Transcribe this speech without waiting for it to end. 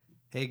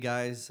Hey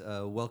guys,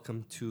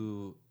 welcome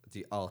to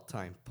the All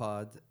Time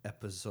Pod,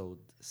 episode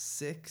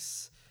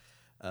 6.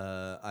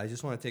 I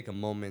just want to take a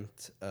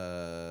moment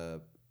to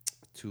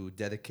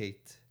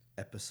dedicate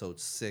episode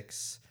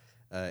 6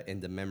 in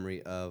the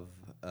memory of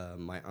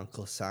my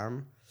Uncle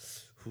Sam,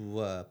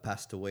 who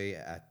passed away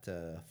at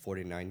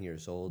 49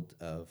 years old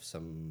of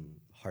some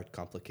heart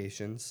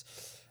complications.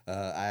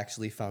 I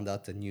actually found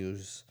out the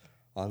news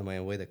on my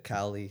way to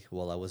Cali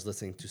while I was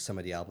listening to some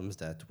of the albums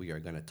that we are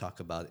going to talk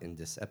about in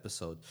this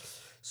episode.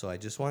 So I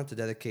just wanted to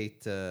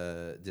dedicate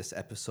this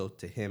episode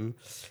to him.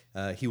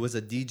 He was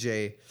a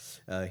DJ.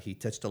 He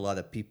touched a lot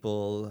of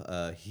people.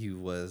 He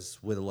was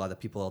with a lot of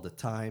people all the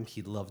time.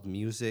 He loved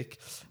music.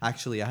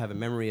 Actually, I have a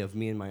memory of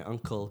me and my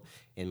uncle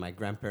in my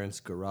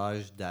grandparents'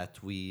 garage that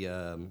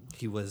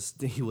he was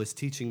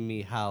teaching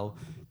me how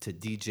to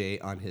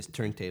DJ on his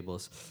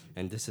turntables,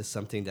 and this is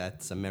something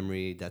that's a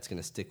memory that's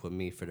gonna stick with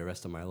me for the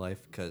rest of my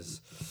life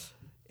because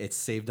it's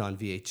saved on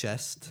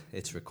VHS.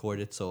 It's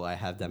recorded, so I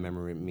have that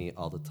memory with me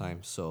all the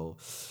time. So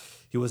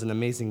he was an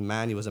amazing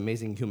man. He was an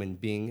amazing human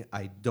being.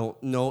 I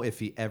don't know if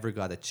he ever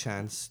got a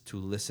chance to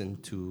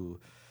listen to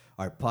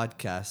our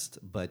podcast,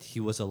 but he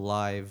was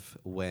alive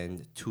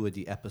when two of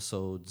the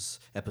episodes,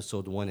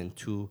 episode 1 and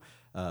 2,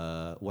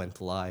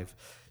 went live.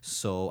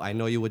 So I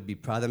know you would be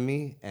proud of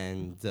me,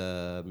 and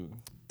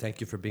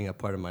thank you for being a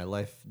part of my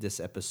life.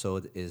 This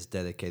episode is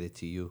dedicated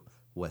to you,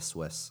 Wes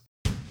Wes.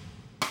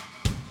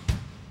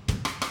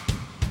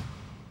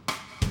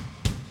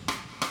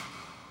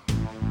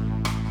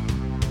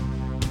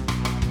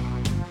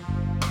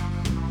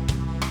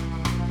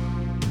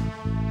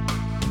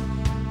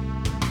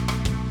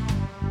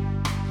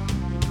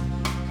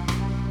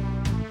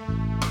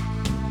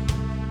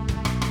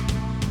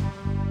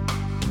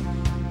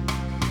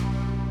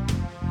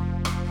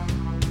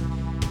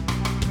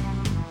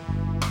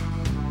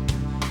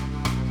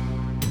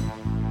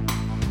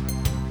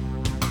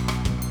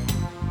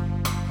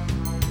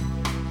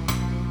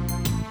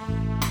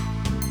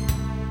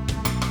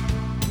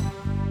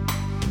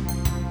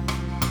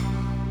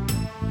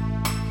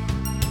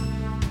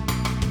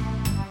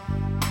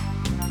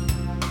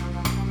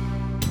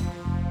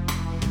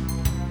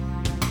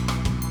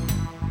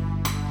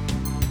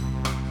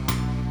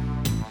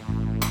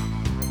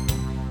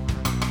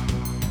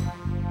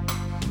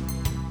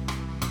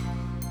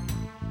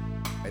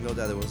 I know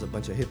that there was a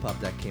bunch of hip hop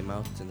that came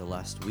out in the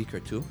last week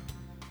or two.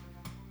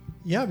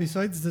 Yeah,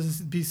 besides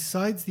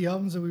the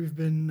albums that we've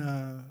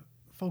been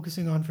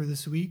focusing on for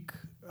this week,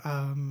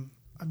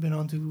 I've been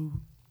onto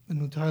the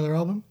new Tyler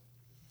album.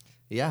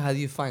 Yeah, how do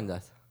you find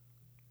that?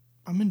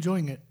 I'm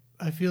enjoying it.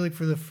 I feel like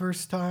for the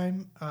first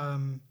time,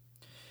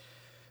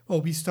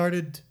 we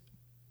started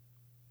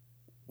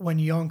when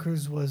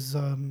Yonkers was.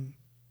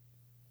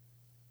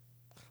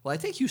 Well, I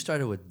think you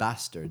started with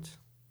Bastard.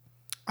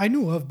 I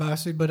knew of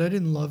Bastard, but I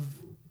didn't love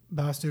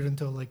Bastard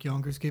until like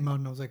Yonkers came out,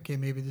 and I was like, okay,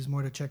 maybe there's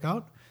more to check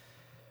out.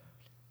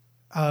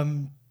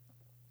 I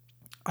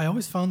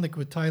always found like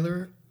with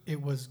Tyler,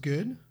 it was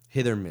good.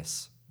 Hit or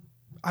miss.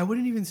 I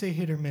wouldn't even say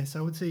hit or miss.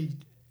 I would say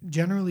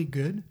generally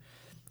good,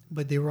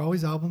 but they were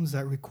always albums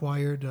that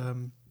required.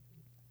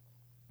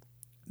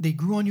 They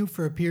grew on you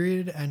for a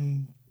period,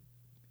 and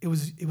it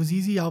was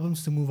easy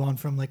albums to move on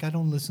from. Like I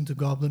don't listen to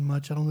Goblin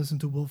much. I don't listen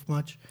to Wolf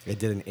much. It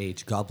didn't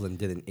age. Goblin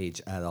didn't age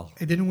at all.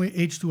 It didn't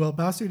age too well.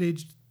 Bastard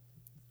aged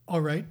all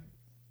right.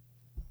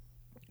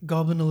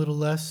 Goblin a little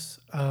less.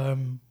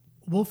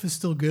 Wolf is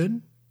still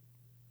good.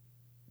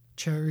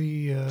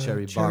 Cherry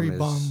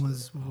Bomb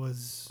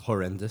was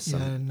Horrendous.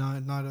 Yeah,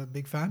 not a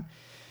big fan.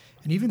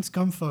 And even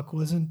Scumfuck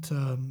wasn't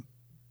an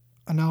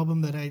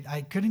album that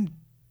I couldn't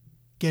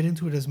get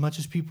into it as much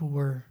as people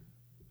were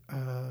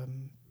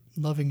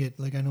loving it.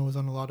 Like I know it was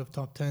on a lot of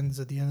top 10s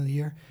at the end of the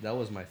year. That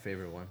was my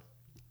favorite one.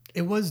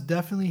 It was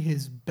definitely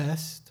his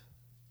best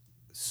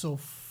so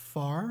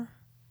far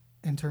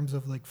in terms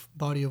of like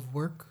body of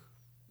work.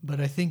 But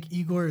I think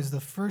Igor is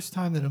the first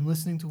time that I'm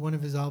listening to one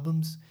of his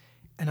albums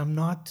and I'm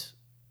not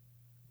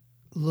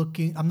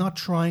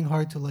trying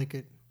hard to like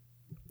it.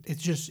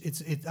 It's just,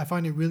 I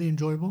find it really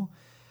enjoyable.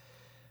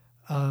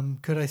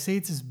 Could I say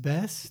it's his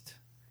best?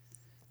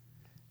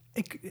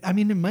 It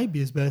might be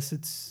his best.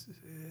 It's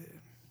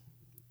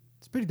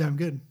pretty damn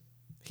good.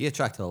 He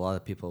attracted a lot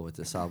of people with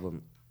this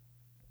album.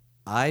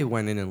 I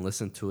went in and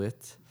listened to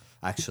it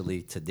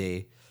actually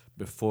today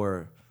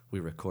before we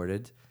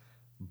recorded,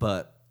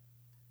 but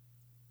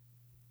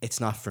it's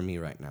not for me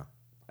right now.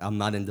 I'm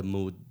not in the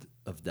mood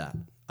of that.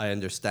 I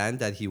understand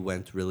that he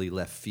went really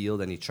left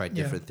field and he tried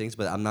different things,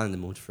 but I'm not in the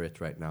mood for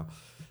it right now.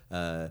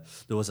 There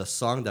was a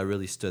song that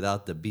really stood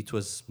out. The beat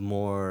was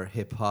more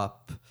hip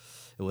hop.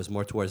 It was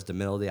more towards the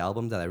middle of the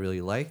album that I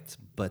really liked,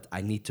 but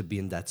I need to be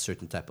in that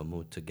certain type of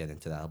mood to get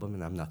into the album,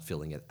 and I'm not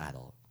feeling it at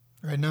all.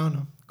 Right now,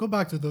 no. Go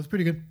back to it, though. It's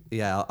pretty good.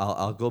 Yeah,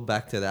 I'll go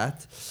back to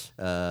that.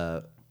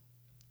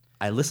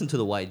 I listened to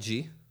the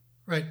YG.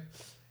 Right.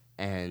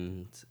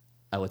 And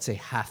I would say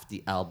half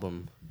the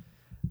album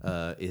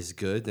is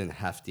good and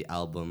half the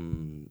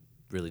album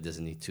really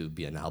doesn't need to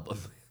be an album.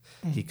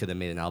 He could have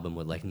made an album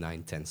with like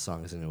 9, 10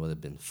 songs and it would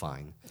have been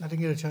fine. I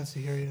didn't get a chance to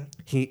hear it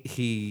yet.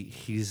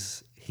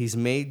 He's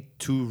made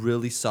 2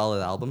 really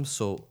solid albums,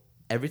 so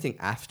everything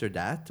after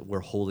that we're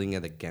holding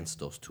it against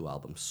those 2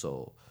 albums.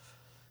 So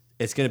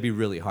it's gonna be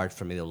really hard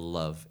for me to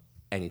love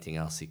anything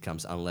else he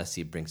comes unless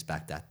he brings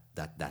back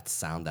that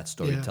sound, that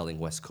storytelling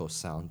West Coast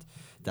sound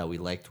that we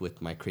liked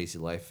with My Crazy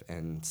Life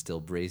and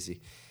Still Brazy.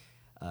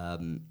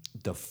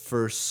 The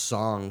first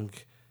song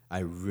I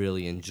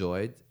really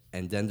enjoyed,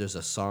 and then there's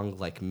a song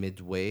like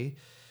midway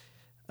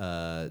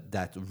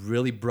that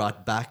really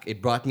brought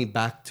me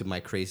back to My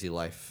Crazy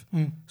Life.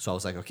 So I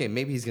was like, okay,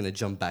 maybe he's gonna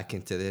jump back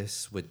into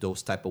this with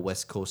those type of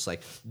West Coast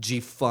like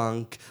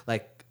G-funk,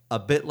 like a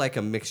bit like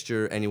a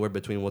mixture anywhere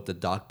between what the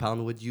Dog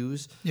Pound would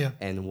use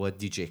and what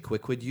DJ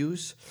Quick would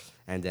use.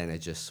 And then it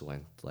just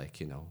went like,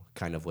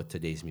 kind of what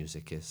today's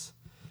music is.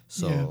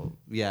 So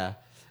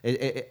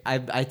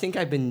I think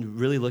I've been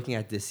really looking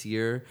at this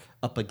year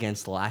up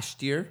against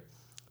last year.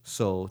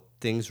 So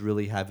things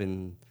really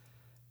haven't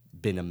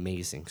been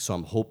amazing. So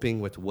I'm hoping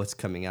with what's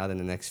coming out in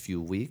the next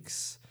few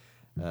weeks,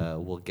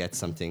 we'll get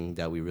something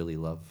that we really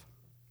love.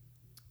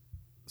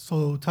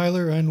 So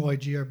Tyler and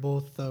YG are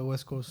both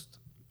West Coast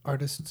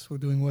artists. We're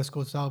doing West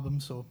Coast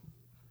albums, so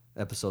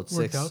Episode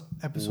worked 6, out.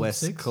 Episode West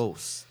 6.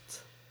 Coast.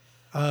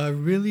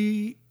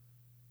 Really,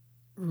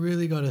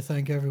 really got to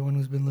thank everyone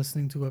who's been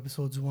listening to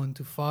episodes 1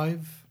 to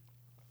 5.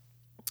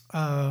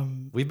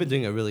 We've been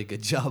doing a really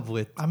good job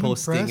with I'm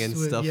posting and impressed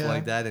with- stuff yeah.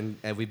 like that,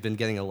 and we've been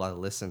getting a lot of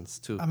listens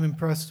too. I'm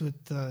impressed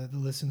with the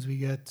listens we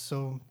get.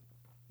 So,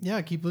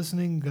 yeah, keep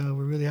listening.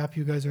 We're really happy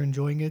you guys are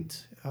enjoying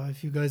it.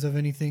 If you guys have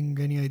any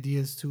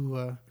ideas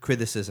to,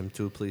 Criticism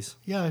too, please.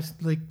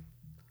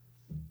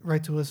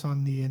 write to us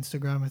on the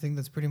Instagram. I think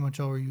that's pretty much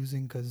all we're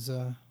using because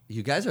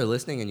You guys are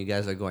listening and you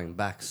guys are going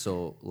back,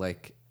 so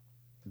like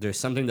there's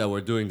something that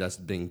we're doing that's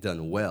being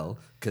done well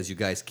because you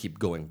guys keep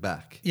going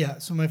back. yeah.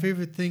 So my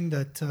favorite thing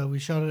that we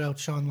shouted out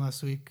Sean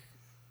last week.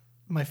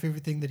 My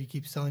favorite thing that he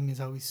keeps telling me is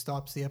how he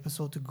stops the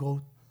episode to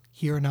go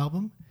hear an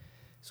album.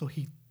 So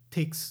he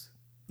takes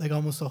like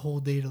almost a whole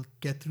day to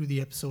get through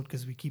the episode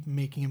because we keep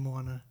making him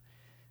wanna.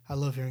 I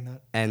love hearing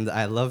that. And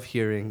I love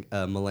hearing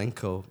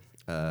Malenko,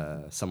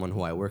 someone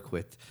who I work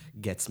with,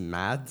 gets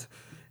mad,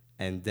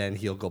 and then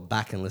he'll go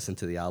back and listen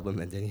to the album,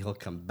 and then he'll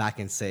come back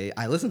and say,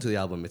 "I listened to the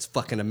album; it's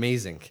fucking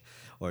amazing,"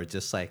 or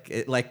just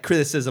like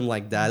criticism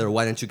like that, or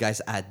 "Why don't you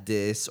guys add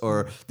this?"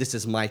 or "This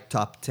is my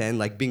top 10."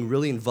 Like being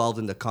really involved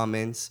in the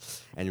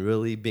comments and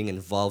really being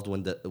involved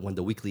when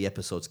the weekly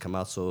episodes come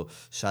out. So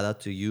shout out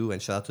to you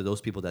and shout out to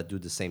those people that do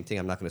the same thing.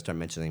 I'm not going to start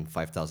mentioning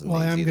 5,000 Well,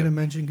 I names am either. gonna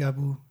mention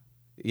Gabu.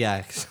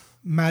 Yeah.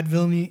 Matt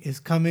Vilney is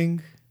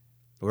coming.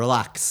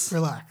 Relax.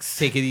 Relax.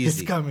 Take it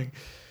easy. It's coming.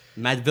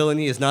 Matt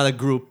Villainy is not a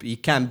group. He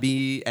can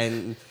be,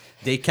 and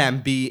they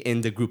can be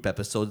in the group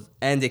episodes,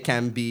 and they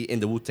can be in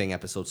the Wu-Tang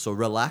episodes. So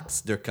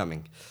relax, they're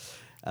coming.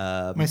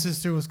 My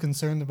sister was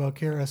concerned about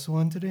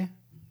KRS-One today.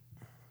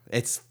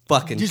 It's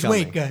fucking Just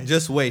coming. wait, guys.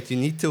 Just wait. You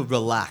need to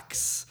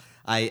relax.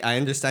 I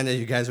understand that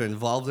you guys are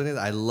involved in it.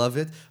 I love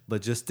it,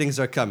 but just things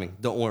are coming.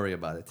 Don't worry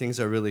about it. Things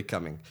are really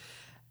coming.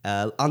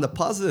 On the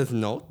positive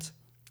note,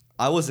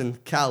 I was in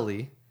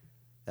Cali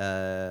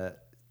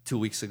 2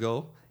 weeks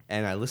ago,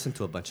 and I listened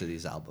to a bunch of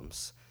these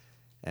albums.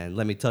 And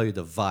let me tell you,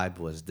 the vibe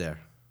was there.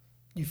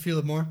 You feel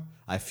it more?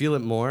 I feel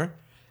it more.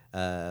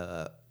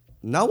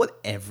 Not with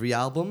every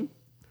album,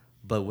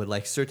 but with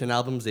like certain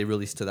albums, they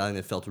really stood out and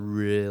it felt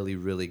really,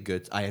 really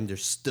good. I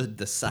understood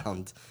the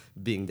sound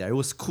being there. It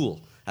was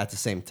cool at the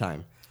same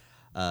time.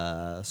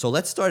 So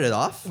let's start it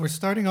off. We're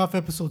starting off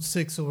episode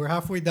 6, so we're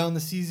halfway down the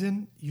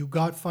season. You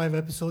got 5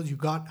 episodes. You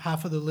got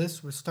half of the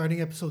list. We're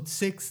starting episode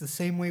 6 the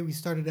same way we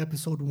started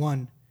episode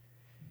 1.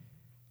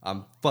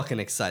 I'm fucking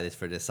excited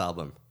for this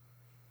album.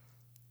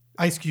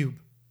 Ice Cube,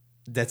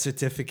 Death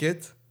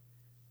Certificate,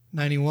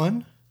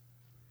 91.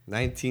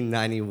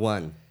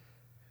 1991.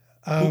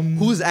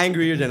 Who's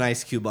angrier than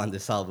Ice Cube on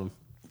this album?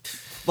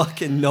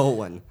 Fucking no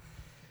one.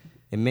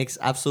 It makes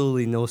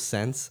absolutely no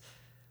sense,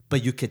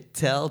 but you could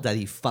tell that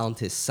he found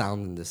his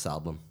sound in this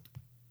album.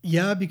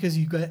 Yeah, because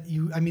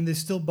there's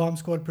still Bomb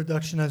Squad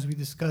production as we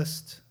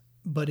discussed,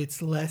 but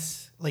it's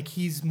less like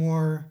he's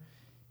more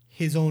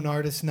his own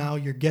artist now.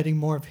 You're getting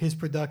more of his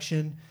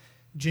production.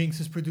 Jinx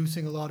is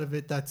producing a lot of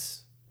it.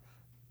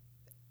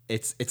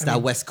 It's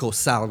that West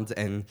Coast sound,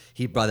 and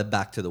he brought it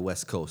back to the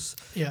West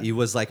Coast. Yeah. He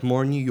was like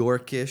more New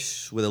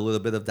Yorkish with a little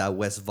bit of that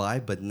West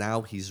vibe, but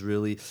now he's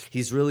really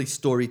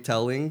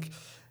storytelling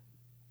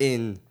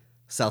in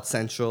South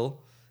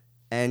Central,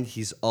 and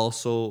he's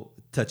also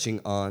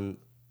touching on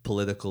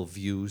political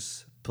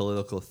views,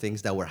 political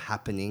things that were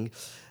happening,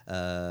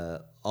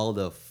 all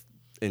the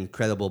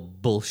incredible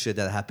bullshit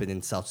that happened in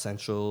South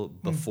Central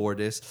before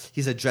this.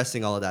 He's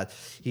addressing all of that.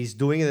 He's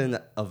doing it in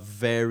a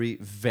very,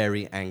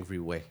 very angry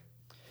way.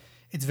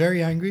 It's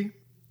very angry.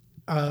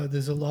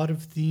 There's a lot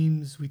of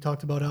themes. We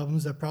talked about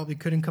albums that probably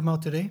couldn't come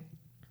out today.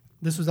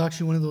 This was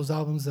actually one of those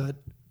albums that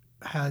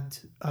had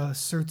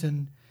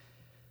certain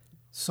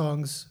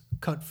songs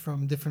cut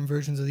from different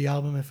versions of the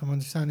album, if I'm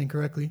understanding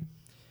correctly.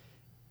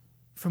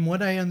 from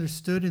what I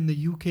understood in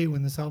the UK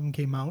when this album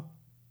came out,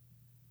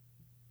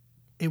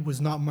 it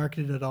was not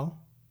marketed at all.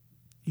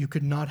 You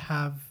could not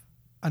have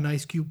an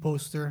Ice Cube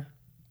poster,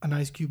 an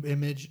Ice Cube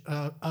image,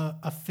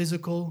 a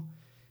physical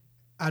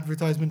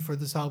advertisement for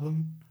this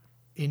album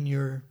in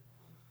your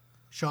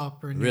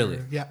shop or in Really?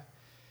 your, yeah.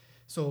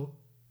 So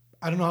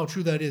I don't know how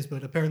true that is,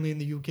 but apparently in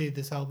the UK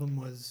this album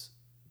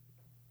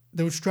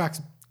there was tracks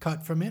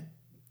cut from it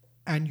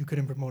and you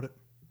couldn't promote it.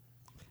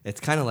 It's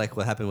kind of like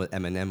what happened with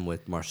Eminem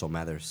with Marshall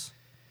Mathers.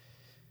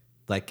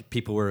 Like,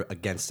 people were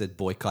against it,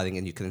 boycotting,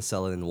 and you couldn't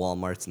sell it in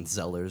Walmarts and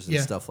Zellers and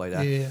stuff like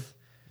that. Yeah.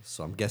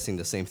 So I'm guessing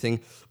the same thing.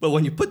 But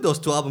when you put those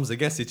two albums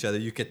against each other,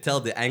 you could tell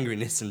the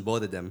angriness in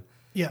both of them.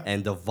 Yeah.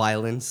 And the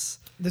violence.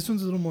 This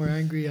one's a little more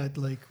angry at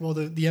the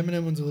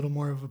Eminem one's a little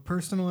more of a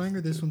personal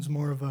anger. This one's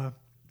more of a,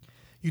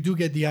 you do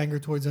get the anger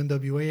towards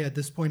NWA. At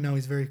this point now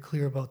he's very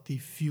clear about the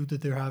feud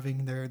that they're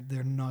having.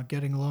 They're not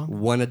getting along.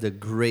 One of the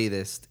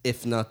greatest,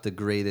 if not the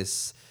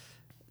greatest,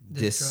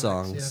 diss tracks,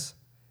 songs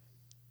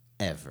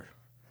ever.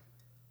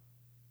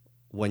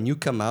 When you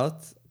come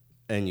out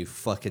and you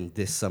fucking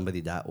diss somebody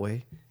that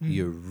way,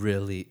 you're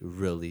really,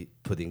 really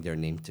putting their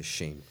name to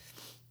shame.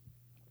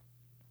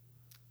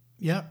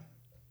 Yeah.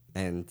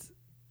 And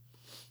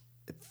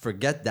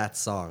forget that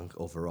song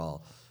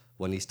overall.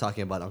 When he's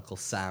talking about Uncle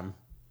Sam,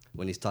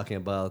 when he's talking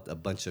about a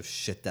bunch of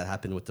shit that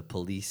happened with the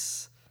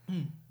police,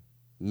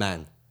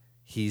 man,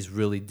 he's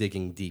really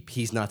digging deep.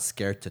 He's not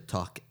scared to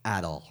talk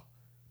at all.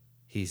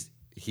 He's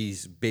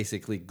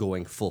basically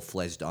going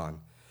full-fledged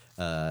on.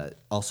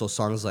 Also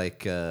songs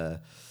like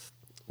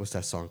what's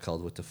that song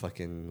called with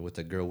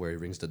the girl where he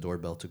rings the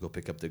doorbell to go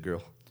pick up the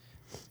girl?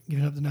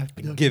 Giving up the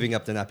nappy dog. Giving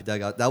Up the Nappy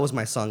Dugout. That was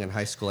my song in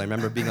high school. I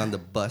remember being on the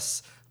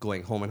bus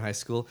going home in high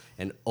school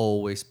and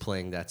always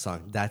playing that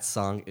song. That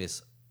song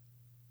is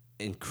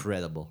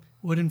incredible.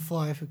 Wouldn't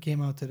fly if it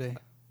came out today.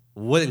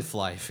 Wouldn't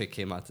fly if it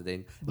came out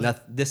today.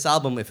 This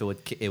album, if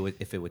it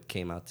would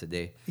came out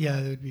today, Yeah,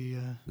 it would be.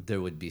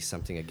 there would be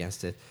something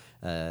against it.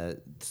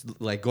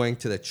 Like going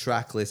to the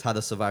track list, How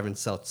to Survive in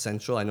South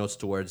Central. I know it's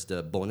towards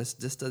the bonus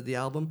disc of the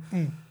album.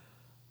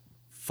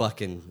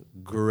 Fucking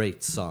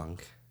great song.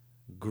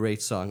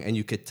 Great song. And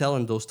you could tell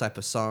in those type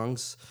of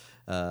songs,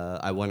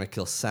 I Want to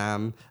Kill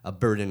Sam, A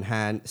Bird in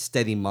Hand,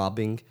 Steady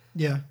Mobbing.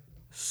 Yeah.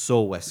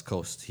 So West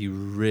Coast. He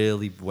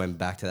really went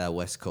back to that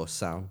West Coast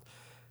sound.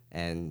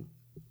 And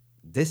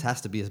this has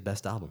to be his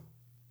best album.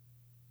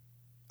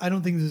 I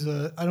don't think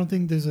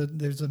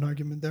there's an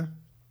argument there.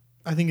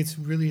 I think it's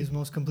really his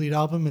most complete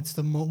album. It's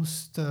the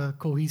most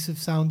cohesive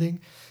sounding.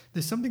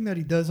 There's something that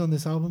he does on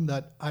this album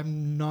that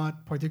I'm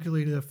not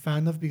particularly a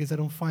fan of because I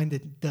don't find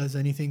it does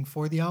anything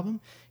for the album.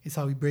 It's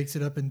how he breaks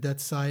it up in Death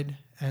Side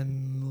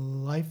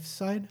and Life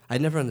Side. I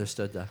never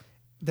understood that.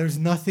 There's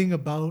nothing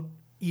about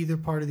either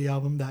part of the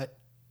album that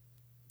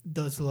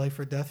does life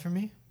or death for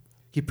me.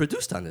 He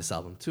produced on this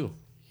album too.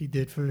 He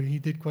did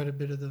quite a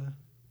bit of the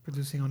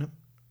producing on it.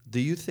 Do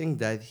you think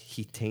that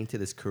he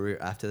tainted his career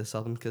after this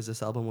album because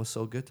this album was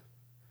so good?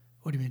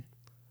 What do you mean?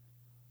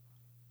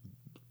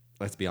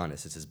 Let's be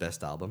honest, it's his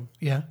best album.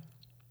 Yeah.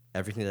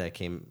 Everything that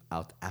came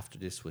out after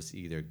this was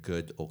either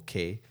good,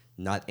 okay,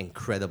 not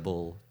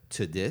incredible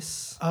to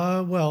this.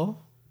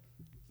 Well,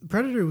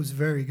 Predator was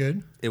very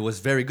good. It was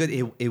very good.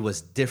 It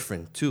was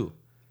different too.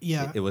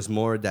 Yeah. It was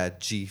more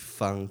that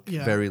G-funk,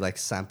 Yeah. very like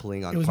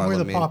sampling on It was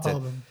Parliament. more the pop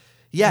album.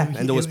 Yeah, It-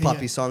 and there was it-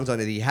 poppy yeah. songs on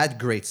it. He had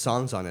great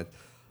songs on it.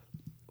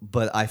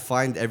 But I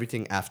find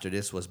everything after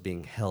this was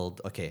being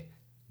held, okay,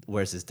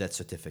 where's his death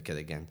certificate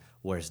again?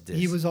 Where's this?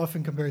 He was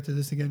often compared to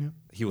this again.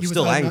 Yeah. He was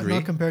still angry.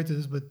 Not compared to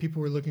this, but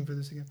people were looking for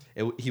this again.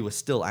 He was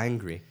still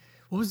angry.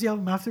 What was the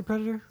album after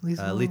Predator?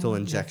 Lethal Yeah.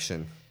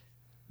 Injection.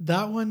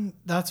 That one,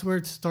 that's where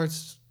it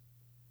starts.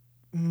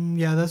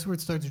 That's where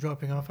it starts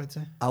dropping off, I'd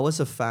say. I was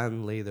a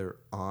fan later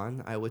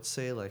on, I would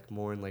say, like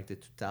more in like the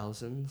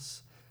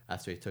 2000s,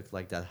 after he took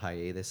like that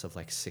hiatus of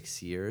like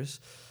 6 years.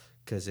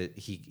 Because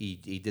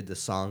he did the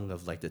song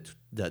of like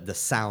the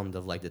sound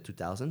of like the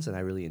 2000s, and I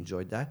really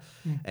enjoyed that.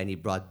 And he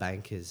brought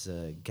back his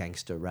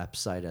gangster rap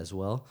side as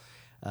well.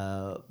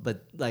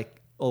 But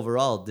like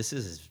overall, this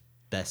is his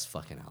best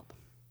fucking album.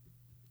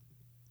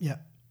 Yeah.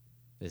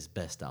 His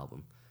best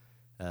album.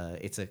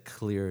 It's a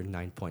clear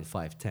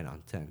 9.5, 10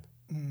 on 10.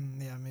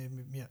 Yeah,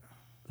 maybe, yeah.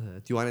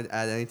 Do you want to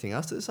add anything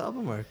else to this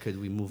album, or could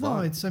we move No,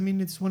 on?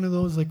 it's one of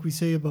those, like we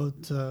say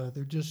about,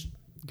 they're just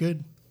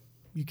good.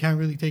 You can't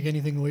really take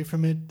anything away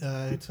from it.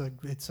 It's a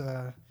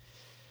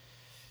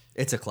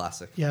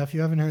classic. yeah. If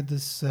you haven't heard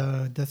this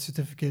Death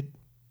Certificate,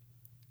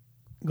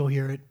 go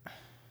hear it.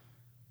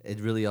 It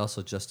really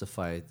also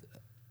justified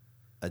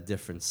a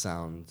different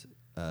sound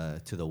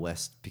to the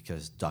West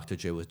because Dr.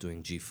 J was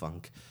doing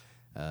G-Funk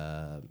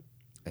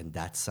and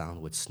that sound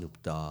with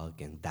Snoop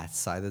Dogg and that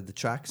side of the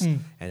tracks.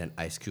 And then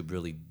Ice Cube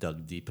really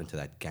dug deep into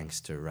that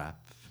gangster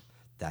rap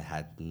that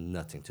had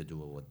nothing to do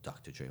with what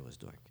Dr. J was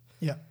doing.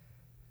 Yeah.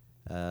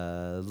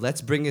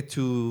 Let's bring it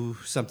to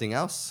something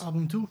else.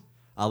 Album 2.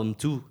 Album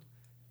 2,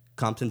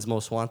 Compton's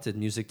Most Wanted,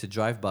 Music to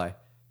Drive By.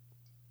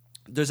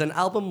 There's an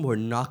album we're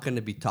not going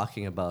to be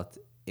talking about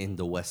in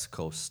the West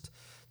Coast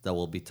that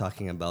we'll be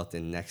talking about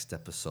in next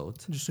episode.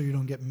 Just so you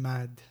don't get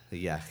mad.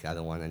 Yeah, I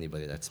don't want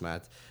anybody that's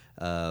mad.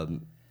 That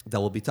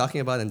we'll be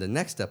talking about in the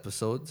next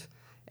episode,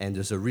 and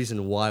there's a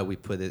reason why we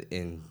put it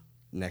in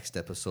next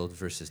episode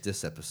versus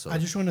this episode. I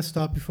just want to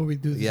stop before we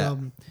do this Yeah.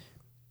 album.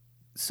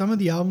 Some of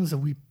the albums that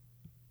we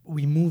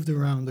moved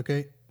around,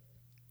 okay?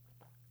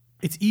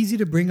 It's easy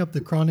to bring up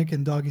the Chronic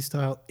and Doggy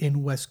Style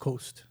in West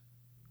Coast.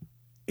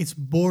 It's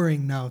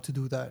boring now to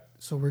do that.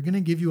 So we're going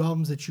to give you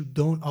albums that you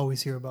don't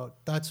always hear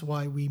about. That's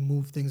why we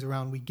move things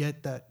around. We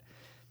get that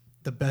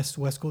the best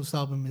West Coast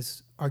album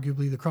is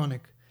arguably the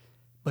Chronic,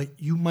 but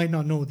you might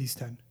not know these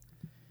 10.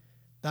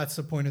 That's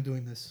the point of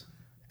doing this.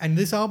 And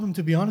this album,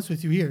 to be honest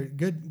with you here,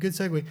 good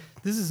segue.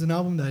 This is an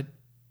album that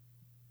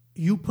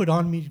you put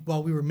on me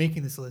while we were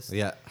making this list.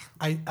 Yeah.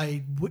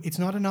 It's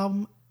not an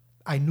album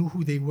I knew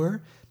who they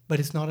were, but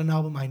it's not an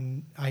album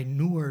I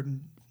knew or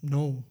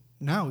know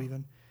now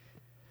even.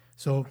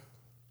 So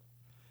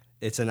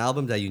It's an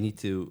album that you need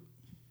to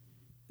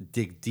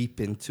dig deep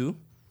into,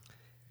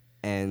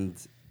 and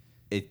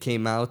it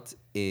came out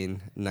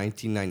in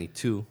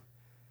 1992,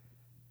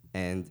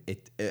 and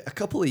a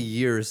couple of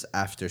years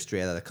after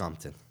Straight Outta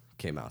Compton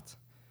came out.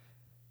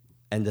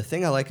 And the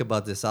thing I like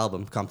about this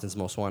album, Compton's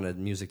Most Wanted,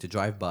 Music to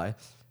Drive By,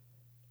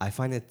 I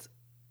find it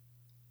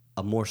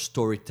a more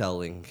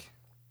storytelling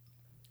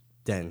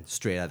than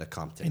Straight Outta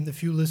Compton. in the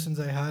few listens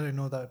I had, I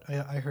know that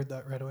I heard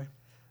that right away.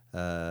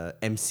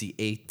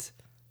 MC8,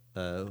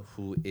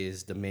 who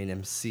is the main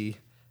MC,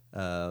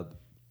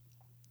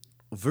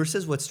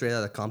 versus what Straight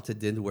Outta Compton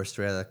did, where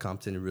Straight Outta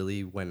Compton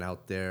really went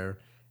out there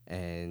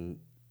and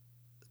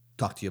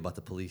talked to you about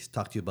the police,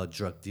 talked to you about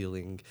drug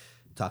dealing,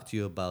 talked to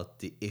you about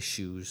the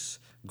issues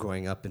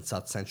growing up in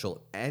South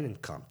Central and in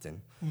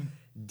Compton.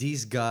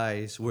 These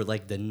guys were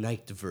like the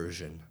night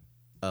version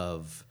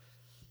of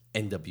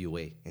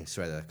NWA in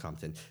Straight Outta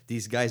Compton.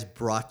 These guys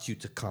brought you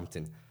to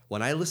Compton.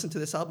 When I listen to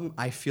this album,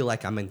 I feel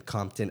like I'm in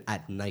Compton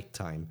at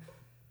nighttime,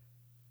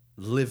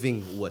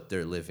 living what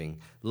they're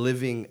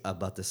living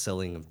about the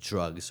selling of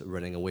drugs,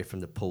 running away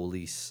from the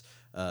police.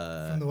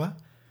 From the what?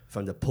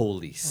 From the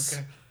police.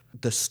 Okay.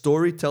 The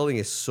storytelling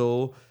is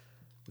so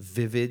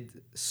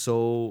vivid,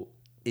 so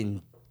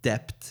in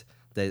depth,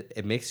 that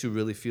it makes you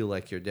really feel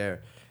like you're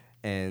there.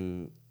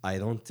 And I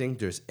don't think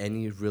there's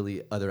any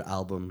really other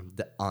album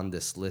on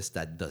this list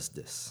that does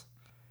this.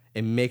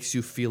 It makes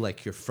you feel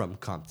like you're from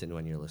Compton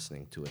when you're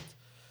listening to it.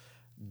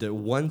 The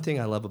one thing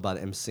I love about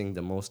emceeing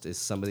the most is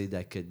somebody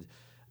that could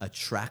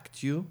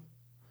attract you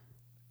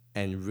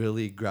and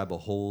really grab a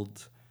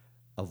hold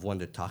of when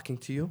they're talking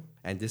to you.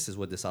 And this is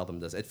what this album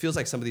does. It feels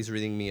like somebody's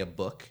reading me a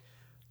book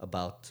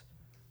about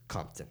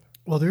Compton.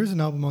 Well, there is an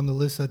album on the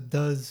list that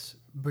does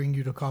bring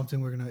you to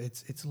Compton.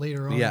 It's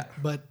later on, Yeah.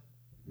 but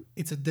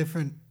it's a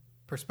different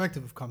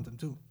perspective of Compton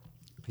too.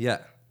 Yeah.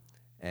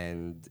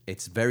 And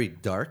it's very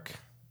dark.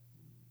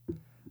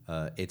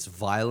 It's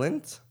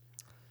violent,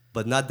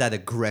 but not that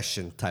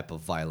aggression type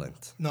of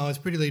violent. No, it's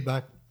pretty laid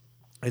back.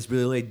 It's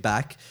really laid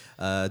back.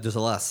 There's a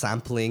lot of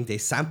sampling. They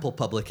sample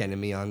Public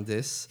Enemy on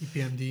this.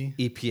 EPMD.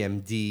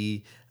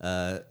 EPMD.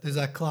 There's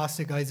that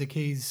classic Isaac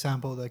Hayes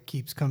sample that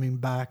keeps coming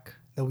back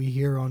that we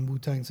hear on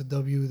Wu-Tang's A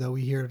W, that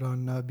we hear it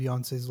on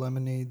Beyonce's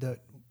Lemonade.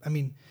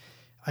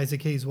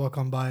 Isaac Hayes, Walk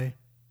On By.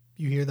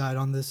 You hear that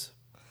on this.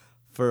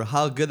 For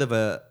how good of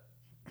a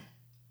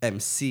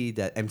MC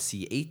that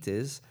MC8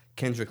 is,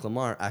 Kendrick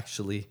Lamar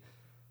actually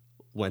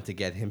went to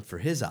get him for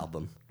his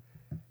album.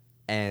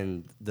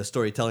 And the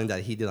storytelling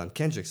that he did on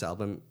Kendrick's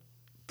album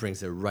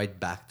brings it right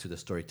back to the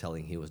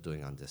storytelling he was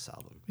doing on this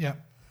album. Yeah.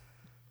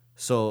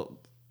 So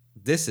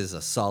this is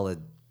a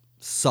solid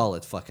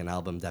fucking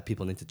album that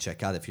people need to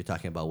check out if you're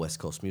talking about West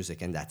Coast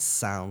music. And that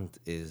sound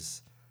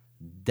is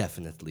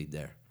definitely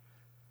there.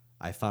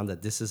 I found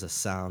that this is a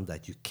sound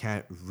that you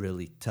can't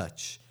really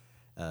touch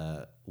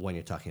when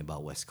you're talking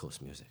about West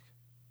Coast music.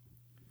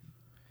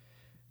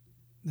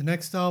 The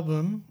next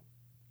album.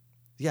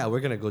 Yeah,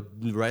 we're going to go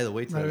right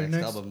away to the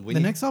next album.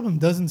 The next album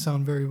doesn't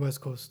sound very West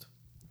Coast.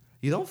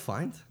 You don't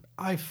find?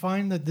 I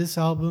find that this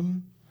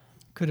album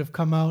could have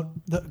come out.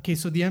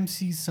 So the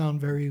MCs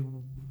sound very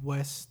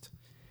West.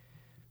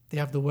 They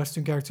have the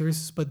Western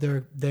characteristics, but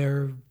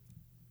their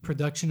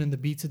production and the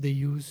beats that they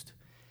used,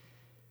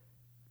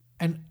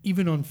 and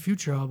even on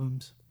future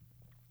albums,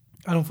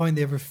 I don't find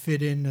they ever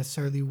fit in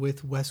necessarily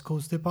with West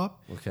Coast hip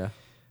hop. Okay.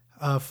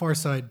 Far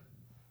Side,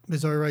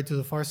 Bizarre Ride to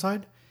the Far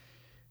Side.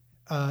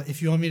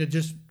 If you want me to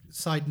just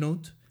side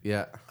note,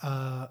 Yeah.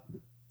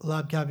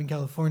 Lab Cabin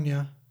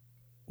California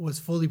was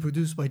fully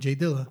produced by Jay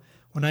Dilla.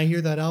 When I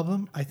hear that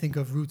album, I think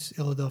of Roots,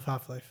 Illadelph,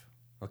 Half-Life.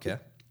 Okay.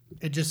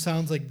 It just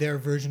sounds like their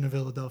version of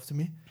Illadelph to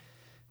me,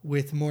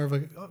 with more of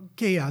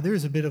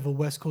there's a bit of a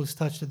West Coast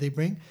touch that they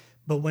bring.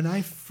 But when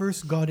I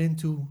first got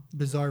into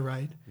Bizarre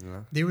Ride,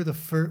 they were the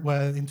first,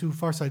 into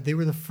Far Side, they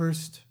were the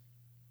first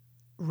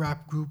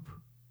rap group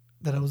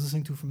that I was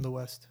listening to from the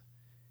West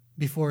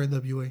before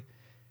NWA.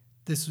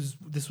 This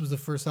was the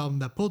first album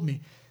that pulled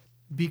me,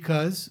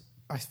 because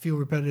I feel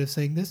repetitive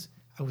saying this.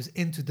 I was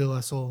into De La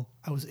Soul.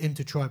 I was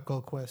into Tribe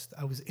Called Quest.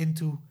 I was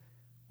into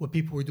what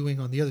people were doing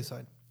on the other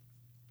side.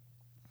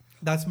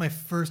 That's my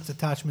first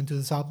attachment to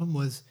this album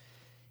was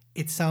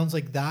it sounds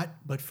like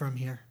that, but from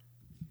here.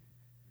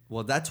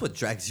 Well, that's what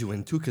drags you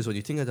in too, because when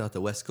you think about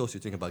the West Coast, you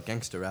think about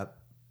gangster rap,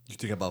 you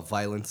think about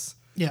violence,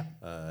 Yeah.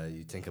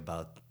 you think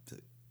about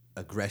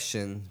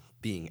aggression,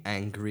 being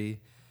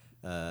angry,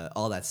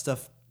 all that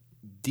stuff.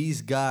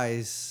 These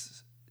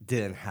guys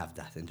didn't have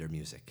that in their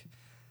music.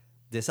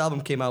 This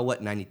album came out,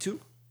 what, 92?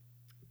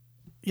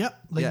 Yeah,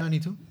 late Yeah.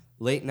 92.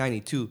 Late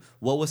 92.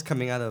 What was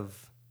coming out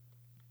of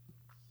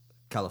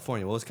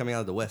California? What was coming out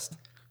of the West?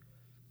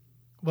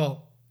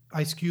 Well,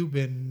 Ice Cube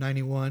in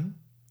 91.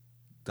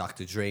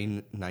 Dr.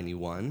 Dre,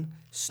 91.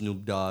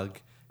 Snoop Dogg.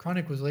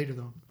 Chronic was later,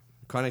 though.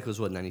 Chronic was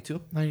what,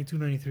 92? 92,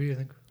 93, I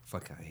think.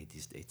 Fuck, I hate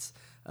these dates.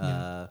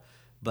 Yeah.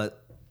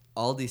 But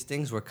all these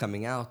things were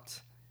coming out,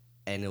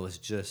 and it was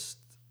just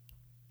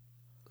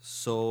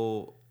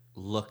so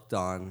looked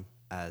on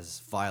as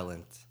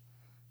violent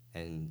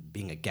and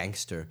being a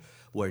gangster,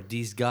 where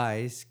these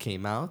guys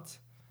came out,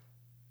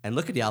 and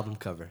look at the album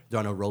cover. They're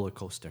on a roller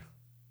coaster.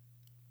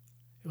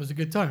 It was a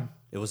good time.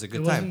 It was a It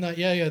good wasn't time. that,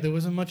 yeah, there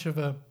wasn't much of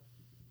a...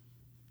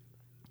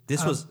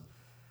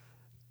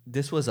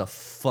 This was a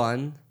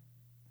fun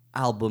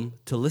album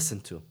to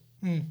listen to.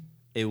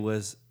 It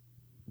was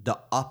the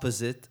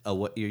opposite of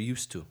what you're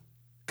used to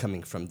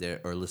coming from there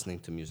or listening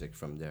to music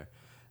from there.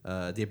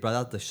 They brought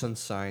out the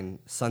sunshine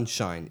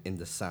in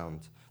the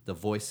sound, the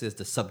voices,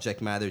 the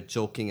subject matter,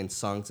 joking in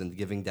songs and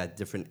giving that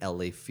different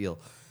LA feel.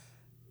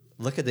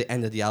 Look at the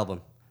end of the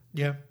album.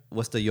 Yeah.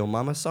 What's the Yo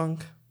Mama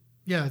song?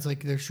 Yeah, it's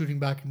like they're shooting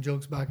back and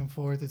jokes back and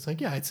forth. It's like,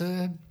 yeah, it's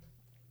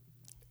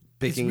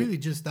really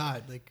just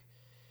that. Like,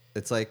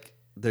 it's like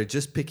they're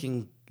just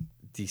picking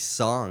these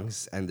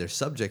songs and their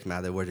subject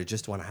matter where they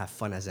just want to have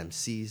fun as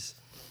MCs.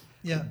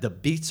 yeah. The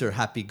beats are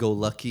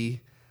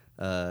happy-go-lucky.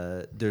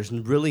 There's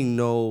really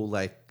no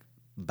like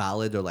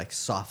ballad or like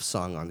soft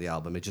song on the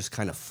album. It just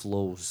kind of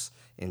flows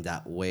in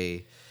that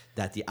way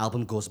that the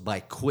album goes by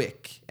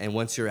quick. And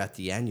once you're at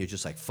the end, you're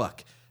just like,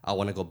 fuck, I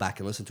want to go back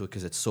and listen to it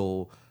because it's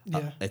so,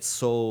 it's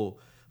so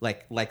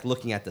like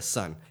looking at the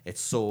sun.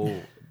 It's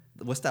so,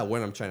 what's that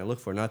word I'm trying to look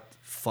for? Not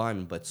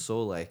fun, but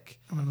so like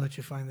I'm going to let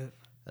you find it.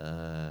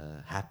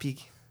 happy.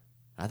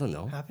 I don't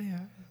know. Happy? Yeah.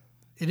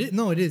 It is.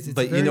 No, it is. It's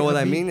But you very know what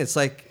I upbeat. mean? It's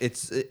like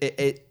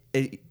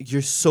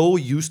you're so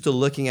used to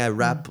looking at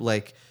rap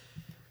like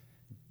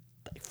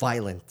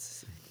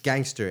violent,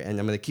 gangster, and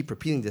I'm gonna keep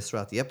repeating this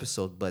throughout the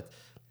episode. But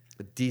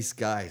these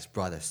guys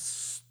brought a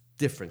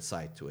different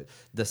side to it,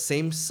 the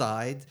same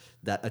side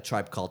that A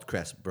Tribe Called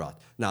Quest brought.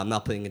 Now I'm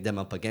not putting them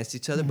up against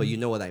each other, but you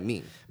know what I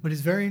mean. But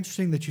it's very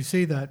interesting that you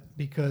say that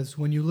because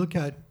when you look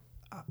at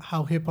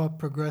how hip hop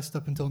progressed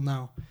up until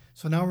now,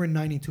 so now we're in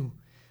 92.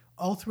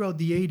 All throughout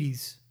the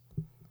 80s,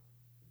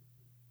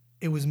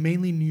 it was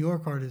mainly New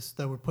York artists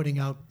that were putting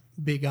out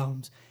big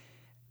albums.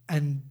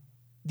 And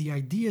the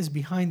ideas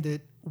behind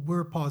it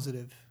were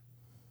positive.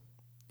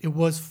 It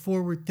was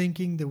forward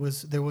thinking. There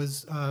was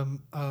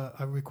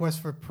a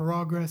request for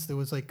progress. There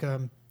was like, you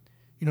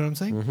know what I'm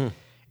saying? Mm-hmm.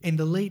 In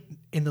the late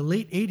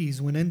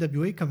 80s, when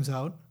NWA comes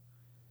out,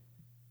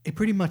 it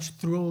pretty much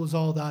throws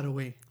all that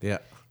away. Yeah.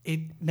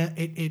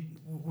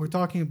 We're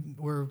talking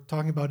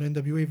about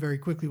NWA very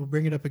quickly. We'll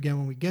bring it up again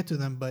when we get to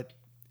them, but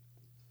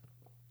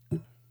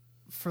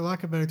for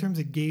lack of better terms,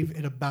 it gave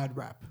it a bad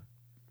rap.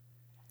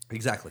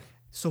 Exactly.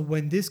 So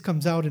when this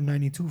comes out in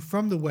 92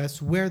 from the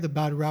West, where the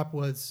bad rap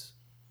was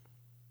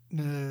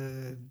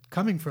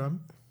coming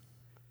from,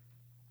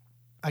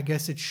 I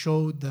guess it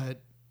showed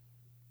that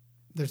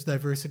there's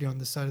diversity on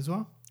this side as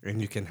well.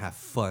 And you can have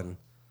fun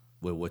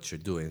with what you're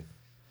doing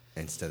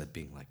instead of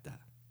being like that.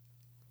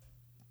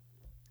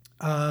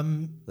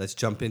 Let's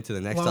jump into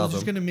the next Well, I was album.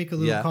 just going to make a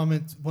little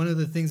comment. One of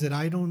the things that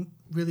I don't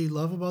really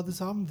love about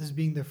this album, this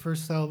being their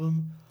first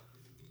album,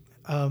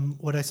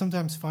 what I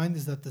sometimes find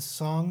is that the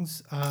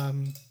songs,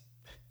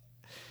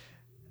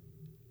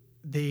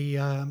 they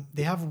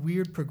have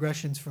weird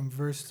progressions from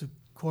verse to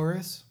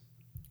chorus.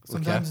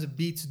 Sometimes the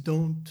beats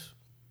don't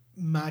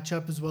match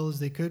up as well as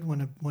they could.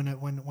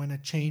 When a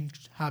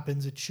change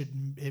happens,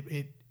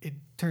 it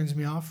turns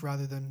me off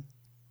rather than.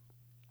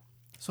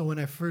 So when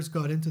I first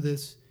got into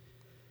this,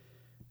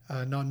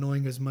 not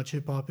knowing as much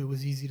hip hop, it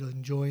was easy to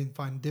enjoy and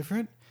find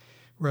different.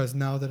 Whereas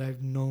now that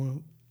I've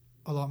known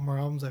a lot more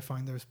albums, I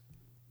find there's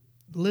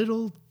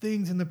little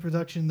things in the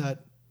production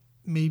that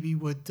maybe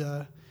would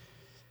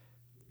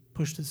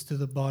push this to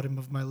the bottom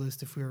of my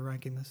list if we were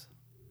ranking this.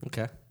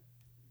 Okay.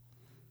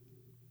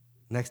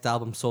 Next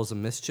album, Souls of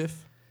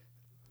Mischief.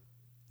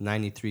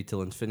 93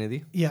 till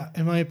Infinity. Yeah,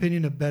 in my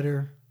opinion, a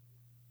better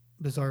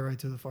Bizarre Ride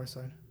to the Far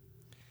Side.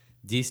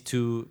 These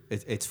two,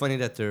 it's funny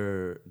that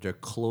they're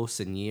close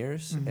in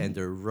years and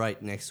they're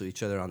right next to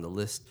each other on the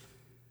list.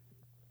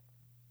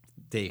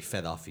 They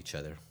fed off each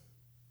other.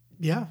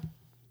 Yeah,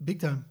 big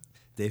time.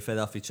 They fed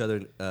off each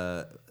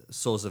other.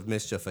 Souls of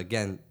Mischief,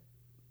 again,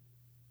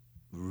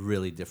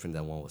 really different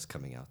than what was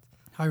coming out.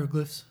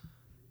 Hieroglyphs.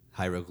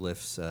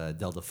 Hieroglyphs,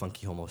 Del the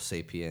Funky Homo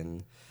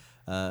Sapien.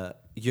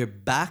 Your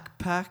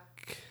backpack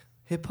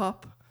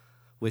hip-hop,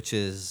 which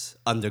is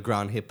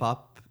underground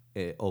hip-hop,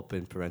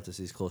 open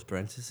parentheses, close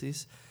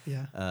parentheses.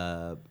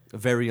 Yeah.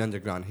 Very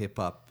underground hip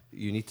hop.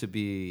 You need to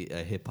be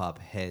a hip hop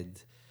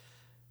head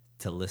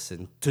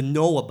to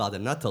know about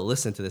them, not to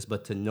listen to this,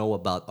 but to know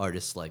about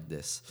artists like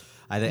this.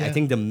 I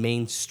think the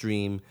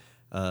mainstream,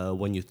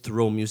 when you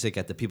throw music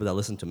at the people that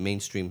listen to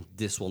mainstream,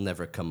 this will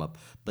never come up.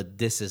 But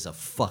this is a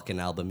fucking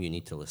album you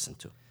need to listen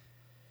to.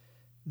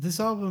 This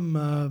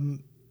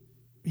album,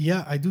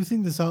 yeah, I do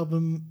think this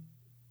album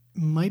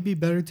might be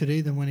better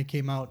today than when it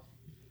came out.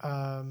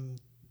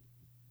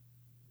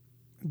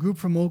 Group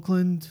from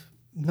Oakland,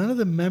 none of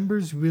the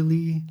members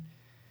really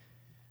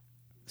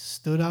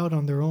stood out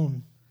on their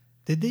own.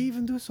 Did they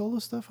even do solo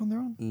stuff on their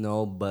own?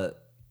 No,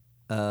 but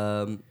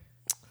I'm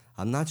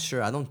not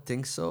sure. I don't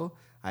think so.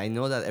 I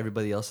know that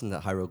everybody else in the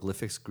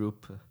Hieroglyphics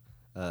group,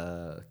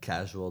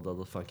 Casual,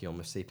 Double Funky,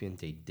 Homo Sapien,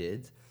 they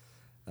did.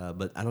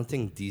 But I don't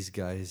think these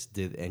guys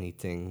did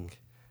anything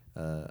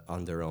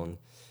on their own.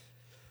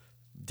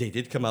 They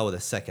did come out with a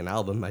second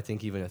album. I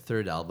think even a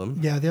third album.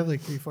 Yeah, they have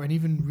like 3, 4, and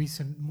even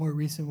more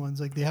recent ones.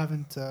 Like they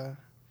haven't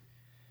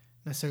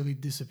necessarily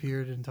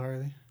disappeared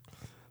entirely.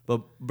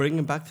 But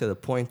bringing back to the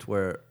point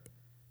where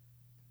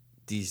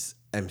these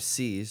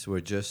MCs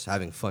were just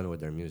having fun with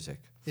their music.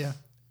 Yeah.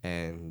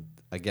 And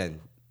again,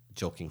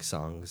 joking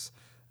songs.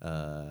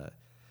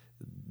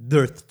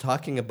 They're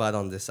talking about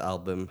on this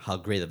album how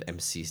great of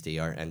MCs they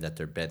are and that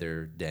they're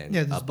better than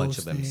a bunch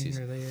of MCs.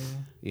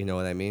 You know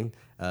what I mean?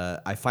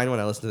 I find when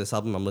I listen to this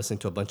album, I'm listening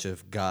to a bunch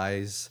of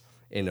guys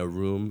in a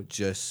room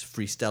just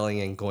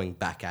freestyling and going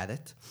back at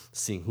it,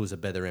 seeing who's a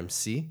better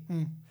MC.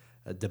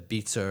 The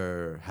beats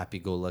are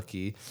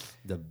happy-go-lucky.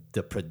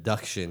 The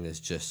production is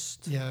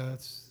just... Yeah,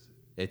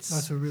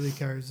 that's what really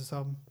carries this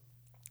album.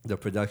 The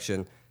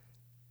production.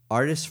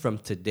 Artists from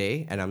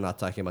today, and I'm not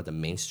talking about the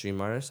mainstream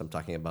artists, I'm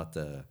talking about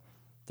the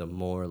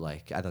more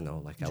like, I don't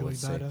know, like Joey I would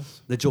say,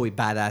 Badass. the Joey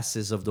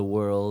Badasses of the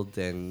world,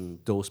 and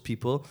those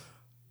people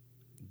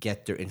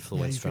get their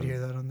influence could hear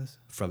that on this.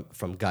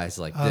 from guys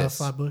like this.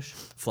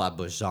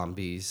 Flatbush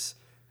Zombies,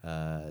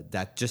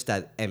 that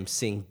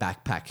emceeing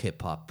backpack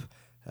hip hop.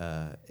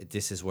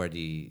 This is where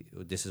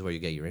you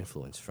get your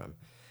influence from.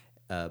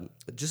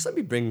 Just let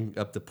me bring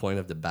up the point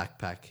of the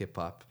backpack hip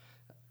hop.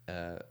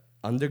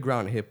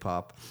 Underground hip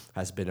hop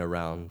has been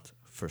around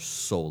for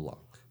so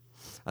long.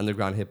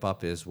 Underground hip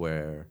hop is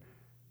where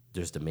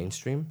there's the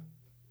mainstream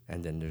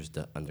and then there's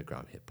the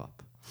underground hip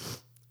hop.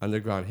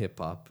 Underground hip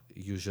hop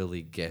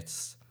usually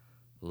gets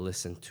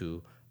listened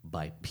to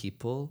by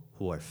people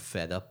who are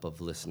fed up of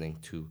listening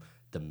to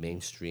the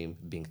mainstream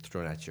being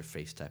thrown at your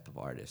face type of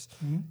artist.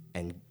 Mm-hmm.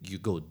 And you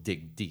go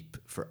dig deep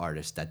for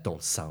artists that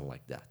don't sound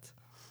like that.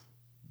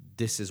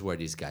 This is where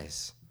these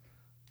guys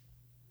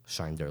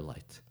shine their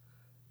light.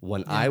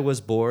 When I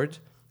was bored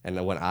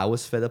and when I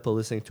was fed up of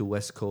listening to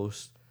West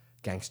Coast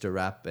gangster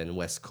rap and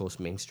West Coast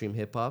mainstream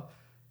hip hop,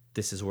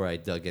 this is where I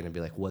dug in and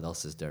be like, what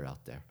else is there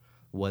out there?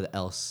 What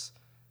else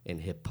in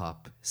hip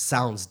hop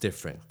sounds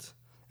different?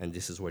 And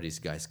this is where these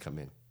guys come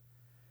in.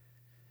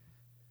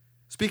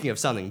 Speaking of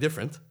sounding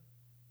different.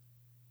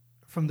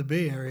 From the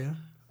Bay Area,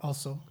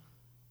 also.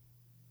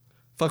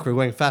 Fuck, we're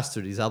going fast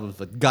through these albums,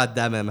 but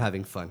goddamn, I'm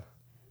having fun.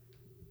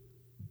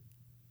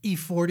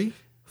 E40.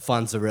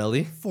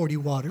 Fonzarelli. 40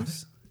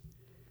 Waters.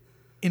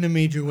 In a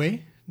Major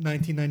Way.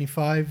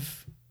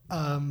 1995.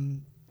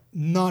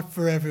 Not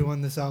for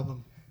everyone, this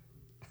album.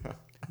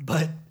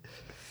 But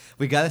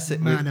we gotta say,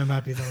 man, I'm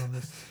happy with all of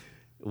this.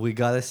 We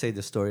gotta say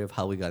the story of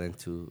how we got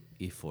into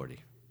E40.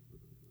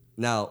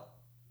 Now,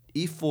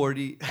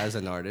 E40 as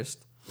an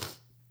artist,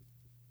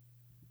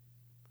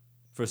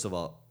 first of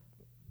all,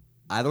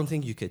 I don't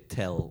think you could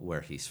tell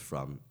where he's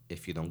from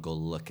if you don't go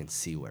look and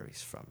see where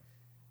he's from.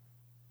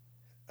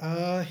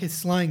 His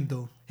slang,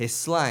 though. His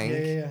slang.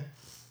 Yeah.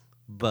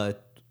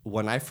 But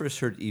when I first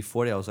heard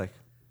E40, I was like,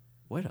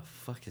 where the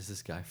fuck is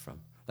this guy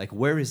from? Like,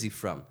 where is he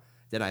from?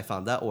 Then I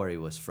found out where he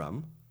was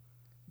from.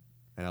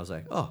 And I was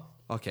like, oh,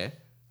 okay.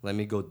 Let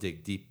me go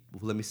dig deep.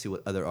 Let me see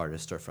what other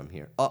artists are from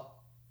here. Oh,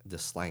 the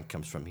slang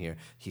comes from here.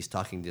 He's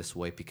talking this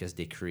way because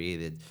they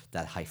created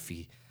that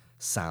hyphy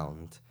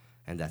sound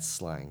and that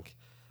slang.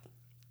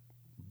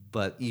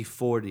 But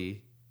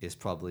E40 is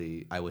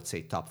probably, I would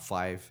say, top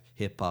 5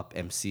 hip-hop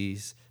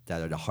MCs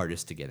that are the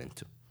hardest to get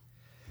into.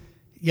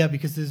 Yeah,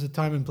 because there's a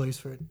time and place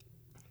for it.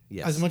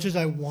 Yes. As much as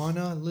I want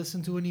to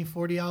listen to an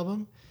E40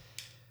 album,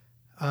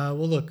 well,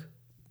 look,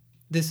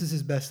 this is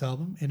his best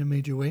album in a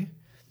major way.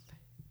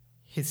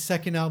 His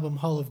second album,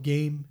 Hall of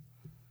Game,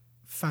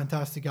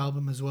 fantastic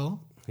album as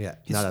well. Yeah.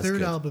 His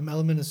third album,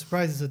 Element of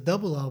Surprise, is a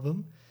double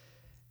album.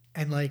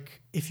 And,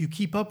 like, if you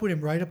keep up with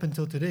him right up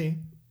until today,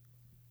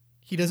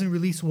 he doesn't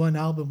release one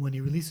album. When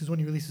he releases one,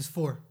 he releases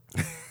 4.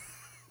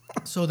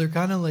 So they're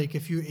kind of like,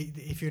 if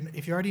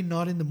you're already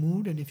not in the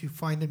mood, and if you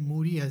find him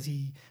moody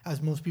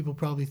as most people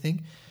probably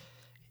think,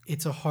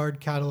 it's a hard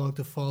catalog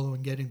to follow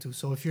and get into.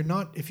 So if you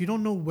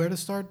don't know where to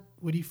start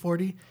with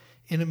E40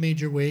 in a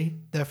major way,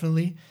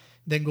 definitely,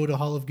 then go to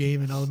Hall of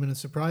Game and Element of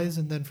Surprise,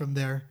 and then from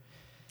there.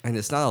 And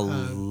it's not a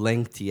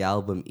lengthy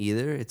album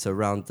either. It's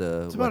around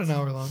It's about an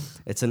hour long.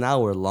 It's an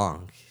hour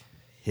long.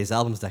 his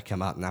albums that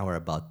come out now are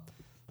about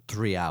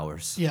 3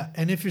 hours. Yeah,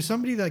 and if you're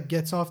somebody that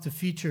gets off the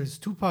features,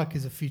 Tupac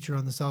is a feature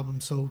on this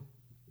album, so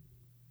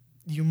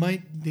you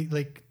might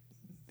like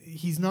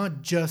he's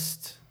not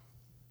just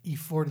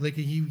E40. Like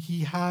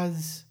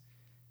he's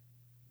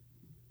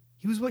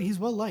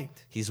well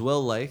liked. He's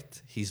well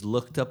liked. He's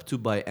looked up to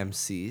by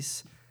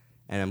MCs,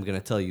 and I'm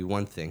gonna tell you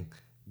one thing: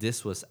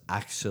 this was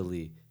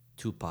actually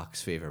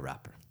Tupac's favorite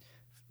rapper.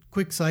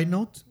 Quick side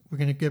note, we're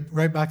going to get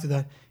right back to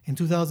that. In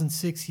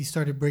 2006, he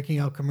started breaking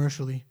out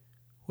commercially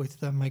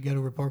with My Ghetto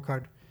Report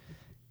Card.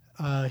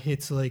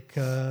 Hits like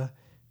Tell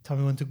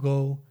Me When to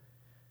Go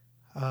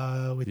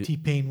with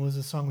T-Pain. What was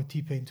the song with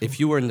T-Pain too? If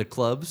you were in the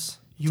clubs,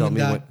 You tell and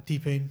me that, when.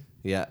 T-Pain.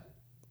 Yeah,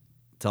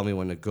 Tell Me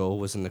When to Go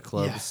was in the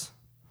clubs.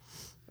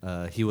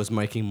 He was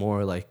making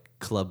more like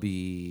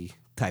clubby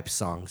type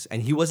songs,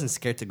 and he wasn't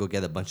scared to go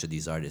get a bunch of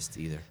these artists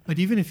either. But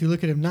even if you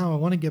look at him now, I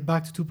want to get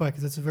back to Tupac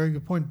because that's a very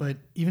good point. But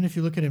even if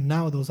you look at him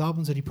now, those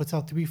albums that he puts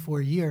out 3-4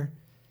 a year,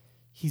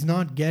 he's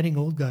not getting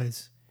old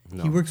guys.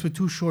 No. He works with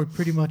Too Short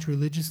pretty much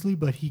religiously,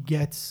 but he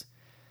gets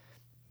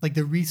like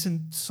the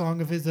recent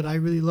song of his that I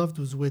really loved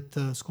was with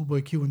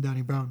Schoolboy Q and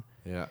Danny Brown.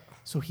 Yeah.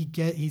 So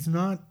he's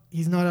not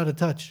out of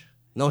touch.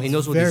 No, he He's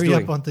knows what he's very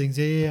doing. up on things.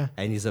 Yeah.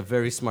 And he's a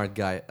very smart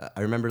guy.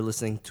 I remember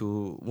listening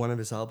to one of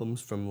his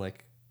albums from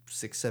like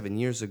 6-7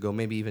 years ago,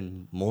 maybe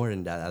even more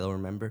than that. I don't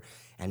remember.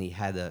 And he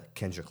had a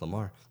Kendrick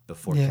Lamar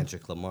before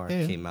Kendrick Lamar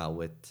came out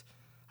with,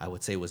 I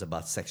would say it was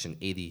about Section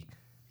 80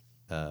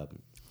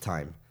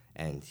 time,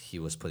 and he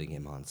was putting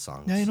him on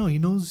songs. Yeah, I know. He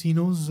knows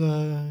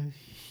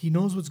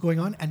what's going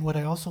on. And what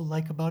I also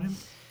like about him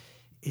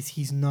is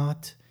he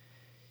seems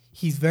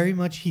very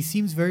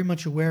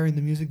much aware in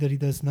the music that he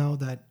does now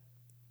that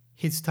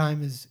his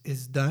time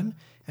is done,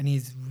 and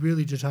he's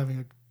really just having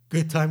a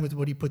good time with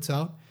what he puts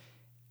out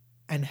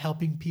and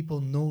helping people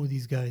know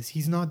these guys.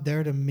 He's not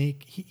there to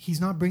he's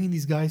not bringing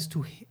these guys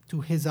to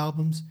his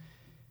albums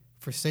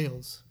for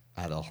sales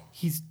At all.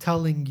 He's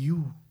telling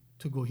you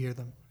to go hear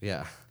them.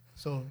 Yeah.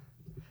 So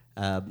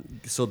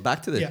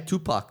Back to the Yeah.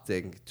 Tupac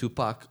thing.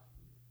 Tupac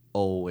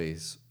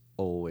always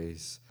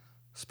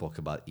spoke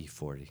about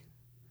E40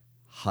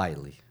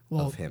 highly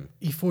of him.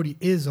 E40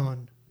 is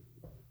on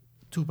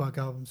Tupac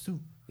albums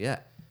too. Yeah,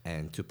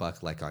 and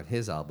Tupac like on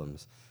his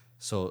albums.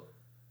 So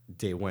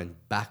they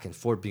went back and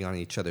forth being on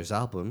each other's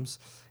albums,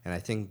 and I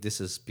think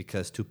this is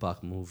because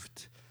Tupac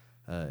moved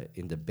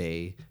in the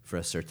Bay for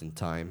a certain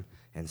time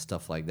and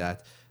stuff like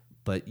that.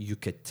 But you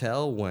could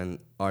tell when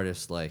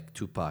artists like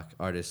Tupac,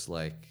 artists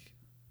like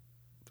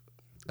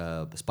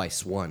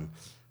Spice One,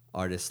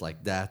 artists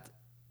like that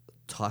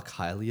talk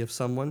highly of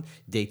someone,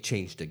 they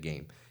change the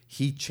game.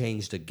 He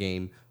changed the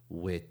game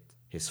with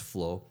his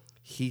flow.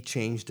 He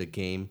changed the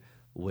game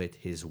with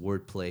his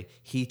wordplay.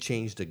 He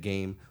changed the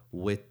game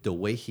with the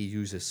way he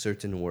uses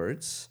certain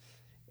words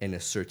in a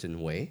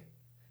certain way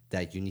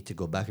that you need to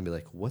go back and be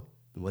like, what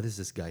is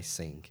this guy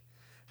saying?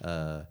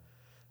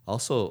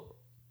 Also,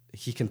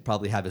 he can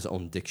probably have his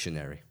own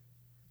dictionary.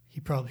 He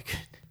probably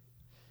could.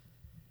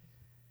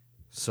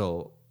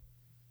 So,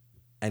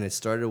 and it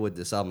started with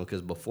this album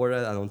because before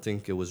that, I don't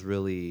think it was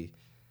really,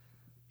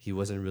 he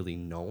wasn't really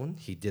known.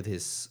 He did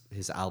his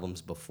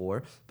albums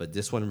before, but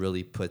this one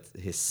really put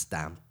his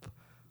stamp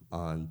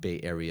on Bay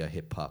Area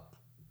hip hop.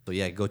 So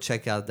yeah, go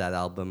check out that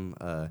album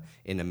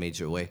in a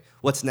major way.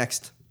 What's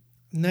next?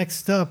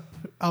 Next up,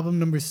 album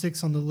number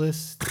 6 on the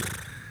list.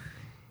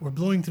 We're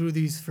blowing through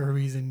these for a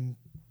reason.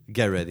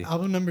 Get ready.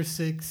 Album number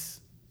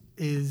 6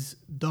 is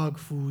Dog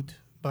Food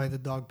by the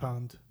Dog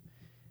Pound.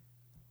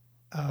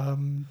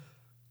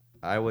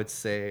 I would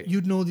say,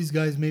 You'd know these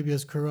guys maybe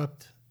as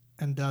Corrupt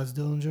and Daz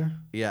Dillinger.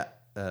 yeah,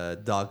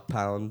 Dog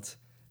Pound.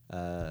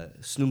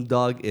 Snoop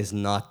Dogg is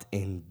not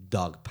in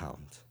Dog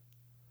Pound.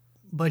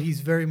 But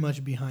he's very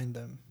much behind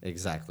them.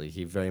 Exactly.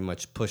 He very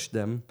much pushed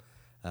them.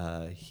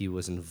 He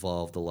was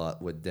involved a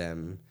lot with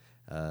them.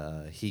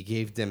 He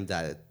gave them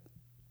that,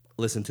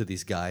 listen to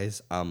these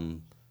guys.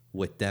 I'm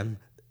with them.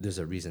 There's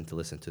a reason to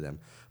listen to them.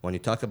 When you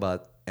talk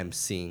about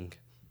emceeing,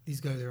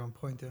 These guys are on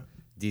point, yeah.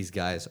 these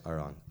guys are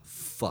on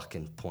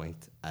fucking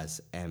point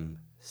as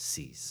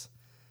MCs.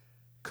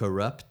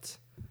 Corrupt,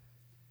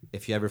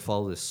 if you ever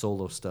follow the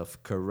solo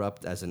stuff,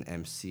 Corrupt as an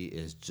MC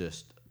is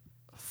just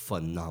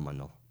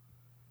phenomenal.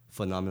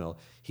 Phenomenal.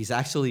 He's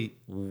actually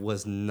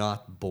was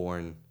not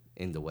born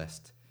in the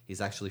West.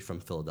 He's actually from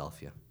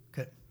Philadelphia,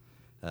 Okay.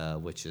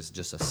 which is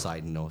just a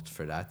side note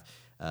for that.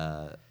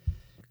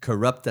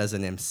 Corrupt as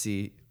an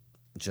MC,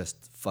 just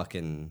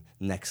fucking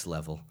next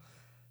level.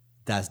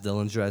 Daz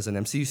Dillinger as an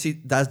MC. You see,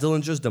 Daz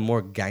Dillinger's the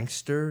more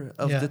gangster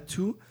of the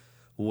two,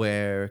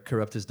 where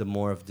Corrupt is the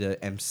more of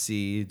the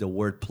MC, the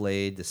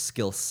wordplay, the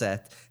skill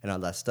set, and all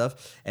that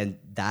stuff. And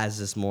Daz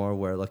is more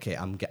where, okay,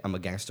 I'm a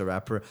gangster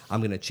rapper.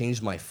 I'm going to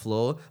change my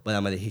flow, but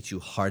I'm going to hit you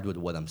hard with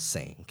what I'm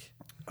saying.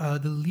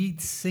 The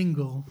lead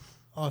single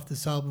off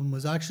this album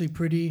was actually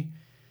pretty...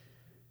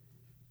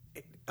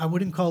 I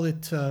wouldn't call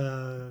it...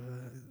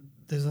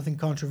 there's nothing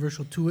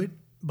controversial to it,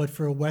 but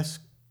for a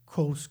West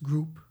Coast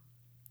group,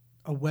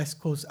 a West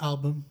Coast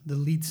album, the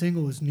lead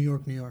single is New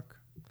York, New York.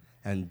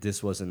 and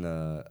this wasn't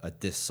a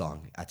diss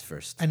song at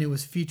first. And it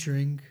was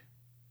featuring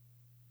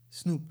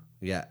Snoop,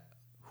 Yeah,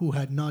 who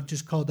had not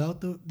just called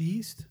out the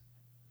East.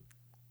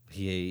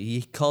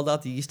 he called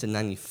out the East in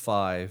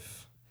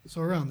 '95.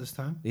 So around this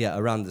time. Yeah,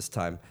 around this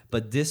time.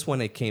 But this,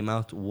 when it came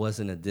out,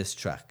 wasn't a diss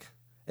track.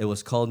 It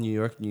was called New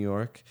York, New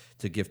York,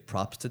 to give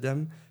props to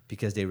them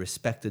because they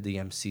respected the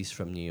MCs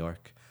from New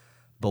York.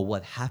 But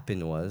what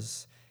happened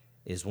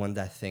is when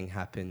that thing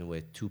happened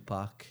with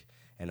Tupac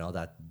and all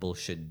that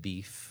bullshit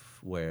beef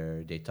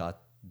where they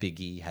thought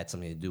Biggie had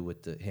something to do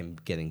with him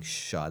getting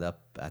shot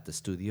up at the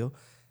studio,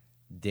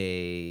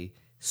 they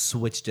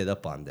switched it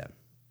up on them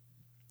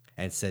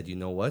and said, you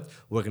know what?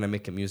 We're going to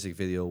make a music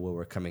video where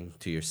we're coming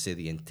to your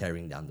city and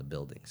tearing down the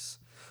buildings.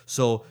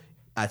 So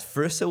at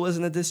first it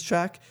wasn't a diss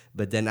track,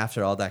 but then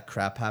after all that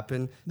crap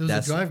happened... There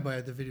was a drive-by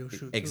at the video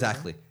shoot.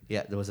 Exactly. Too, right?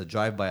 Yeah, there was a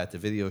drive-by at the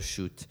video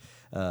shoot.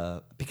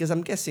 Because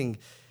I'm guessing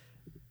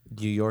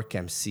New York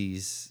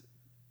MCs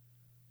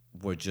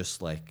were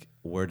just like,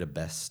 we're the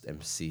best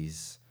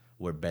MCs.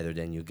 We're better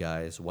than you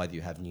guys. Why do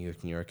you have New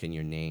York in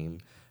your name?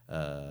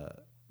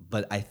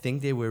 But I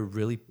think they were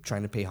really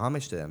trying to pay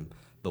homage to them.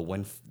 But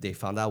when they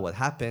found out what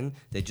happened,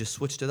 they just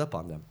switched it up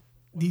on them.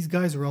 These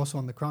guys were also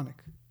on The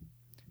Chronic.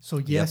 So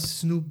yes,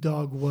 Snoop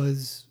Dogg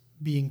was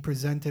being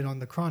presented on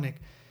The Chronic.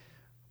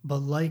 But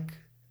like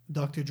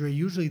Dr. Dre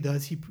usually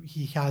does,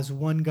 he has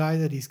one guy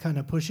that he's kind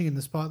of pushing in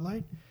the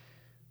spotlight.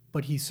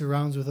 But he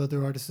surrounds with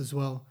other artists as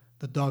well.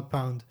 The Dog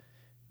Pound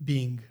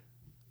being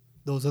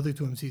those other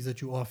two MCs that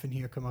you often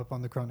hear come up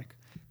on The Chronic.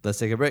 Let's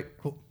take a break.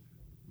 Cool.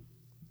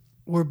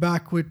 We're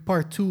back with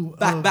part two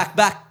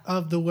Back.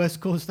 of the West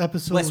Coast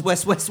episode.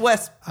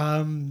 West.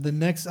 The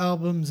next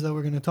albums that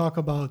we're going to talk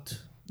about,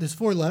 there's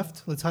 4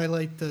 left. Let's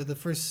highlight the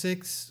first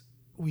 6.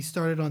 We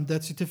started on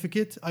Death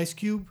Certificate, Ice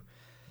Cube.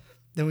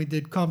 Then we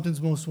did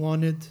Compton's Most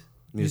Wanted,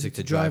 Music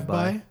to Drive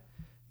By.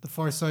 The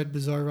Far Side,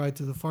 Bizarre Ride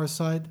to the Far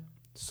Side,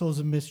 Souls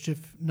of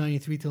Mischief,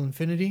 93 Till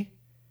Infinity.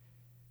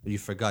 You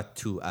forgot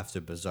 2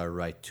 after Bizarre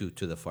Ride 2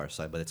 to the Far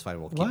Side, but it's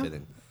fine. We'll keep What? it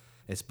in.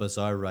 It's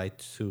Bizarre Ride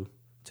 2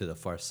 to the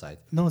Far Side.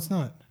 No, it's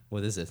not.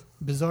 What is it?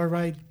 Bizarre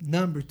Ride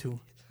number 2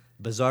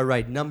 Bizarre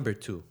Ride number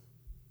 2.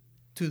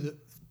 to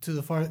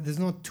the far. There's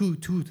no 2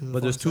 to the.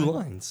 But there's far 2 side.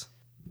 lines.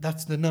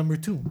 That's the number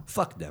 2.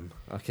 Fuck them.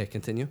 Okay,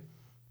 continue.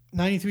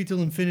 93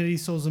 Till Infinity,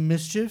 Souls of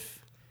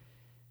Mischief.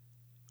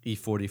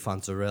 E40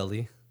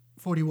 Fonzarelli.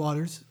 40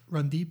 Waters,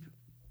 Run Deep,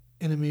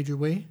 in a Major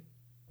Way.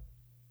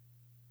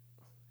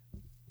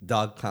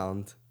 Dog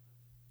Pound.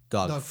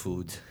 Dog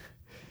Food. Food.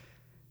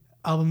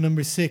 Album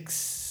number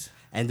 6.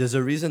 And there's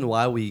a reason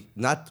why we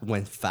not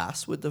went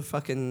fast with the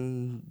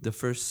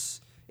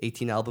first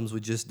 18 albums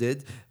we just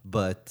did,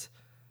 but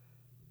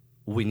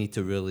we need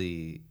to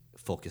really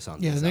focus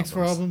on Yeah, these the next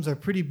 4 albums. albums are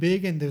pretty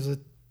big, and there's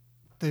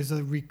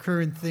a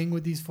recurrent thing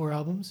with these 4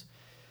 albums.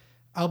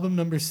 Album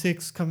number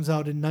 6 comes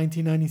out in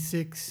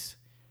 1996.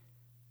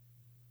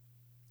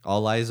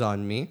 All Eyes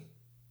on Me.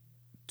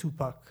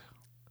 Tupac.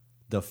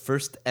 The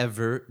first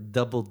ever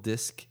double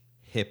disc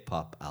hip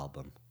hop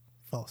album.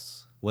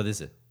 False. What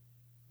is it?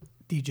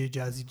 DJ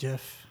Jazzy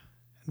Jeff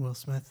and Will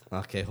Smith.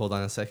 Okay, hold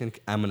on a second.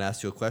 I'm going to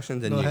ask you a question,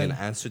 then Go you're ahead. going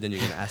to answer, then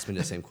you're going to ask me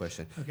the same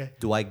question. Okay.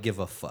 Do I give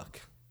a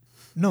fuck?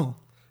 No.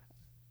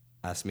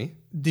 Ask me.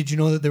 Did you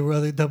know that there were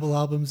other double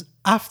albums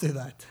after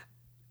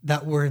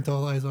that weren't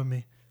All Eyes on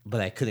Me?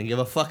 But I couldn't give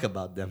a fuck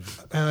about them.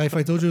 If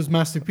I told you it was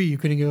Master P, you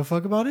couldn't give a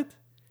fuck about it?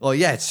 Oh,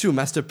 yeah, it's true.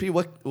 Master P.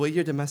 What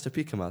year did Master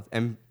P come out?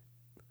 And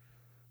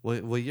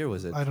what year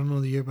was it? I don't know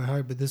the year by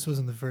heart, but this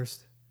wasn't the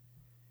first.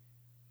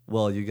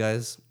 Well, you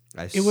guys...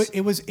 It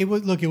was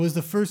look, it was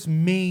the first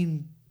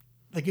main,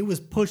 like it was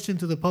pushed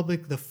into the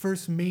public, the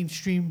first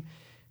mainstream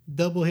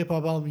double hip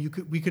hop album.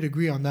 We could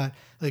agree on that.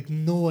 Like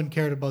no one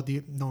cared.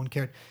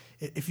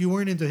 If you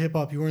weren't into hip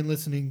hop, you weren't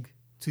listening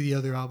to the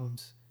other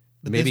albums.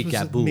 But maybe this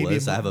Gaboo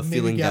was. I have a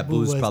feeling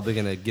Gaboo's was. probably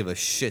going to give a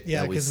shit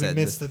Yeah, that we because we said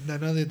missed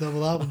another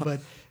double album. But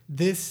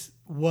this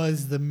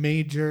was the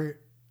major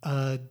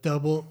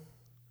double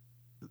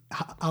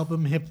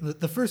album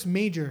the first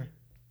major.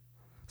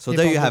 So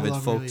there you hip-hop have it, double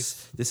album folks.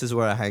 release. This is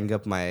where I hang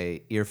up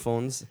my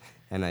earphones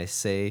and I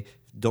say,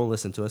 don't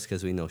listen to us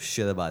because we know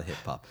shit about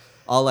hip-hop.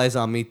 All Eyes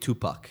on Me,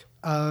 Tupac.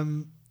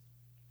 A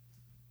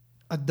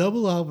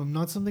double album,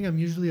 not something I'm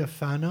usually a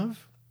fan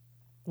of.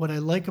 What I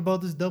like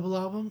about this double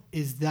album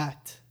is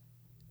that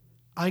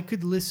I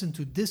could listen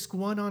to disc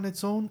 1 on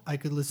its own. I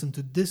could listen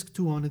to disc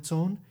 2 on its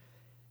own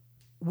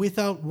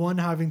without one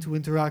having to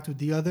interact with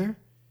the other.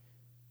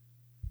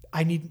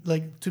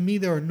 To me,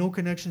 there are no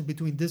connections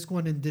between disc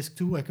 1 and disc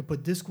 2. I could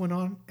put disc 1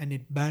 on and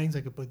it bangs.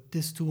 I could put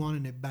disc 2 on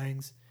and it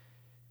bangs.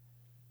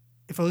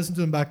 If I listen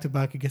to them back to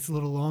back, it gets a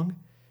little long,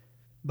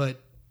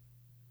 but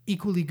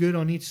equally good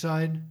on each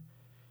side.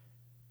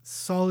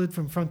 Solid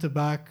from front to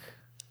back.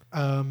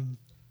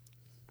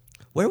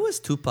 Where was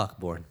Tupac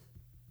born?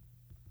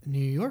 New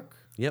York?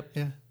 Yep.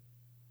 Yeah.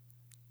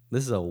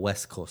 This is a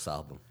West Coast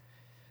album.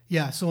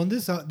 Yeah, so on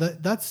this,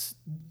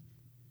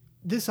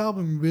 this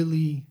album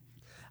really...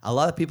 A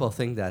lot of people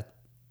think that,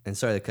 and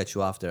sorry to cut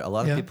you off there, a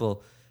lot of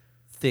people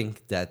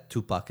think that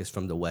Tupac is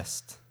from the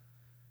West.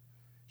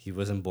 He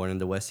wasn't born in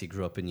the West. He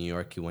grew up in New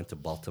York. He went to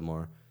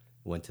Baltimore,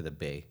 went to the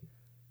Bay,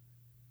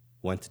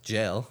 went to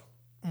jail.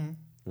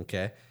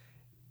 Okay.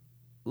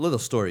 Little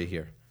story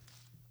here.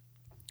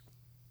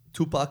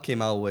 Tupac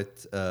came out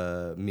with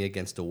 "Me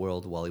Against the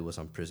World" while he was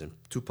on prison.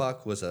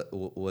 Tupac was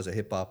a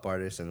hip hop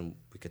artist, and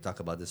we could talk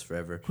about this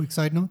forever. Quick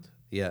side note: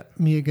 Yeah,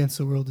 Me Against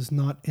the World is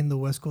not in the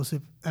West Coast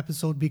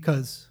episode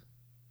because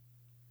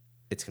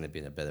it's gonna be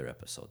in a better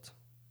episode.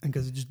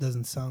 it just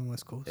doesn't sound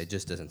West Coast. It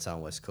just doesn't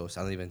sound West Coast.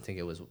 I don't even think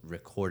it was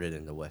recorded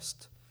in the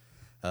West.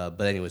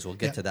 But anyways, we'll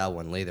get to that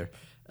one later.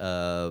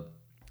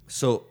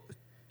 So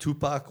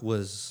Tupac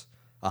was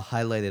a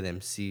highlighted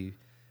MC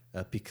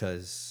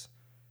because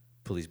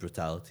police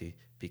brutality,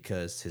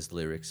 because his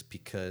lyrics,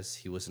 because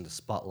he was in the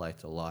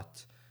spotlight a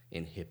lot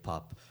in hip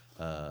hop,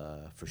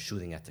 for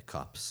shooting at the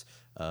cops,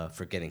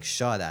 for getting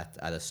shot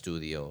at a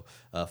studio,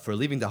 for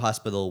leaving the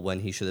hospital when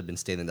he should have been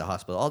staying in the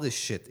hospital. All this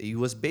shit. He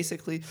was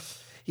basically,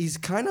 he's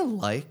kind of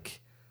like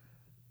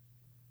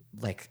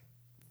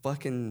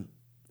fucking.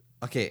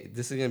 Okay,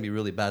 this is gonna be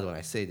really bad when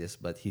I say this,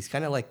 but he's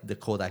kind of like the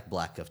Kodak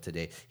Black of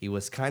today. He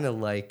was kind of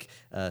like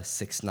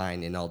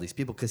 6ix9ine and all these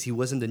people because he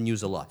was in the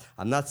news a lot.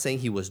 I'm not saying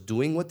he was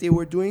doing what they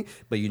were doing,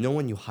 but you know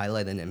when you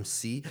highlight an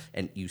MC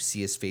and you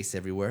see his face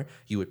everywhere,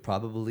 you would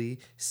probably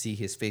see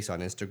his face on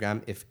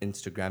Instagram if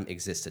Instagram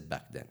existed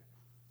back then.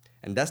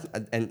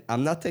 And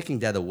I'm not taking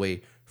that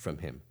away from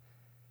him.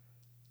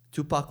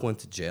 Tupac went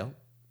to jail.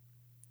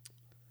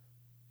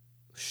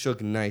 Suge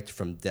Knight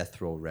from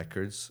Death Row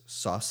Records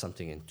saw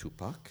something in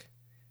Tupac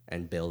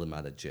and bailed him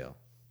out of jail.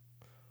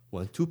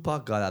 When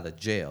Tupac got out of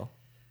jail,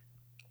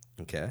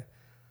 okay,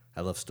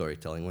 I love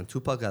storytelling. When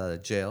Tupac got out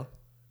of jail,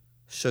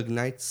 Suge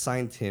Knight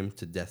signed him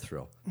to Death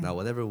Row. Now,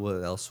 whatever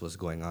else was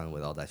going on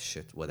with all that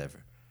shit,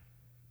 whatever.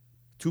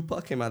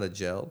 Tupac came out of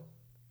jail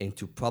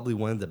into probably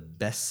one of the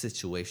best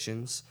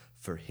situations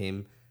for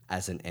him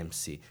as an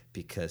MC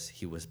because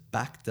he was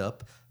backed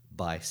up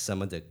by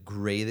some of the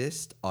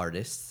greatest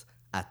artists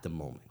at the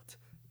moment.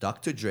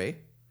 Dr. Dre,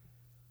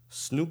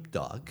 Snoop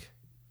Dogg,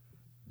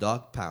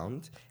 Dog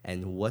Pound,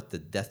 and what the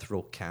Death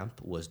Row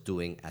camp was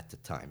doing at the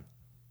time.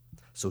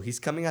 So he's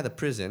coming out of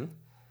prison.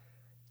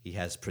 He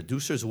has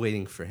producers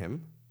waiting for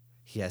him.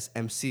 He has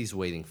MCs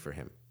waiting for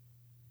him.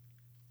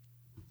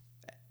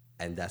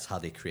 And that's how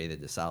they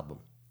created this album.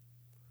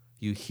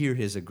 You hear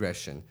his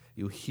aggression.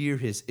 You hear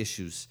his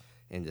issues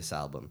in this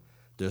album.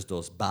 There's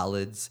those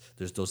ballads.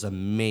 There's those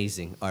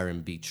amazing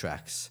R&B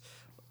tracks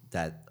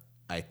that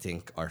I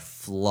think are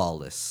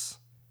flawless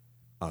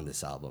on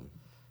this album.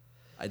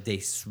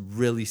 They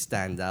really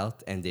stand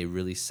out and they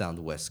really sound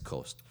West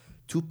Coast.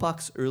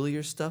 Tupac's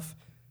earlier stuff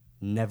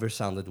never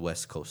sounded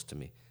West Coast to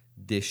me.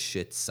 This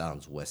shit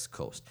sounds West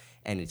Coast.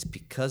 And it's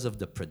because of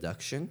the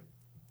production.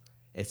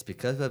 It's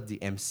because of the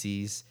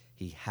MCs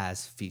he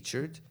has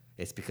featured.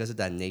 It's because of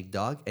that Nate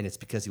Dogg. And it's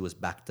because he was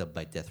backed up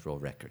by Death Row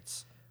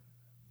Records.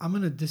 I'm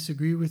going to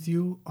disagree with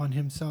you on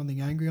him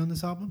sounding angry on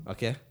this album.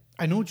 Okay.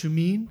 I know what you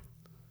mean.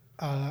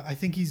 I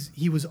think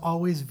he was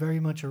always very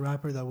much a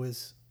rapper that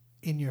was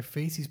in your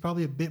face. He's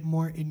probably a bit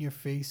more in your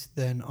face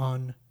than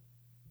on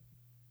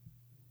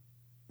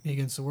Me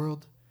Against the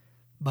World,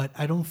 but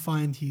I don't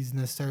find he's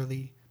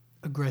necessarily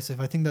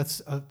aggressive. I think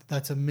that's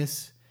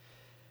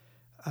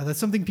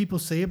something people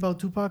say about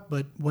Tupac,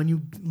 but when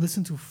you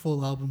listen to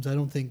full albums, I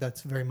don't think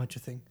that's very much a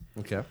thing.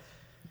 Okay.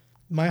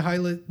 My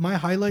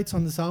highlights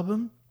on this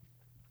album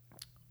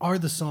are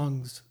the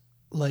songs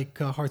like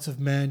Hearts of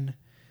Men,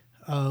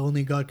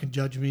 Only God Can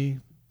Judge Me.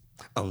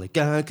 Only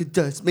God could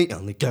judge me,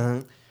 only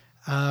God.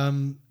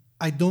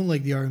 I don't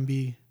like the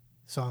R&B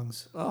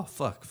songs. Oh,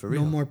 fuck, for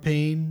real. No More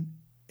Pain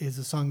is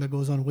a song that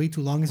goes on way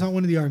too long. It's not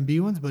one of the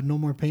R&B ones, but No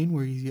More Pain,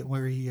 where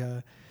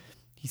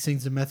he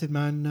sings the Method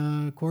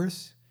Man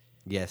chorus.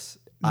 Yes.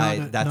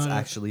 That's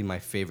actually my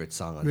favorite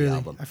song on the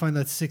album. I find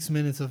that 6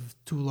 minutes of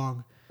too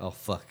long. Oh,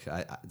 fuck.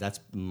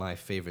 That's my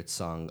favorite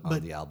song on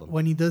the album.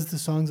 When he does the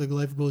songs like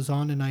Life Goes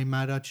On and I'm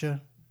Mad at Ya,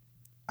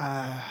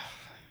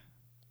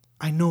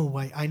 I know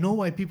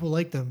why people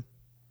like them.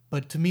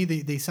 But to me,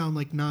 they sound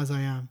like Nas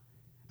I Am.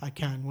 I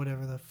Can,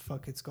 whatever the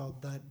fuck it's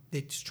called. That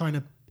they're just trying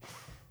to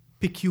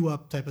pick you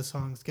up type of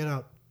songs. Get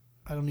out.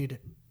 I don't need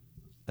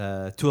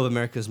it. Two of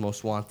America's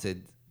Most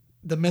Wanted.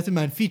 The Method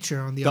Man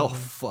feature on the album. Oh,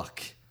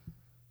 fuck.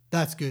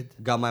 That's good.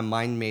 Got My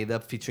Mind Made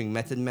Up featuring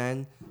Method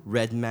Man,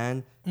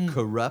 Redman,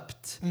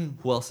 Corrupt.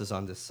 Who else is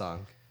on this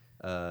song?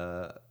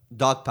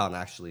 Dog Pound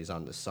actually is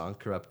on this song.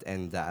 Corrupt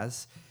and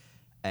Daz.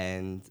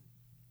 And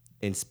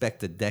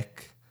Inspector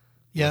Deck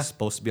was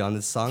supposed to be on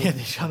this song. Yeah,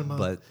 they shot him out.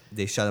 But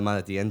they shot him out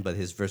at the end, but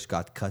his verse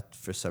got cut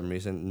for some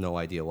reason. No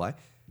idea why.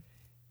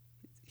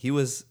 He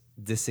was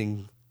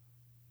dissing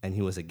and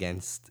he was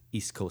against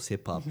East Coast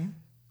hip-hop. Mm-hmm.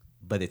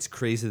 But it's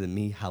crazy to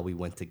me how we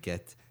went to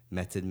get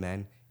Method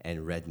Man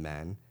and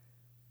Redman,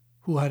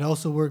 who had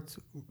also worked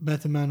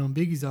Method Man on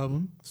Biggie's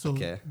album. So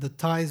the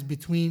ties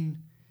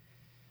between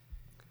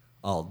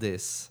all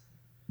this,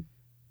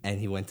 and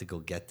he went to go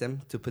get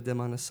them to put them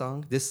on a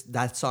song.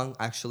 That song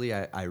actually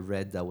I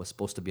read that was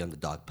supposed to be on the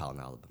Dog Pound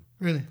album.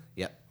 Really?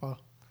 Yeah. Wow.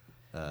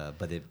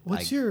 But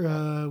what's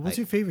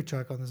your favorite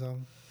track on this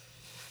album?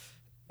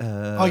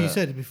 Oh, you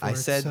said it before. I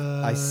It's, said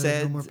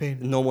No More Pain.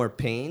 No More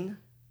Pain.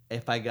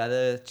 If I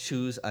gotta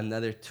choose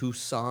another two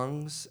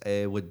songs,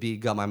 it would be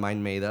Got My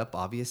Mind Made Up,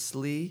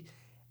 obviously,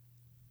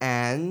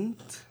 and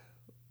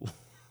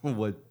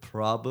would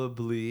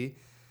probably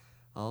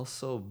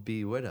also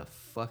be, where the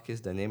fuck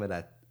is the name of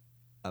that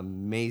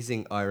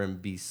amazing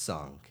R&B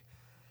song?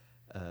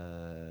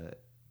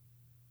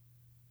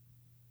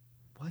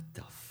 What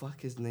the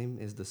fuck is name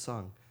is the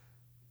song?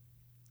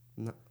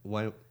 No,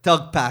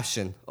 Thug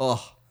Passion.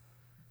 Oh.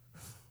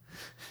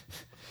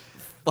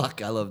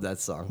 Fuck, I love that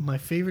song. My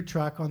favorite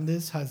track on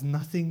this has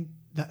nothing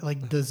that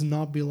like does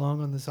not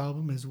belong on this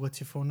album is What's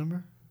Your Phone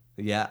Number?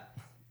 Yeah.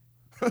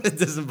 It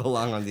doesn't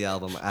belong on the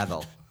album at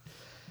all.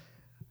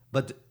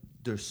 But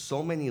there's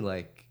so many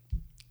like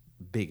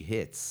big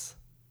hits.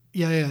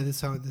 Yeah,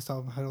 this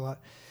album had a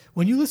lot.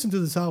 When you listen to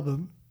this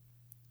album,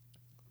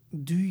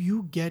 do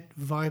you get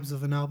vibes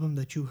of an album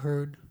that you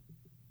heard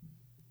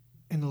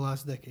in the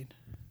last decade?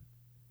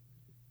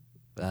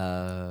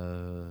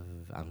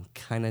 I'm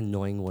kind of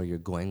knowing where you're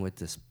going with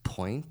this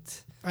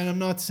point. And I'm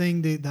not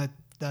saying that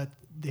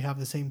they have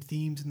the same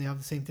themes and they have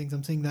the same things.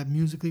 I'm saying that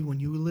musically, when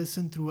you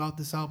listen throughout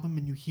this album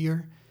and you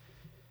hear,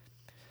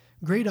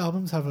 great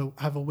albums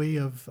have a way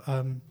of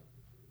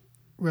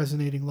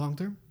resonating long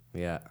term.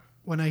 Yeah.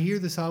 When I hear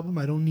this album,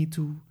 I don't need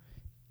to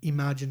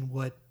imagine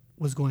what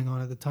was going on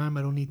at the time.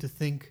 I don't need to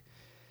think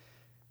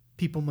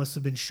people must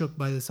have been shook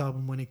by this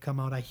album when it come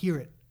out. I hear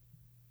it.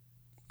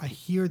 I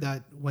hear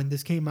that when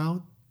this came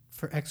out,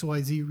 for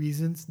XYZ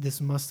reasons, this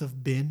must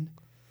have been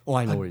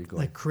I know where you're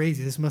going. Like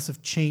crazy. This must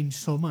have changed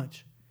so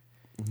much.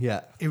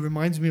 Yeah. It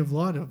reminds me of a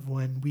lot of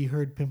when we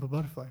heard Pimp a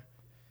Butterfly.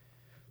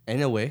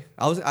 In a way.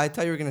 I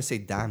thought you were gonna say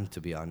Damn, to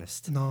be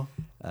honest. No.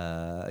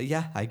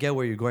 Yeah, I get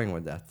where you're going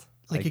with that.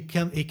 Like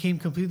it came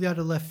completely out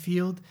of left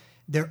field.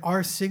 There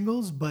are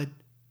singles, but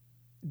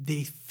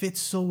they fit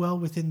so well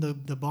within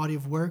the body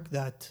of work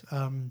that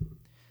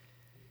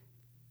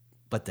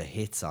but the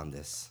hits on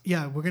this.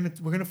 yeah, we're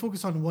gonna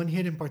focus on one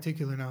hit in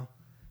particular now.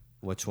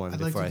 Which one? I'd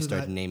like Before to I do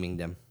start that. naming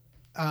them.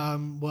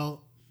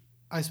 Well,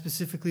 I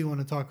specifically want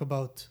to talk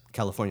about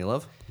California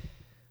Love.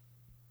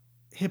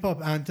 hip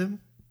hop anthem.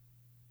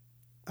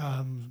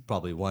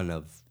 Probably one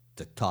of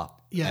the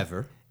top Yeah.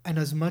 ever. And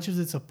as much as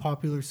it's a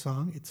popular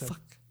song,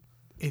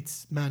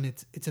 it's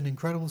an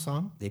incredible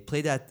song. They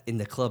play that in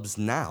the clubs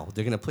now.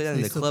 They're gonna play that in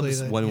They the still play clubs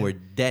that, when yeah. we're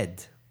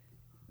dead.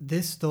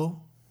 This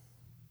though,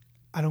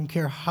 I don't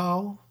care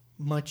how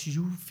much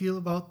you feel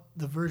about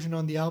the version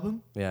on the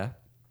album. Yeah.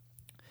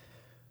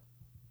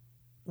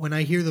 When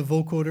I hear the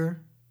vocoder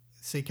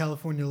say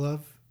California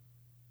Love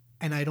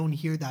and I don't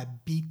hear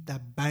that beat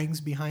that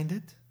bangs behind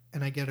it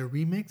and I get a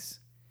remix,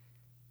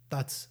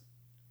 that's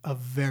a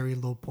very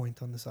low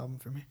point on this album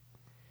for me.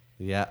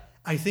 Yeah.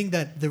 I think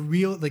that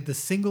the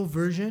single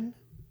version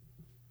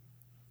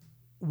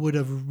would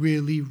have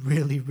really,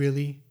 really,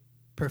 really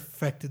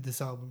perfected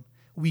this album.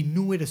 We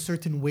knew it a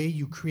certain way.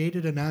 You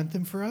created an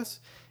anthem for us.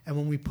 And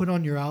when we put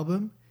on your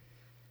album,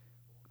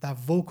 that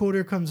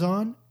vocoder comes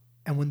on.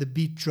 And when the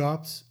beat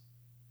drops,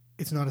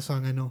 it's not a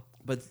song I know.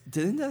 But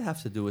didn't that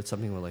have to do with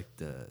something with like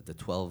the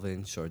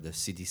 12-inch or the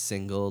CD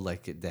single?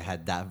 Like they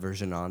had that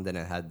version on, then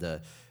it had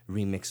the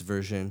remix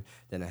version,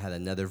 then it had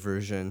another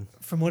version.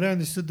 From what I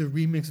understood, the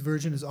remix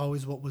version is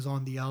always what was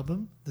on the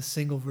album. The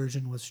single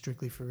version was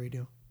strictly for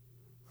radio.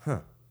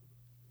 Huh.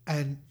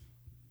 And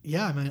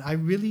yeah, man, I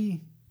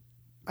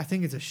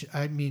think it's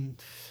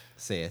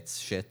Say it's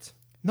shit.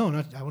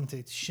 no, I wouldn't say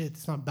it's shit.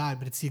 It's not bad,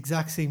 but it's the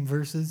exact same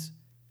verses.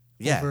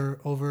 Yeah.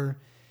 Over,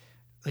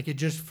 like it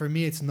just, for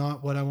me, it's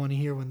not what I want to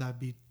hear when that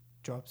beat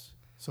drops.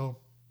 So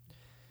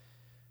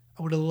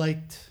I would have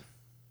liked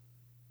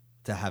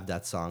to have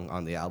that song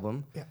on the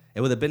album. Yeah.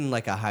 It would have been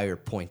like a higher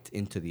point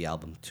into the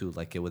album too.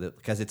 Like it would have,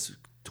 because it's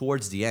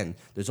towards the end.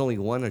 There's only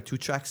one or two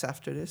tracks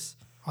after this.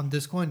 on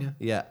disc one,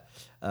 yeah.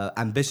 Yeah.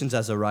 Ambitions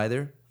as a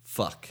Rider.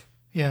 Fuck.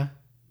 Yeah.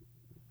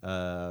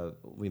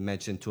 We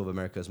mentioned Two of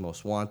America's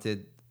Most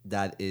Wanted.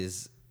 That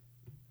is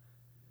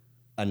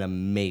an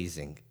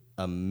amazing,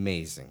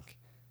 amazing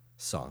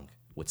song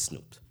with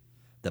Snoop.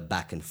 The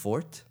Back and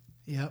Forth.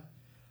 Yep.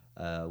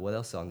 What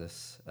else on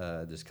this?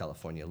 There's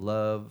California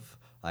Love.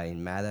 I Ain't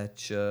Mad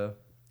at Ya.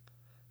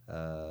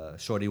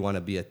 Shorty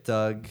Wanna Be a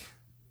Thug.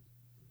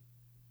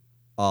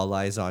 All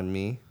Eyes on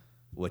Me,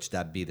 which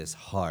that beat is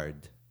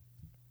hard.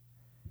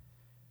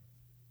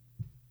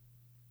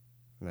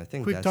 And I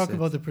think Quick that's talk it.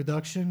 about the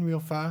production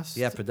real fast.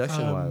 Yeah,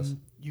 production-wise.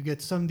 You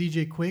get some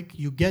DJ Quick.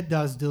 You get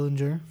Daz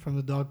Dillinger from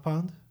the Dog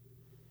Pound.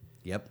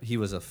 Yep, he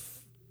was a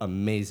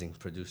amazing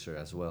producer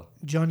as well.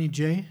 Johnny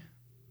J.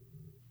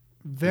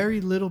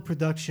 Very little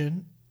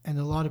production, and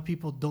a lot of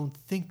people don't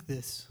think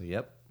this,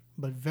 Yep,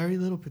 but very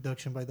little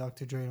production by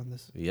Dr. Dre on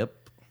this.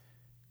 yep.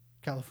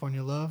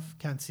 California Love,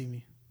 Can't See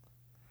Me.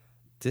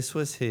 This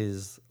was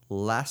his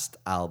last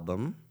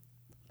album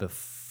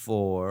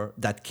before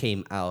that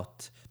came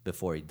out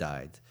before he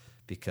died,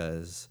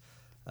 because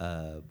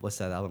what's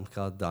that album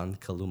called? Don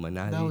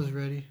Caluminati. That was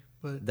ready,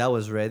 but That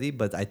was ready,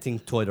 but I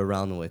think toyed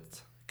around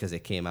with because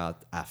it came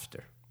out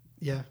after.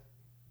 yeah.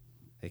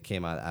 It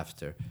came out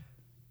after.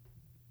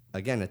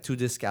 again, a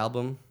 2-disc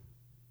album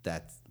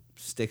that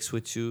sticks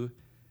with you,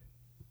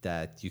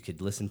 that you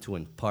could listen to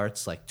in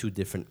parts, like 2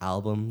 different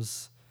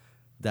albums.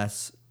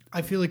 That's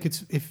I feel like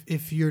it's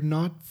if you're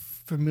not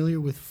familiar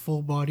with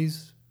full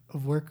bodies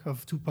of work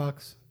of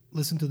Tupac's,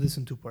 listen to this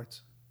in 2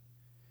 parts.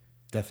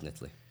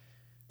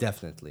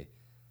 definitely.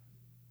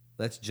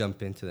 Let's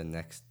jump into the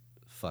next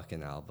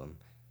fucking album.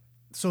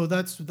 So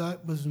that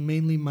was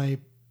mainly my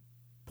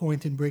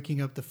point in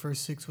breaking up the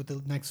first 6 with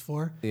the next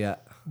 4. Yeah.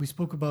 We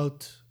spoke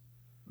about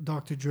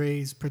Dr.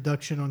 Dre's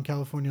production on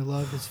California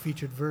Love, his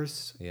featured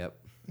verse. Yep.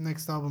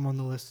 Next album on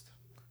the list.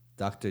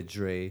 Dr.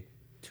 Dre,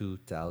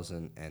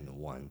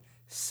 2001.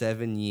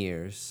 7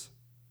 years,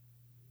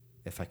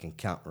 if I can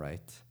count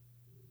right,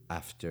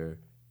 after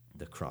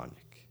The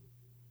Chronic.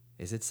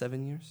 Is it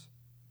 7 years?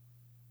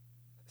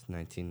 It's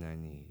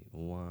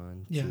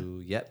 1991, Yeah.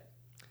 2. Yep.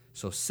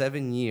 So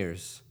 7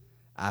 years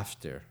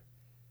after,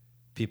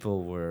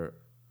 people were...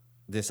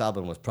 This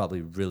album was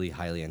probably really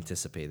highly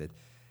anticipated.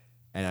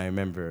 And I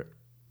remember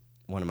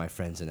one of my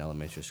friends in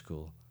elementary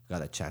school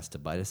got a chance to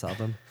buy this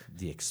album,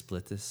 the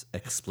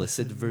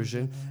explicit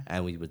version,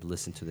 and we would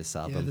listen to this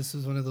album. Yeah, this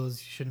is one of those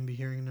you shouldn't be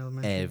hearing in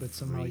elementary, but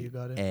somehow you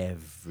got it.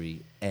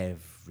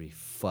 Every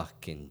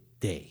fucking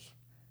day.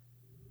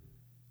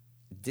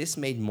 This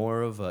made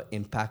more of an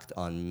impact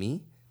on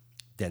me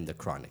than The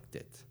Chronic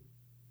did.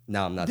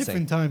 Now, I'm not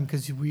Different time,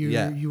 because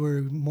you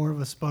were more of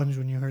a sponge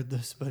when you heard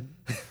this, but...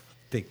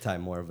 Big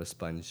time more of a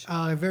sponge.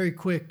 Very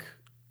quick,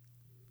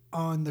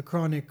 on The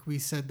Chronic, we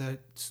said that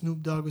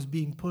Snoop Dogg was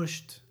being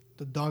pushed,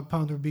 the Dog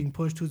Pound were being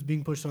pushed. Who's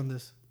being pushed on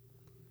this?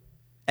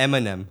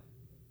 Eminem.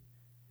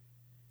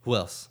 Who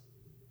else?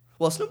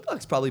 Well, Snoop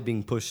Dogg's probably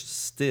being pushed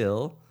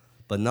still,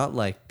 but not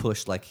like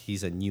pushed like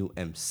he's a new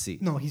MC.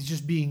 No, he's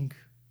just being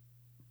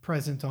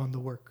present on the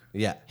work.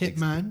 Yeah.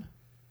 Hitman.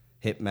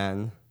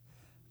 Hitman.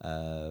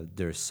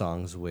 There's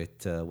songs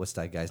with, what's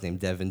that guy's name?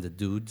 Devin the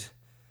Dude.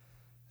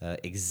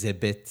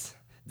 Exhibit.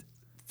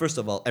 First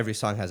of all, every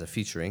song has a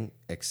featuring,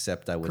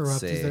 except I would Corrupt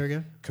say... is there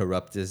again?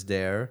 Corrupt is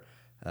there.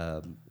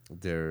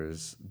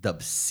 There's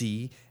Dub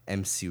C,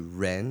 MC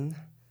Ren,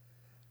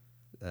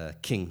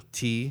 King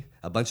T,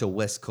 a bunch of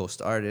West Coast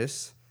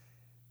artists,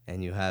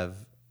 and you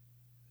have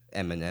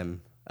Eminem,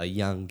 a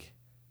young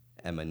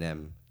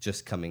Eminem,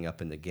 just coming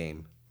up in the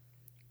game.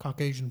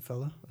 Caucasian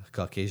fella. A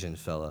Caucasian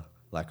fella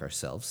like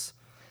ourselves.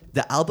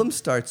 The album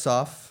starts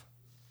off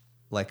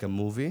like a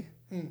movie,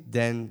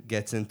 then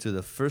gets into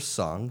the first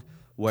song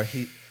where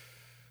he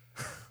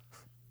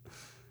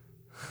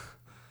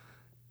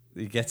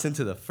gets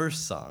into the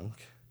first song,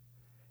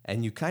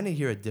 and you kind of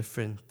hear a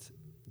different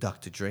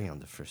Dr. Dre on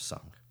the first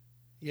song.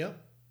 Yep.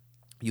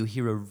 You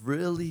hear a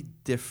really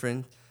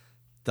different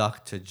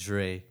Dr.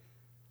 Dre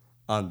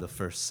on the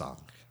first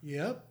song.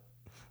 Yep.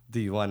 Do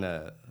you want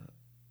to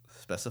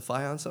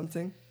specify on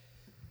something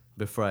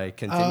before I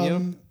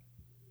continue?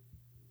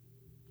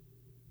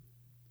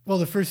 Well,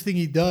 the first thing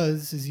he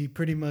does is he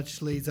pretty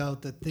much lays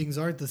out that things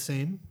aren't the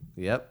same.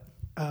 Yep.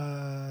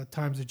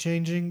 Times are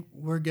changing.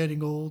 We're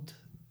getting old.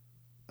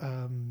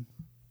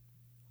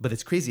 But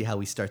it's crazy how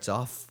he starts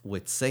off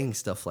with saying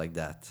stuff like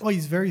that. Oh,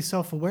 he's very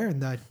self-aware in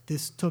that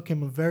this took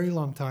him a very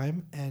long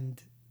time, and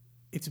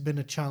it's been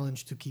a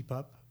challenge to keep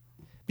up.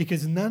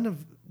 Because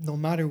no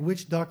matter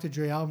which Dr.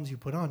 Dre albums you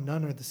put on,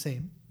 none are the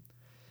same.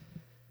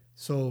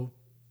 So,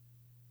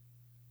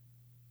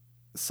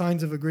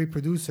 signs of a great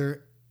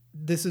producer,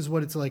 this is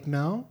what it's like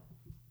now.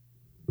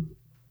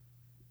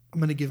 I'm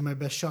going to give my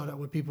best shot at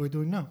what people are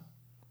doing now.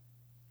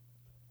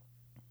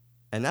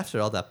 And after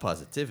all that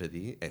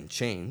positivity and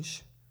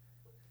change,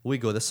 we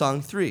go to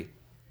song 3,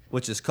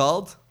 which is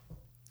called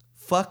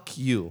Fuck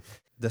You.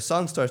 The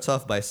song starts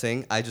off by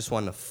saying, I just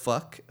want to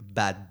fuck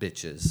bad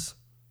bitches.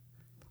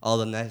 All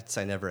the nights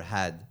I never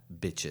had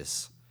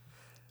bitches.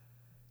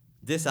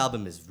 This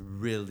album is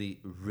really,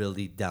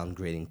 really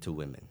downgrading to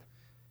women.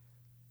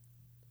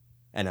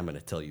 And I'm going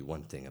to tell you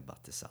one thing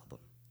about this album.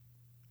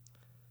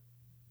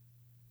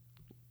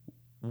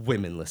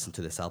 Women listen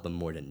to this album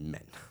more than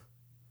men.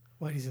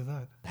 Why do you say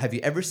that? Have you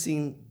ever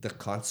seen the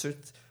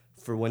concert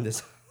for when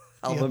this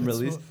album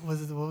released? What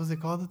was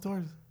it called? The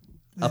tours?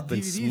 Up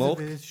in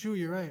Smoke. It's true.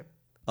 You're right.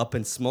 Up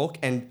in Smoke,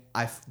 and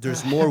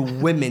there's more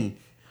women.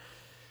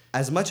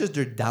 As much as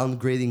they're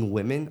downgrading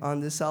women on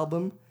this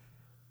album,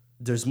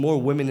 there's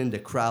more women in the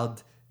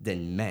crowd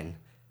than men.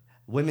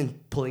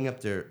 Women pulling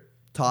up their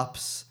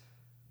tops.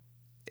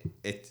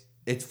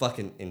 It's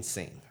fucking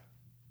insane.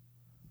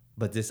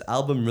 But this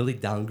album really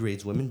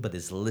downgrades women, but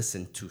is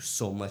listened to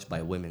so much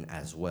by women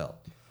as well.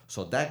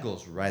 So that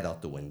goes right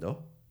out the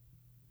window.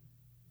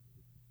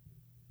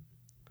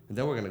 And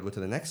then we're going to go to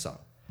the next song.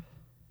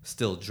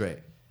 Still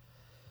Dre.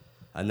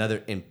 Another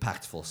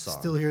impactful song.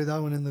 Still hear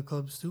that one in the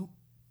clubs too.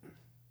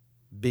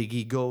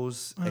 Biggie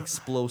goes,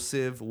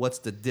 explosive. What's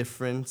the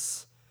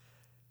difference?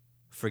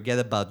 Forget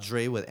about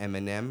Dre with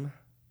Eminem.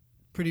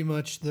 Pretty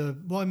much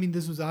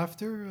this was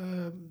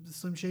after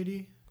Slim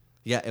Shady.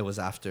 Yeah, it was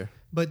after.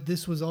 But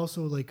this was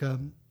also like,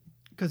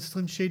 because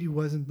Slim Shady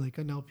wasn't like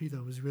an LP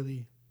that was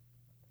really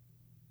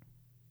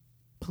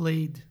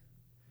played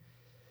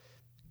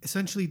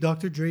essentially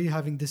Dr. Dre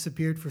having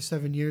disappeared for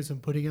 7 years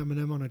and putting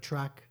Eminem on a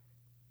track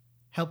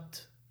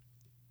helped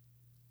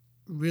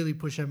really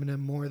push Eminem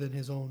more than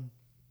his own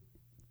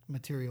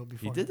material He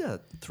before. did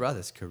that throughout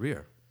his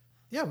career.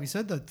 Yeah, we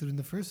said that in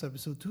the first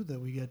episode too, that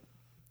we get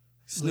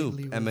Snoop,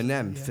 lately was,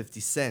 Eminem, yeah. 50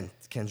 Cent,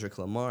 Kendrick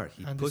Lamar.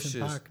 He Anderson pushes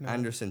 .Paak now.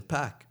 Anderson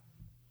 .Paak.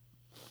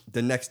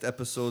 The next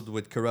episode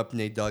with Corrupt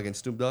Nate Dogg and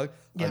Snoop Dogg,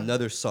 Yeah.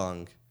 another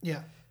song.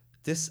 Yeah.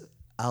 This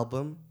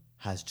album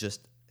has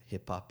just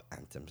hip hop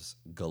anthems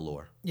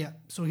galore. Yeah.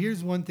 So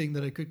here's one thing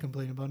that I could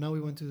complain about. Now we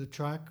went to the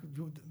track.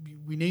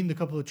 We named a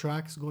couple of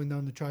tracks going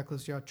down the track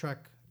list. Yeah,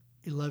 track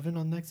 11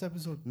 on next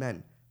episode.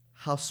 Man,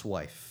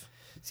 Housewife.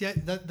 See,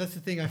 that's the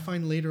thing. I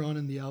find later on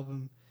in the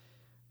album,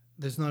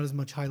 there's not as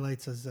much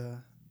highlights as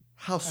in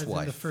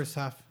Housewife. the first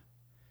half.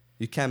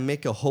 You can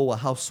make a hoe a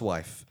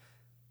housewife.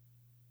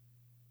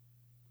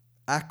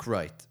 Act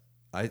Right.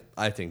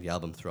 I think the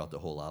album throughout the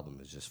whole album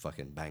is just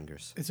fucking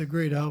bangers. It's a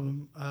great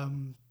album.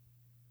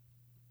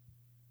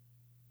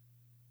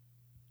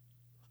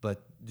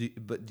 But do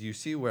you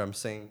see where I'm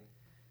saying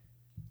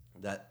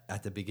that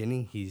at the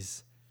beginning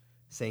he's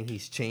saying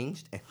he's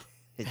changed and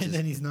it And just,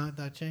 then he's not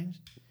that changed.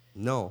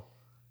 no,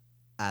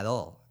 at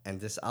all. And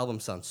this album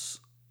sounds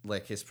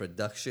like his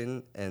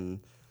production and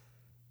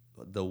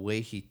the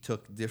way he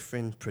took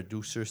different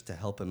producers to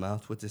help him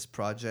out with this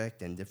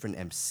project and different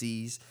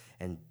MCs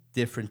and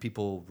different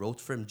people wrote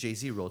for him.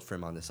 Jay-Z wrote for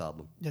him on this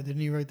album. Yeah,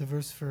 didn't he write the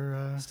verse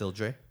for? Still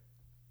Dre?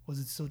 Was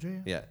it still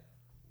Dre? Yeah.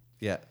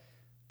 Yeah.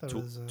 That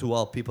was To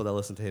all people that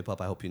listen to hip hop,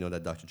 I hope you know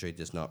that Dr. Dre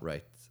does not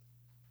write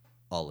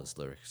all his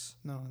lyrics.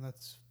 no.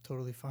 That's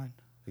totally fine.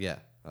 Yeah.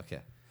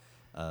 Okay.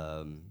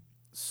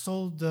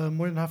 Sold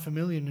more than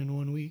 500,000 in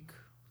 1 week.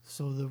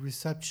 So the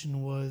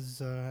reception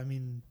was, I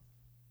mean,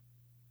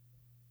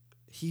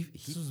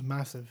 this was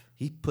massive.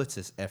 He puts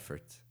his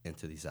effort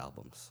into these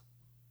albums.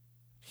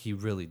 He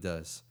really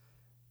does.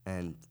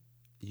 And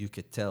you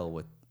could tell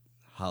with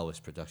how his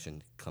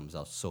production comes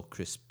out so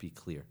crispy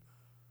clear.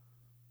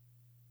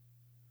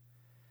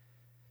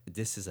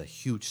 This is a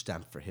huge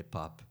stamp for hip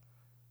hop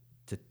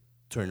to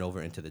turn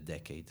over into the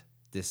decade.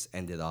 This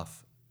ended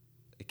off,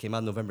 it came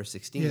out November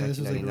 16, Yeah, this was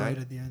like 1999.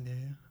 right at the end.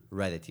 Yeah,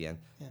 Right at the end.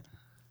 yeah.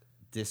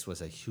 This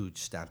was a huge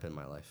stamp in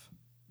my life.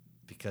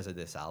 Because of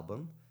this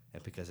album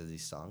and because of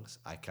these songs,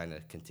 I kind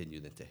of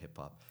continued into hip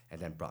hop and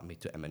then brought me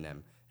to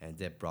Eminem and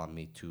then brought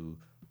me to,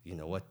 you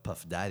know what,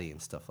 Puff Daddy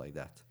and stuff like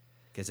that.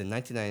 Because in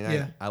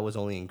 1999, Yeah. I was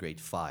only in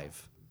grade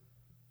 5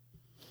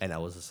 and I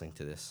was listening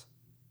to this.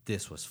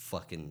 This was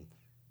fucking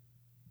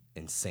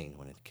insane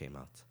when it came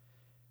out.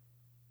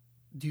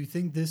 Do you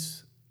think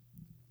this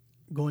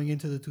going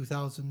into the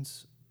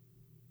 2000s?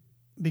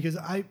 Because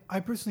I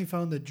personally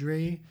found that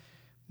Dre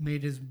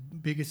made his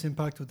biggest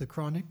impact with The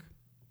Chronic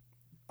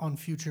on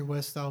Future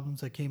West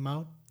albums that came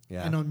out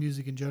Yeah. and on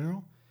music in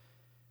general,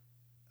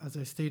 as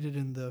I stated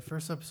in the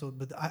first episode.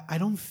 But I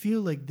don't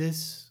feel like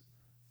this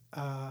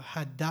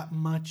had that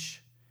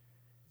much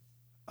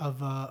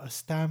of a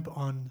stamp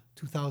on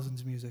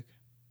 2000s music.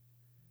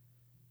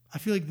 I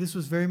feel like this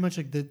was very much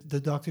like the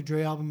Dr.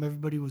 Dre album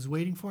everybody was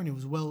waiting for, and it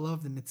was well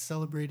loved and it's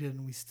celebrated,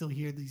 and we still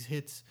hear these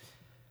hits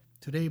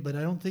today. But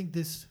I don't think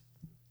this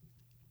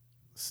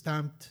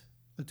stamped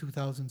the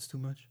 2000s too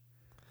much.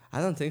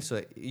 I don't think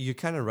so. You're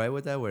kind of right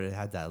with that, where it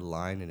had that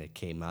line and it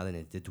came out and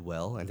it did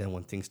well. And then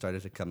when things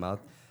started to come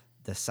out,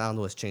 the sound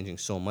was changing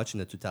so much in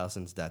the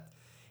 2000s that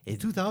The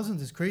 2000s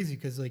is crazy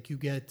because like you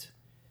get,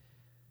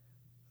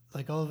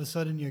 like all of a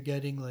sudden you're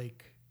getting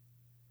like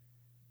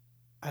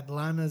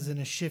Atlanta's in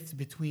a shift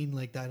between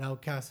like that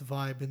Outkast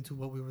vibe into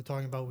what we were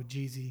talking about with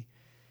Jeezy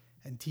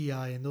and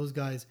T.I. and those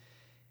guys.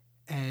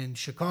 And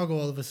Chicago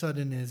all of a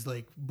sudden is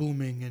like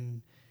booming,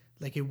 and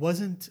like it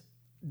wasn't,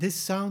 this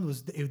sound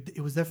was, it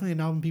was definitely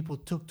an album people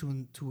took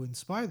to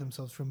inspire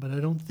themselves from, but I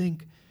don't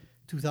think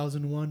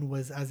 2001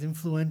 was as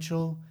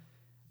influential.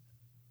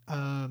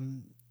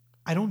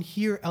 I don't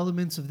hear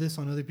elements of this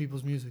on other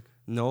people's music.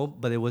 no,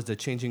 but it was the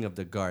changing of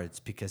the guards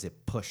because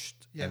it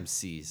pushed Yeah.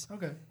 MCs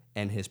Okay.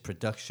 and his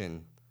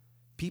production.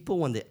 People,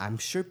 when they, I'm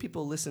sure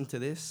people listen to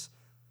this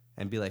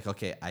and be like,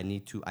 okay, I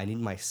need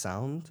my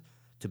sound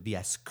to be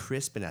as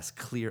crisp and as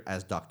clear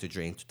as Dr.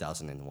 Dre in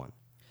 2001.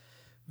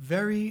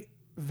 Very,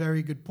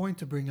 very good point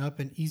to bring up.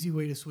 An easy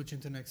way to switch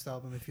into next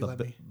album if you let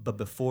me. But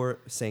before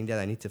saying that,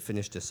 I need to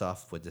finish this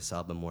off with this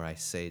album where I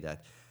say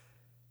that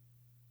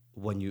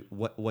when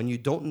you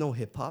don't know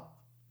hip hop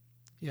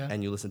Yeah.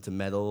 and you listen to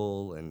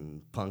metal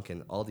and punk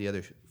and all the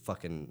other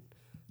fucking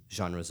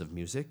genres of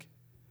music,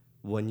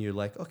 when you're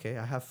like, okay,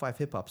 I have 5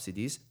 hip hop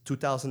CDs,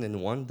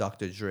 2001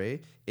 Dr.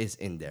 Dre is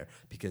in there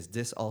because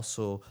this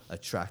also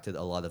attracted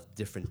a lot of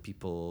different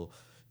people,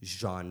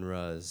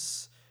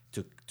 genres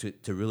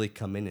to really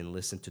come in and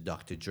listen to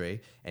Dr. Dre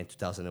and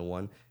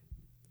 2001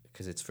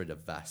 because it's for the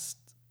vast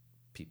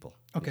people.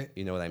 Okay.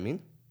 You know what I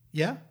mean?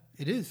 Yeah,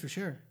 it is for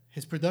sure.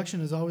 His production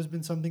has always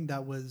been something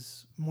that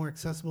was more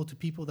accessible to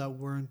people that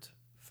weren't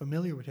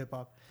familiar with hip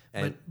hop.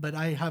 And- But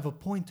I have a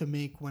point to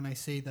make when I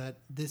say that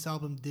this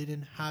album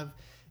didn't have,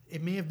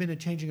 it may have been a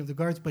changing of the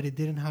guards, but it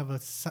didn't have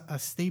a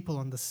staple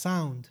on the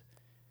sound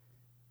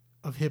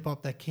of hip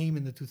hop that came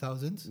in the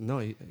 2000s. No,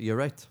 you're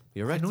right.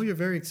 You're right. I know you're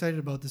very excited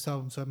about this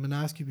album, so I'm going to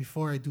ask you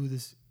before I do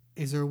this,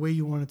 is there a way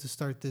you wanted to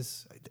start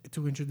this,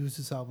 to introduce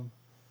this album?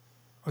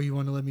 Or you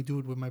want to let me do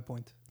it with my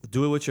point?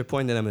 Do it with your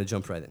point, then I'm going to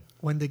jump right in.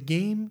 When the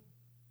game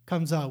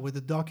comes out with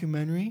a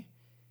documentary,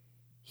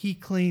 he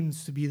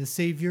claims to be the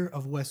savior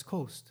of West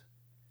Coast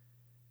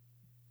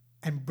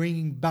and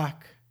bringing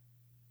back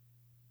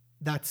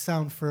that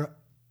sound for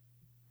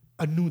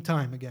a new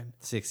time again.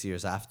 6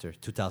 years after,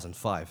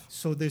 2005.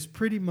 So there's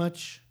pretty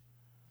much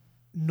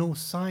no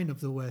sign of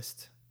the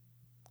West.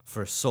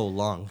 For so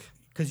long.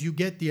 Because you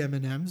get the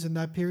Eminems in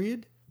that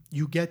period.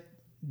 You get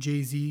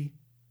Jay-Z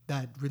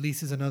that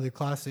releases another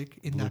classic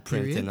in that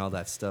Blueprint period. and all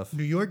that stuff.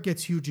 New York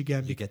gets huge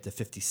again. You get the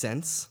 50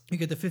 cents. You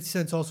get the 50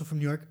 Cents also from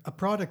New York, a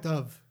product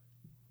of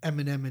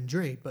Eminem and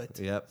Dre, but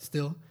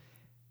still.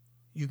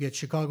 You get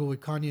Chicago with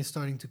Kanye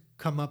starting to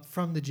come up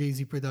from the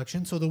Jay-Z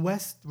production. So the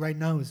West right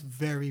now is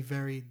very,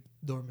 very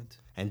dormant.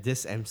 And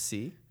this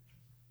MC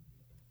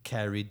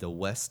carried the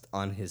West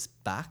on his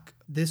back.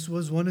 This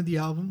was one of the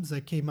albums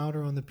that came out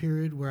around the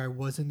period where I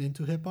wasn't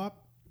into hip-hop.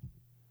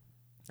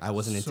 I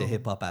wasn't into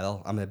hip hop at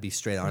all. I'm gonna be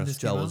straight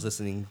honest. I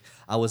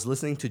was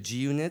listening to G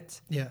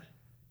Unit. Yeah.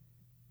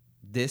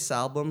 This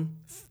album,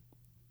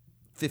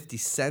 50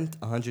 Cent,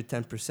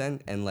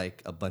 110%, and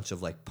like a bunch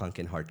of like punk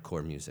and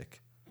hardcore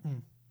music.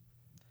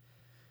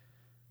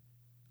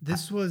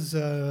 This was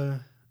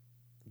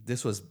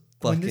This was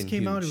when fucking this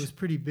came out. It huge. was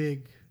pretty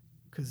big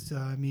because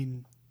I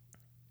mean,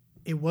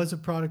 it was a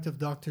product of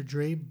Dr.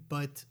 Dre,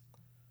 but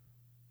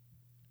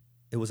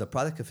It was a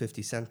product of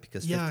 50 Cent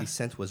because Yeah. 50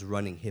 Cent was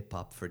running hip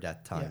hop for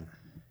that time.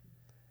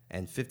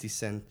 And 50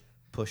 Cent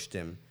pushed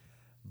him.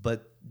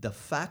 But the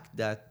fact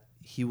that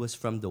he was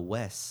from the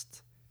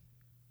West,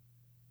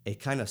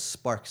 it kind of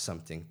sparked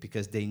something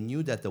because they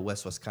knew that the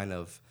West was kind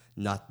of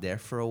not there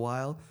for a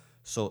while.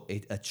 So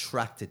it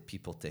attracted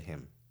people to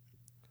him.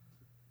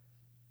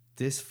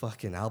 This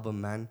fucking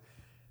album, man,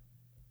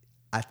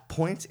 at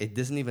points, it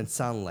doesn't even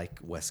sound like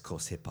West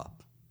Coast hip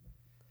hop.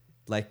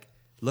 Like,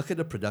 look at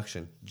the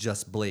production.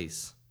 Just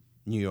Blaze,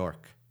 New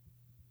York.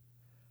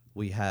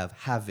 We have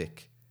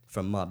Havoc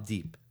from Mobb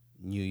Deep,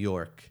 New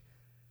York.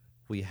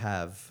 We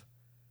have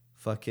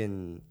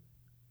fucking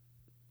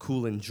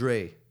Cool and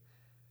Dre.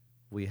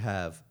 We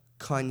have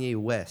Kanye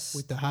West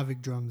with the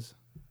Havoc drums,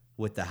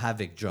 with the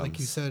Havoc drums. like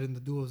you said in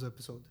the Duos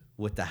episode.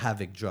 With the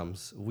Havoc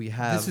drums. We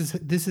have...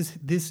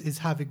 This is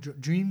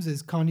Havoc. Dreams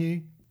is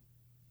Kanye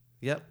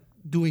Yep.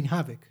 doing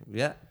Havoc.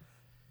 Yeah.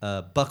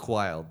 Buck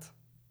Wild.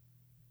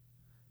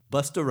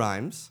 Busta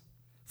Rhymes.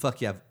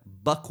 Fuck, you have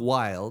Buck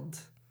Wild.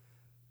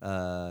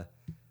 High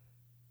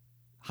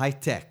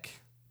Tech.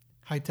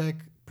 High Tech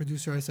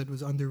producer I said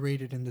was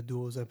underrated in the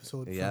Duos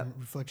episode Yeah. from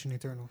Reflection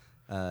Eternal.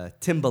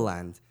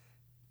 Timbaland.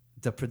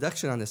 The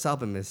production on this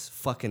album is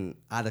fucking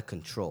out of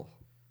control.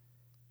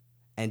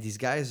 And these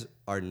guys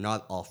are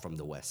not all from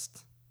the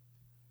West.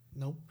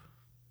 Nope.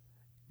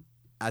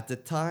 At the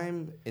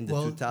time, in the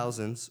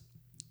 2000s,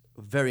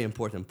 very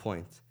important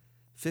point.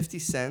 50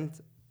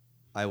 Cent,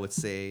 I would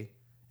say,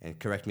 and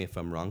correct me if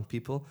I'm wrong,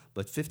 people,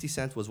 but 50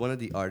 Cent was one of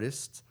the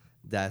artists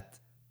that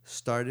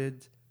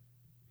started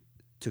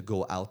to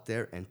go out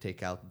there and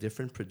take out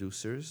different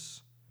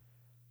producers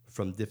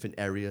from different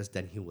areas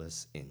than he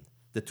was in.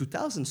 The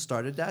 2000s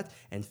started that,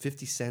 and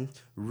 50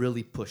 Cent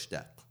really pushed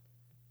that.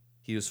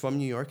 He was from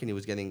New York, and he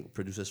was getting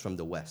producers from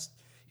the West.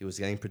 He was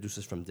getting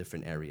producers from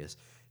different areas.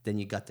 Then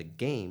you got The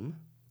Game,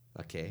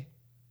 okay,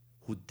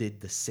 who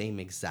did the same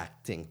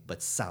exact thing,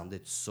 but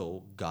sounded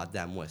so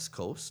goddamn West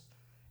Coast,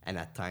 and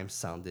at times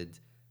sounded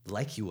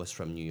like he was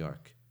from New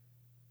York.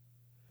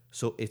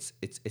 So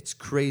it's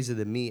crazy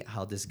to me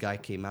how this guy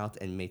came out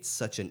and made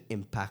such an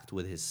impact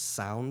with his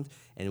sound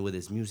and with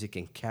his music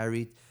and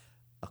carried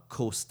a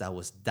coast that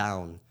was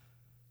down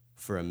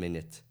for a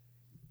minute.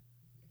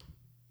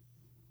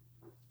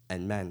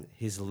 And man,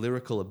 his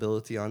lyrical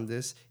ability on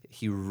this,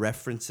 he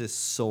references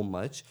so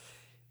much.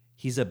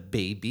 He's a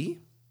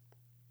baby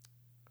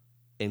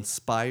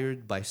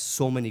inspired by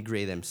so many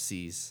great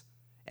MCs,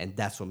 and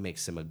that's what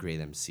makes him a great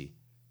MC.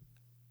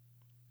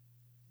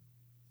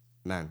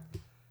 Man,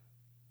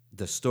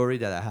 the story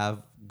that I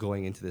have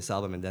going into this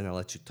album, and then I'll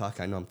let you talk.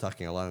 I know I'm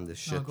talking a lot on this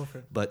shit. No, go for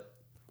it. But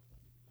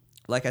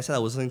like I said, I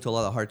was listening to a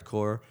lot of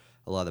hardcore,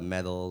 a lot of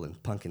metal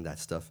and punk and that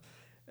stuff.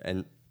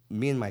 And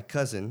me and my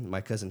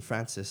cousin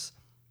Francis,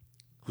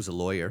 who's a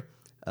lawyer,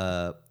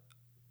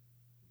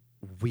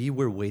 we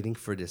were waiting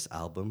for this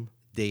album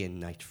day and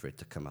night for it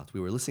to come out.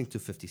 We were listening to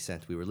 50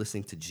 Cent. We were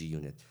listening to G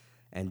Unit.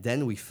 And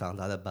then we found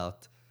out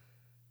about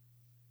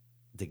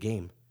The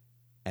Game.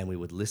 And we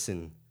would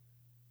listen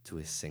to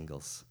his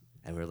singles.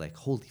 And we were like,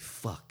 holy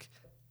fuck,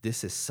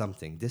 this is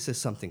something. This is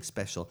something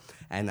special.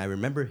 And I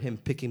remember him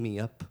picking me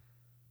up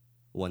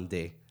one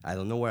day. I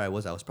don't know where I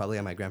was. I was probably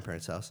at my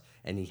grandparents' house.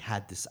 And he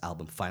had this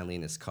album finally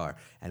in his car.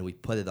 And we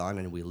put it on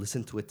and we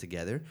listened to it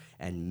together.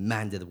 And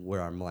man,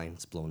 were our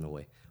minds blown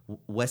away.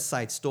 West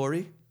Side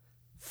Story?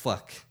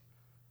 Fuck.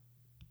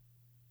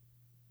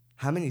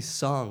 How many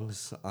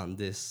songs on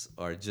this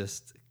are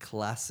just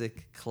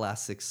classic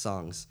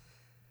songs?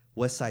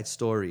 West Side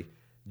Story,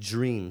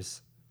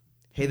 Dreams,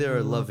 Hey There,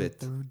 I Love It,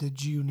 The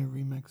G-Unit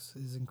remix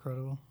is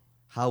incredible.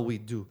 How We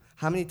Do.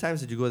 How many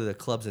times did you go to the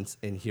clubs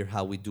and hear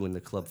How We Do in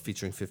the club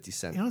featuring 50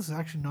 Cent? You know, it's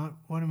actually not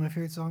one of my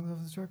favorite songs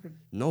off this record.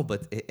 No,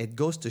 but it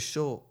goes to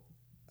show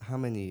how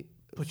many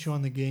Put you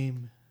on the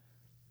game.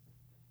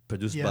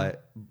 produced Yeah.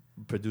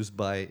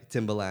 by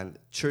Timbaland.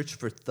 Church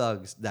for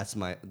Thugs.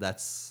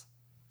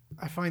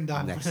 I find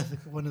that Next.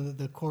 one of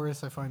the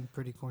chorus I find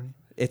pretty corny.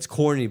 It's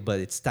corny, but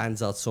it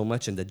stands out so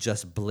much in the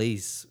Just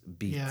Blaze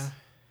beat.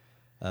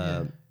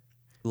 Yeah.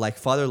 Like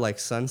Father Like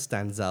Son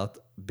stands out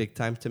big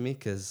time to me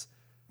because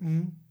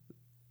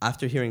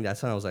after hearing that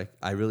song, I was like,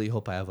 I really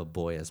hope I have a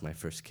boy as my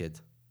first kid.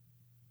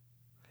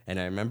 And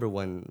I remember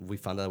when we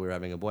found out we were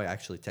having a boy, I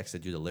actually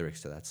texted you the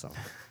lyrics to that song.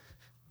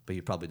 But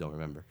you probably don't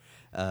remember.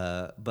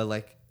 But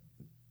like,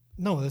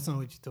 No, that's not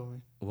what you told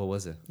me. what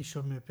was it? You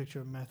showed me a picture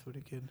of meth with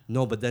a kid.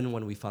 No, but then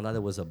when we found out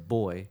it was a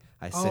boy,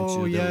 I sent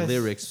Oh, you the yes,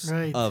 lyrics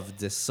right. of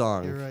this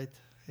song. You're right.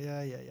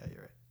 Yeah,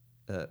 you're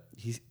right.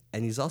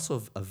 He's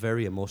also a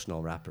very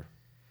emotional rapper.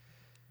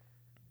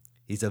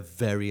 He's a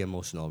very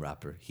emotional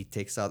rapper. He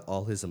takes out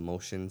all his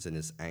emotions and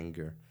his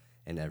anger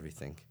and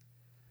everything.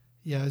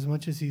 Yeah, as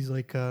much as he's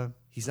like,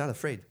 He's not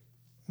afraid.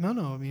 no.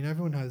 I mean,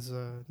 everyone has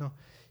no.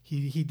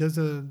 He does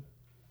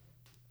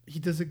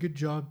a good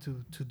job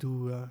to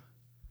do.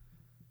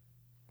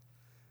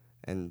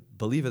 And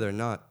believe it or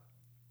not,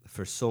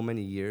 for so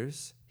many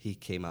years, he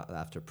came out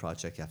after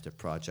project,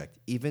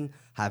 even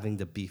having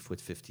the beef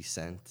with 50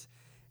 Cent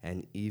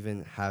and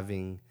even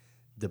having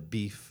the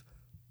beef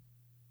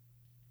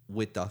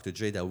with Dr.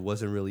 Dre that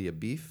wasn't really a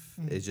beef.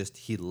 It's just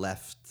he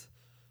left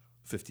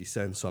 50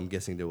 Cent, so I'm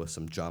guessing there was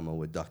some drama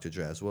with Dr.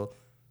 Dre as well.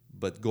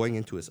 But going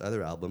into his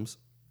other albums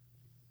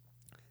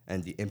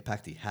and the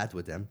impact he had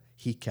with them,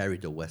 he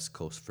carried the West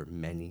Coast for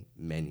many,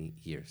 many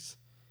years.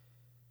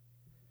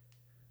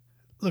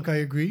 Look, I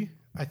agree.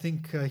 I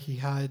think he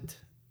had.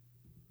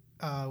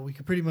 We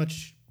could pretty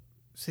much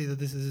say that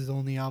this is his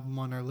only album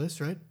on our list,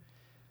 right?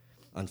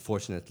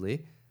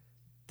 Unfortunately.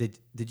 Did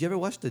you ever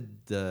watch the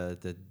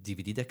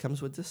DVD that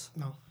comes with this?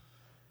 No.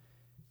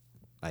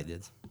 I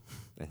did.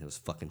 And it was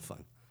fucking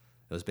fun.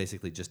 It was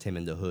basically just him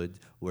in the hood,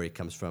 where he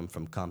comes from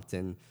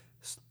Compton,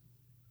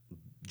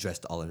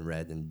 dressed all in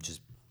red and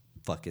just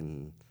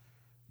fucking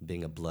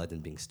being a blood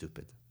and being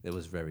stupid. It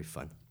was very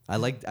fun. I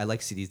like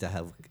CDs that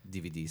have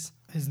DVDs.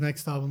 His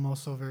next album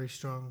also very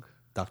strong.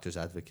 Doctor's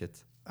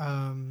Advocate.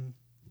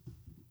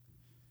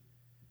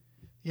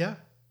 Yeah.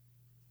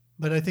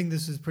 But I think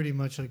this is pretty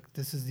much like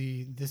this is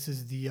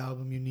the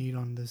album you need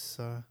on this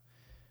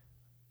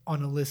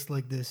on a list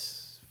like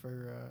this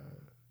for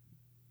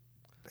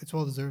it's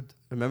well deserved.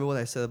 Remember what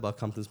I said about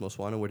Compton's Most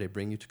Wanted, where they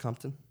bring you to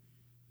Compton?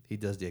 He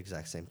does the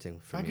exact same thing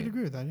for I me could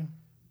agree with that, yeah.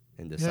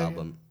 in this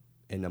album,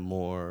 in a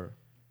more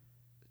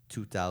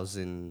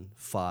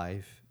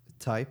 2005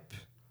 type,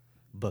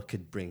 but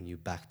could bring you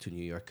back to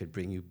New York, could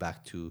bring you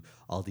back to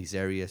all these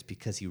areas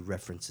because he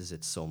references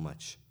it so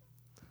much.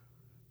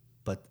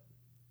 But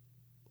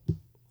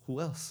who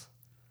else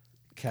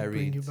carried?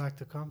 Bring you back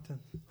to Compton.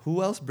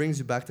 Who else brings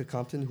you back to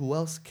Compton? Who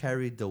else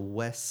carried the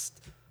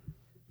West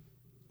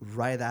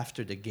right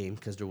after the game?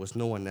 Because there was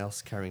no one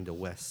else carrying the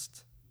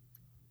West.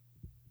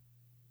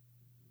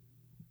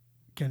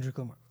 Kendrick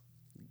Lamar.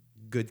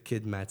 Good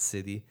Kid, Mad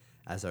City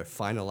as our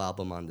final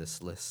album on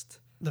this list.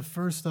 The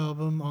first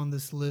album on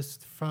this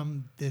list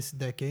from this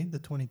decade, the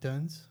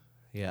 2010s.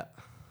 Yeah.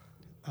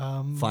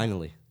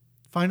 Finally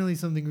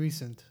something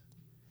recent.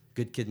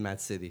 Good Kid, Mad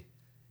City.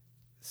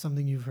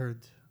 Something you've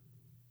heard.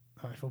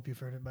 I hope you've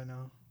heard it by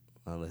now.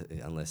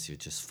 Unless you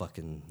just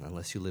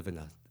unless you live in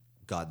a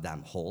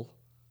goddamn hole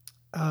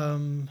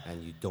Um,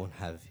 and you don't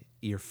have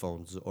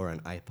earphones or an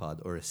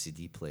iPod or a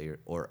CD player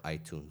or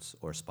iTunes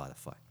or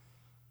Spotify.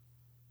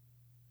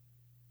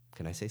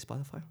 Can I say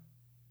Spotify?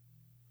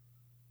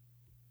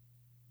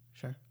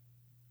 Sure.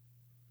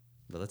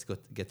 But let's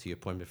get to your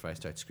point before I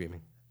start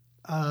screaming.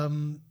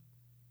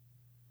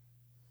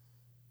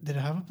 Did it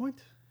have a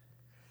point?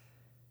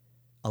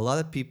 A lot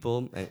of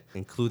people,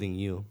 including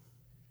you,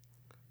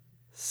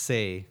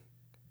 say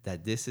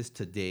that this is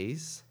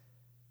today's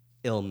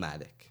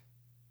Illmatic.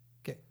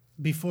 Okay.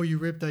 Before you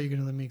rip that, you're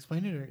gonna let me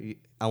explain it, or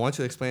I want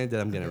you to explain it, then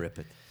I'm gonna rip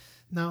it.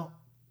 now,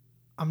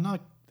 I'm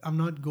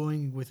not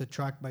going with a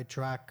track by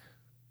track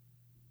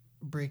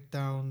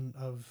breakdown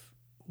of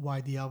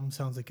why the album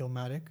sounds like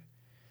Illmatic,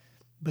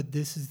 but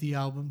this is the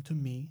album to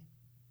me,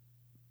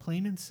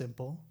 plain and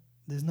simple.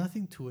 There's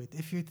nothing to it.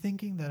 If you're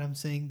thinking that I'm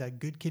saying that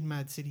Good Kid,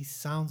 Mad City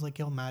sounds like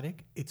Illmatic,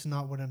 it's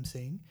not what I'm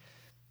saying.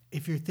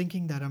 If you're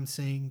thinking that I'm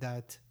saying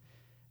that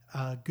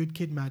Good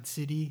Kid, Mad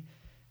City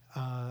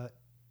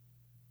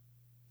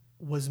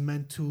was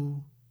meant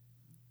to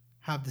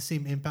have the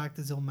same impact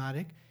as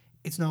Illmatic,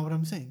 it's not what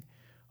I'm saying.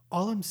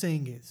 All I'm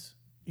saying is,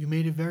 you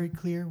made it very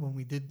clear when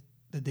we did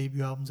the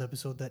debut albums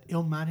episode that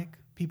Illmatic,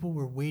 people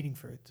were waiting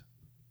for it.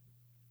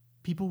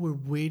 People were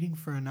waiting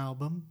for an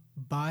album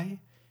by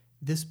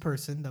this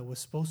person that was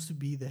supposed to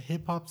be the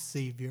hip-hop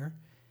savior.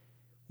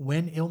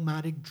 When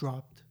Illmatic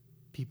dropped,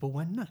 people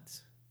went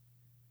nuts.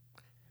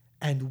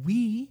 And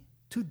we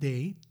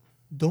today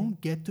don't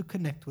get to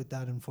connect with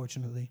that,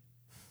 unfortunately,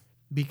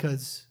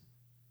 because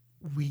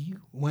we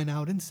went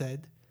out and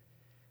said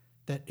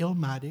that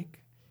Illmatic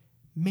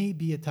may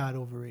be a tad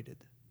overrated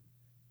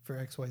for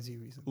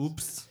XYZ reasons.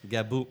 Oops.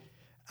 Gaboo.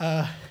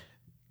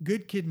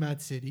 Good Kid,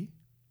 Mad City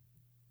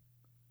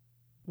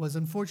was,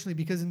 unfortunately,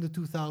 because in the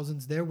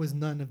 2000s there was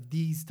none of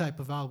these type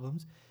of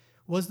albums,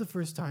 was the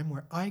first time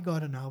where I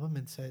got an album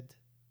and said,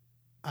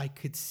 I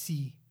could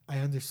see, I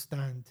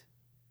understand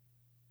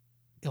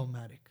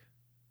Illmatic.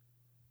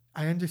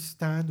 I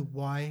understand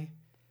why,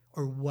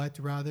 or what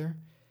rather,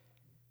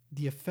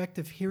 the effect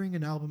of hearing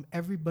an album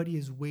everybody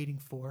is waiting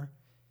for,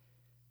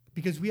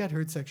 because we had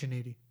heard Section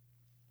 80.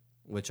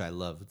 Which I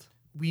loved.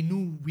 We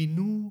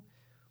knew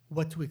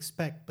what to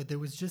expect, but there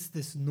was just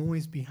this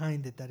noise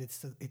behind it that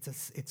it's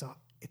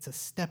a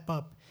step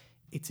up.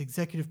 It's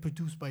executive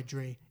produced by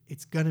Dre.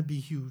 It's gonna be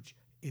huge.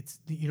 It's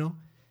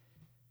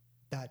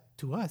that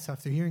to us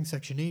after hearing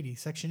Section 80.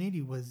 Section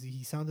 80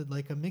 he sounded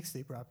like a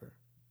mixtape rapper.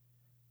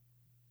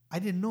 I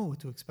didn't know what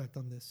to expect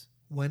on this.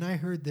 When I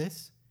heard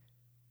this,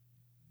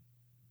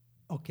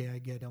 okay, I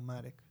get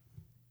Illmatic.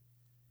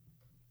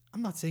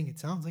 I'm not saying it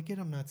sounds like it.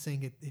 I'm not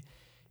saying it.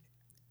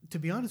 To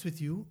be honest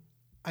with you,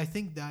 I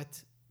think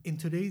that in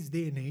today's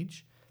day and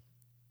age,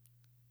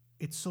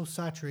 it's so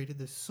saturated.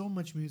 There's so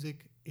much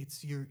music.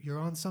 It's you're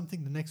on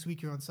something. The next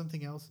week you're on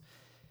something else,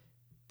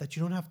 that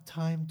you don't have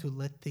time to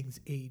let things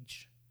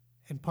age.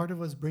 And part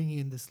of us bringing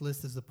in this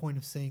list is the point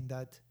of saying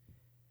that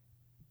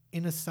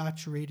in a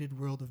saturated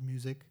world of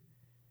music,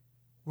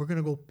 we're going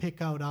to go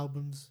pick out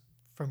albums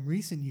from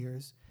recent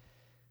years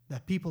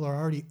that people are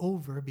already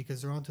over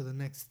because they're on to the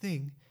next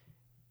thing,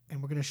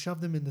 and we're going to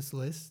shove them in this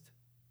list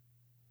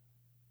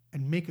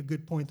and make a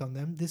good point on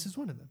them. This is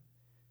one of them.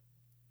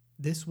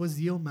 This was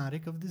the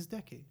Illmatic of this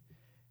decade.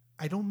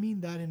 I don't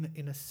mean that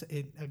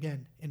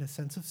in a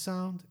sense of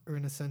sound, or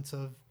in a sense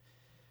of,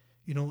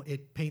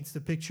 it paints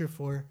the picture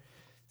for.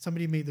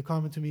 Somebody made the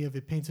comment to me of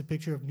it paints a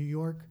picture of New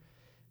York.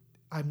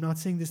 I'm not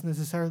saying this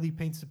necessarily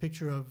paints the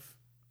picture of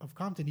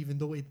Compton, even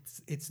though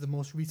it's the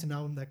most recent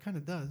album that kind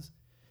of does.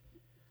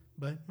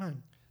 But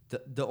man,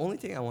 the only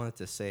thing I wanted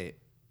to say,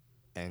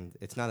 and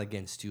it's not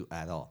against you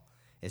at all,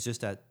 it's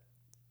just that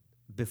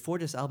before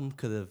this album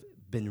could have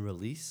been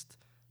released,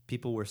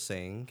 people were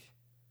saying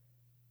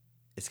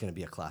it's going to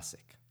be a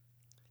classic.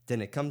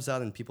 Then it comes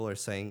out and people are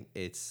saying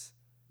it's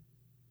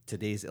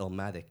today's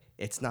Illmatic.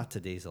 It's not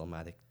today's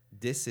Illmatic.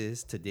 This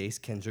is today's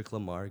Kendrick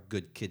Lamar,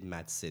 Good Kid,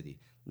 Mad City,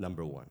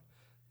 number one.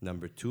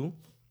 Number two,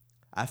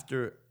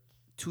 after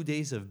 2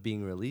 days of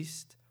being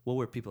released, what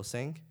were people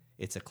saying?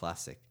 It's a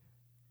classic.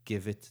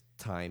 Give it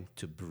time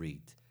to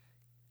breathe.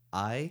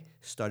 I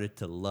started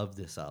to love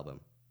this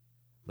album.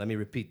 Let me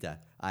repeat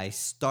that. I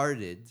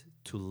started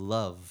to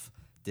love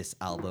this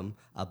album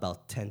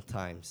about 10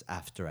 times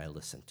after I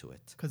listened to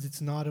it. Because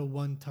it's not a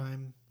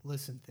one-time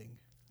listen thing.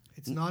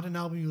 It's not an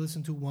album you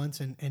listen to once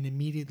and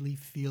immediately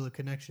feel a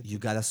connection. You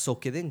got to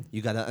soak it in.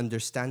 You got to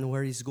understand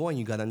where he's going.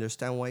 You got to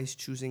understand why he's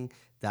choosing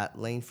that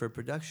lane for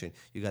production.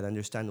 You got to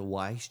understand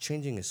why he's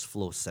changing his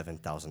flow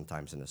 7,000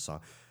 times in a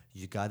song.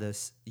 You got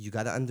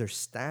to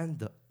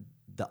understand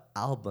the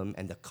album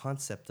and the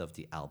concept of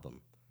the album.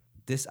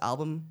 This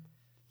album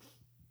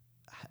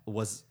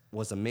was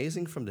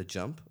amazing from the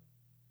jump.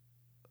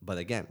 But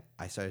again,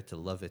 I started to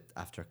love it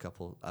after a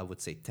couple, I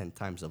would say 10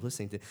 times of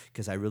listening to it,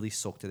 because I really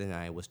soaked it in and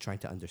I was trying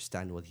to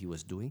understand what he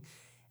was doing.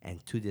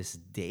 And to this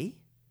day,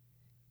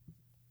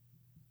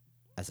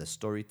 as a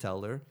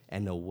storyteller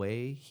and the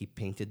way he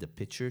painted the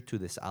picture to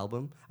this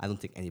album, I don't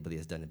think anybody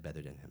has done it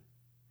better than him.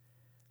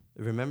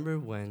 I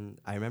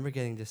remember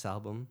getting this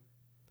album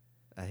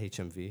at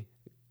HMV,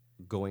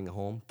 going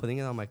home, putting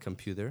it on my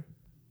computer,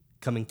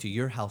 coming to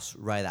your house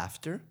right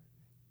after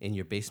in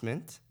your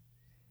basement.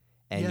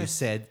 And you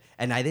said,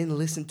 and I didn't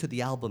listen to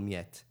the album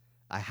yet.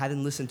 I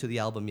hadn't listened to the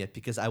album yet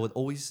because I would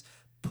always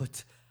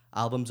put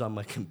albums on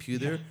my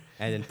computer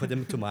and then put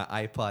them to my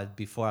iPod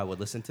before I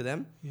would listen to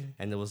them. Yeah.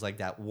 And there was like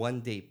that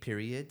 1 day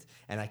period.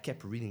 And I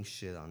kept reading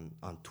shit on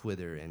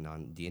Twitter and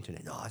on the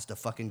internet. Oh, it's the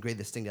fucking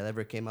greatest thing that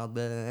ever came out.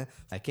 Blah, blah, blah.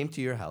 I came to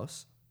your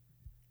house.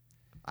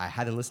 I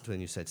hadn't listened to it.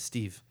 And you said,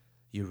 Steve,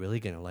 you're really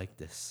going to like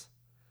this.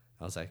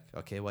 I was like,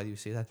 okay, why do you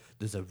say that?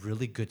 There's a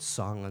really good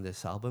song on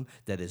this album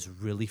that is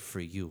really for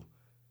you.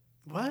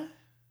 What?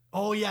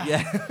 Oh,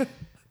 yeah.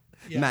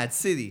 Yeah. Mad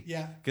City.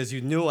 Yeah. Because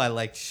you knew I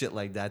liked shit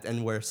like that,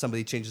 and where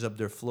somebody changes up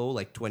their flow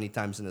like 20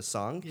 times in a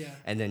song. Yeah.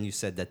 And then you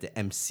said that the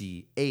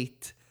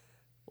MC8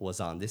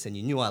 was on this, and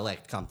you knew I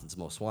liked Compton's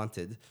Most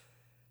Wanted.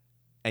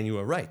 And you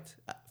were right.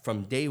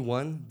 From day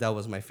one, that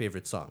was my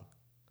favorite song.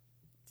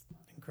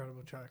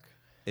 Incredible track.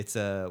 It's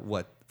a,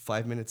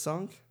 5-minute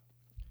song?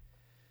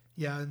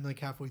 Yeah, and like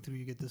halfway through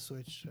you get the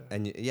switch.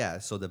 And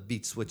so the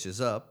beat switches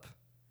up.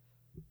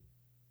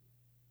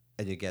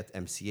 And you get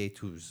MC8,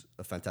 who's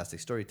a fantastic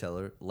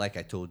storyteller, like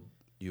I told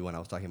you when I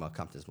was talking about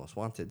Compton's Most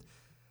Wanted.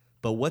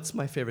 But what's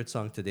my favorite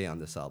song today on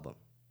this album?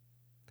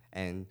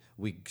 And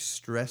we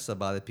stress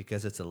about it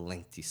because it's a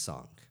lengthy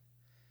song.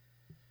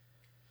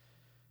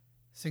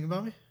 Sing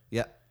About Me?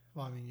 Yeah.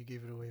 Well, I mean, you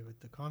gave it away with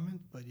the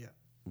comment, but yeah.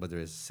 But there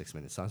is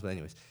 6-minute songs. But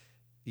anyways,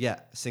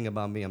 yeah, Sing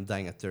About Me, I'm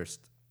Dying of Thirst.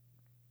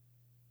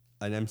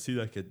 An MC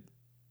that could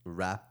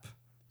rap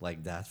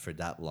like that for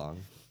that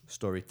long,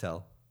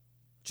 storytell,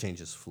 change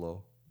his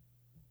flow,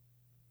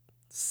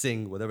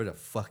 sing whatever the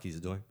fuck he's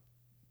doing,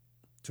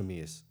 to me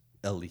is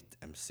elite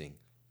MCing.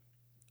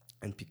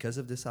 And because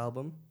of this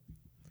album,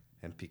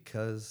 and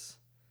because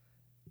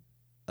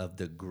of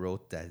the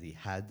growth that he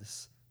had,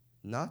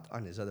 not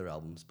on his other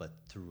albums, but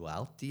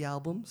throughout the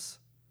albums,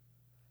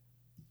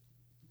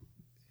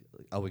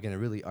 are we going to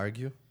really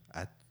argue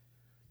at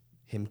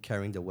him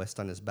carrying the West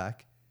on his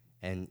back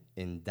and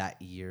in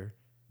that year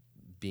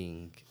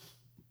being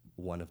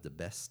one of the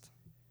best?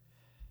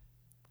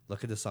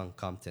 Look at the song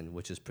Compton,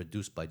 which is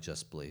produced by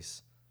Just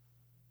Blaze.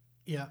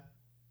 Yeah.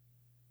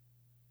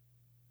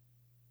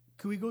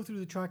 Could we go through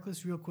the track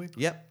list real quick?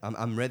 Yep,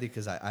 I'm ready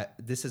because I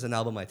this is an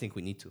album I think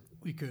we need to.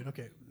 We could,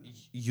 okay.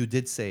 You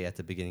did say at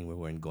the beginning we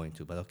weren't going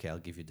to, but okay, I'll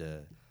give you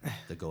the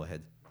go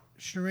ahead.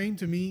 Shireen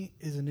to me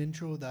is an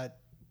intro that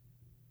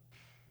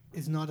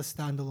is not a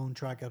standalone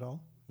track at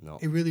all. No.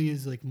 It really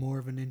is like more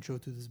of an intro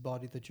to this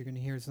body that you're gonna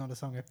hear. It's not a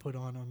song I put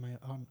on my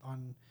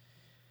on.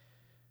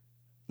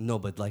 No,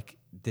 but like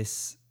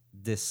this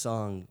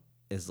song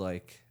is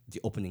like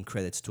the opening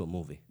credits to a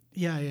movie.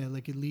 Yeah,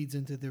 like it leads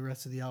into the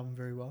rest of the album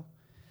very well.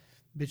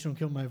 Bitch Don't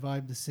Kill My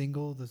Vibe, the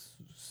single, the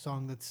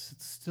song that's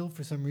still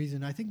for some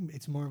reason, I think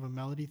it's more of a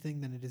melody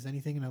thing than it is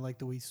anything, and I like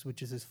the way he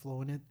switches his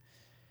flow in it.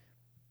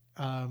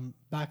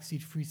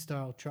 Backseat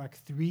Freestyle track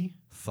 3,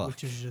 Fuck.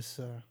 which is just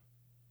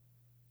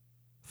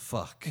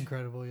Fuck.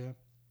 incredible, yeah.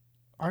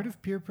 Art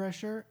of Peer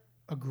Pressure,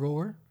 a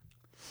grower,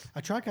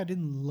 a track I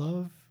didn't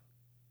love.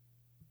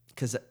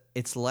 Because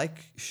it's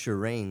like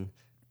Shireen,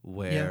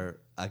 where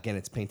again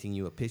it's painting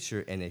you a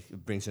picture and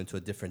it brings you into a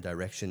different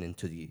direction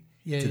into the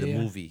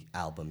movie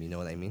album. You know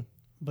what I mean?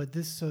 But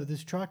this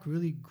track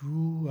really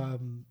grew.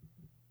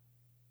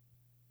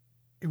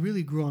 It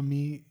really grew on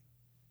me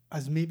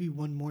as maybe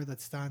one more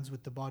that stands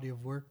with the body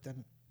of work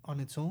than on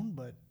its own,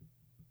 but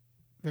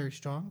very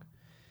strong.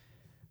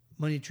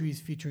 Money Trees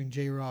featuring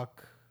J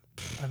Rock.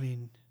 I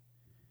mean,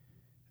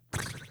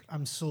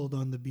 I'm sold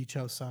on the Beach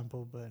House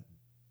sample, but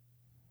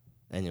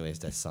anyways,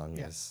 that song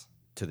is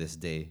to this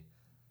day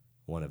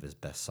one of his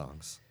best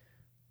songs.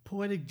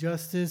 Poetic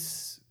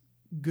Justice,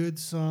 good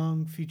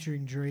song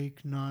featuring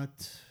Drake.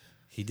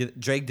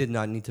 Drake did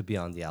not need to be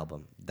on the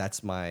album.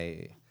 That's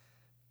my.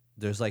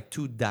 There's like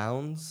 2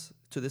 downs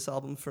to this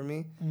album for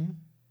me. Mm-hmm.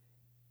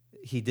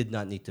 He did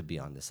not need to be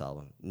on this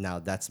album. Now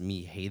that's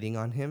me hating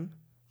on him,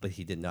 but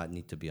he did not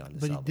need to be on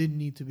this album. But he did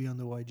need to be on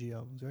the YG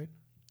albums, right?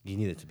 He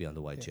needed to be on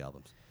the YG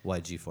albums.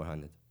 YG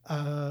 400.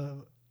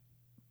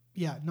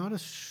 Yeah, not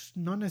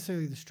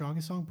necessarily the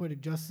strongest song, Poetic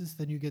Justice.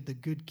 Then you get the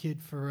Good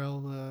Kid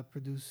Pharrell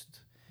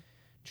produced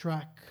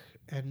track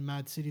and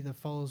Mad City that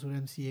follows with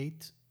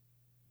MC8.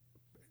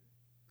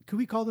 Could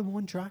we call them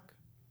one track?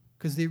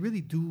 Because they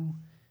really do.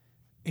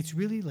 It's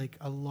really like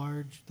a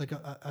large, like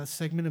a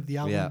segment of the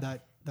album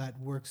that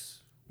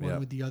works one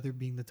with the other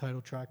being the title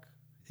track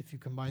if you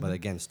combine them. But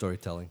again,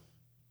 storytelling.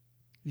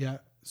 Yeah,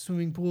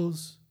 Swimming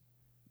Pools.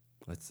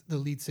 That's the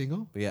lead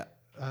single. Yeah.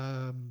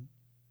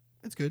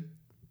 It's good.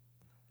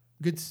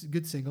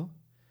 Good single.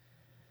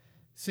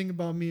 Sing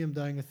About Me, I'm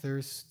Dying of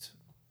Thirst.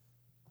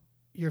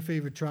 Your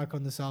favorite track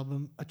on this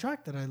album. A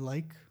track that I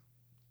like,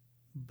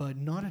 but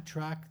not a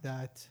track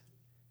that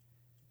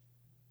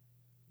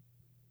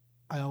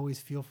I always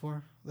feel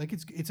for. Like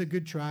it's a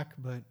good track,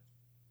 but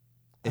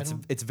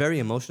it's very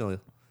emotional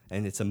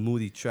and it's a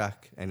moody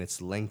track and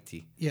it's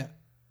lengthy. Yeah.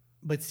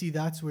 But see,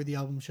 that's where the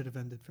album should have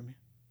ended for me.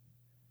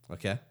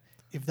 Okay.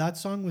 If that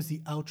song was the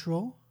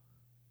outro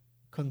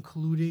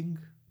concluding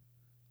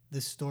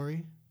this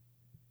story,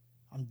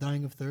 I'm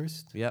Dying of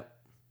Thirst. Yep.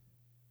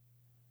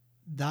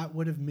 That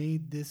would have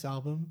made this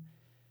album.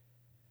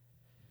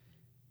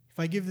 If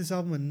I give this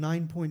album a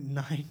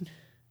 9.9,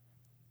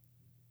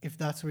 if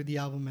that's where the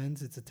album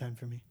ends, it's a 10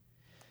 for me.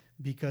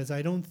 Because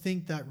I don't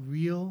think that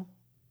Real,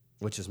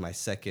 which is my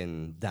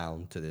second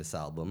down to this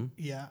album,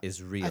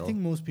 is Real. I think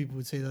most people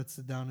would say that's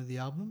the down of the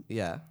album.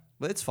 Yeah,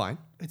 but it's fine.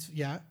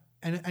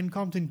 And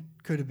Compton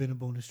could have been a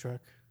bonus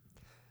track.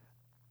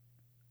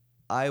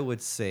 I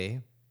would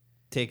say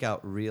take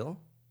out Real.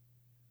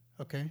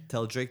 Okay.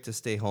 Tell Drake to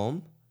stay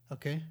home.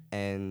 Okay.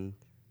 And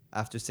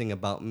after Sing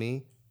About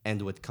Me,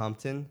 end with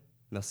Compton.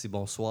 Merci,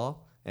 bonsoir.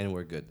 And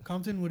we're good.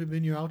 Compton would have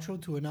been your outro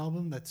to an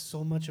album that's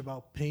so much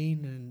about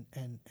pain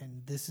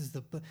and this is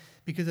the...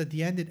 Because at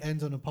the end, it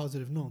ends on a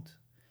positive note.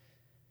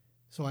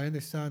 So I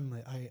understand.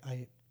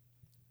 I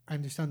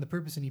understand the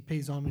purpose, and he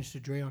pays homage to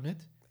Dre on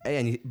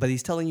it. But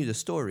he's telling you the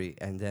story,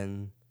 and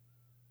then...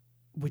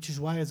 Which is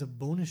why, as a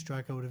bonus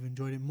track, I would have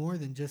enjoyed it more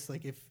than just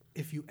like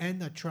if you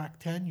end at track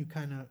 10, you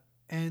kind of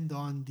end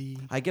on the...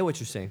 I get what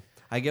you're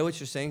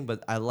saying,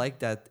 but I like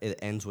that it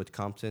ends with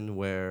Compton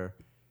where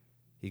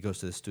he goes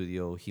to the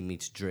studio, he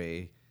meets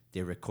Dre,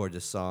 they record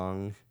the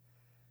song,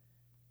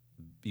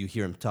 you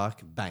hear him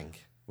talk, bang,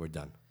 we're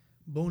done.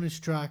 Bonus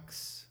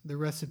tracks, The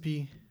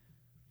Recipe.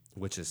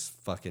 Which is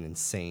fucking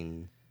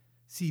insane.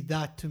 See,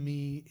 that to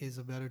me is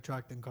a better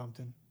track than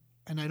Compton.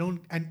 And I don't,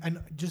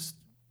 and just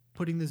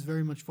putting this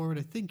very much forward,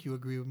 I think you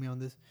agree with me on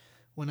this.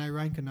 When I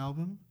rank an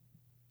album,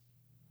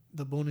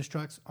 the bonus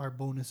tracks are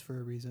bonus for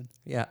a reason.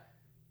 Yeah.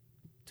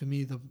 To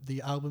me,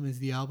 the album is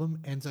the album,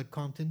 ends at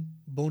Compton.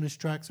 Bonus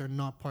tracks are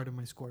not part of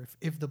my score.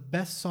 If the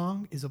best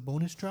song is a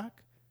bonus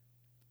track,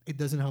 it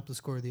doesn't help the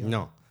score of the album.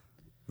 No.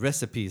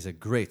 Recipe is a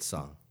great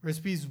song.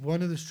 Recipe is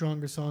one of the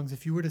stronger songs.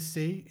 If you were to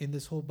say in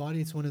this whole body,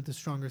 it's one of the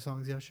stronger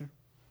songs. Yeah, sure.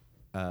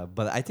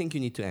 But I think you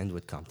need to end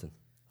with Compton.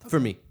 For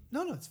me.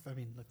 No, it's. I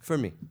mean, look, For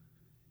me.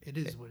 it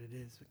is what it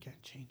is. We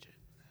can't change it.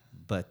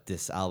 But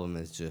this album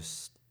is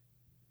just...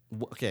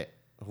 Okay,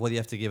 what do you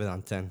have to give it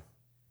on 10?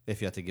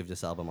 If you had to give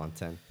this album on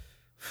 10.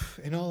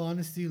 In all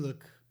honesty,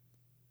 look,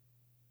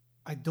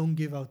 I don't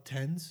give out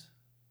tens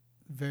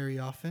very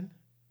often.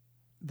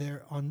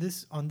 They're on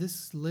this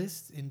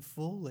list in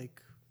full.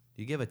 Like,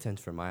 You gave a 10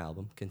 for my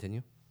album.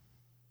 Continue.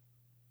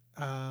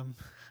 I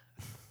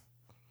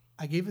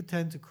gave a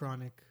 10 to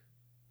Chronic.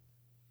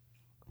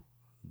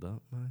 But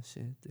my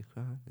shit, the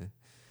crowd.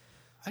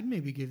 I'd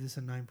maybe give this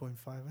a 9.5.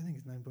 I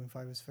think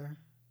 9.5 is fair.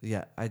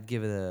 Yeah, I'd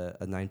give it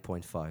a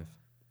 9.5.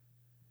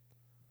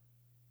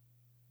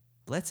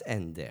 Let's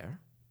end there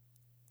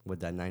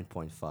with that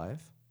 9.5.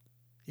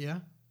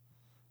 Yeah.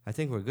 I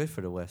think we're good for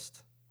the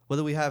West. What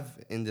do we have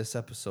in this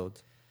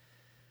episode?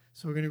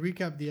 So we're gonna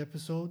recap the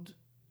episode.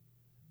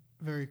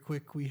 Very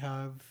quick. We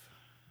have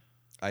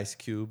Ice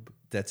Cube,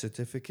 Death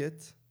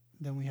Certificate,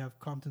 then we have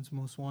Compton's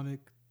Most Wanted.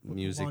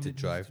 Music to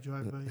Drive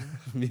By, yeah.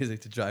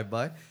 Music to Drive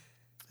By,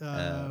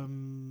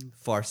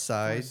 Far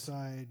Side.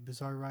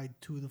 Bizarre Ride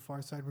to the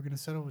Far Side. We're gonna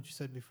settle what you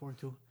said before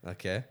too.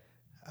 Okay.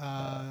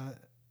 Souls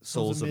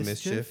Souls of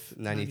Mischief,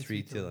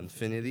 93 Till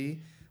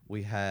Infinity.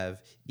 We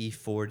have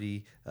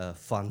E40,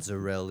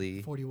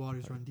 Fonzarelli, 40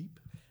 Waters Run Deep.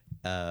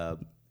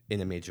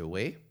 In a Major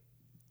Way.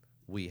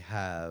 We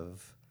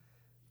have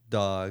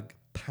Dog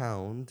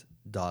Pound,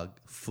 Dog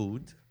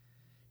Food.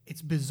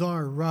 It's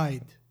Bizarre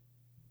Ride.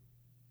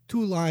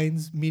 2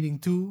 lines meaning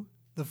to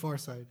the Far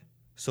Side.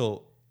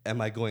 So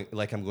am I going,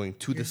 like I'm going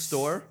to the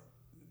store?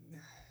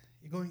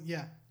 You're going,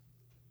 yeah,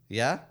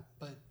 Yeah?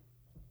 but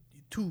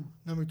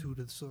number 2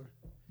 to the store.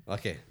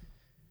 Okay.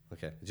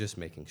 Just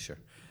making sure.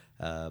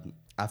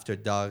 After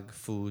Dog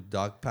Food,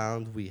 Dog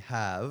Pound, we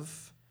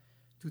have...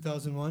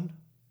 2001.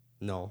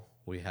 No,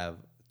 we have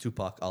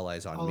Tupac, All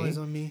Eyes on All Me. Eyes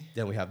on Me.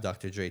 Then we have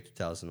Dr. Dre,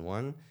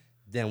 2001.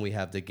 Then we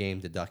have The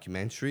Game, the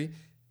documentary.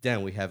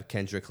 Then we have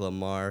Kendrick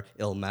Lamar,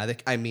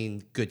 Illmatic. I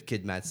mean, Good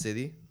Kid, Mad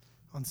City.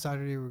 On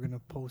Saturday, we're going to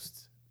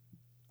post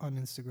on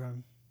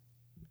Instagram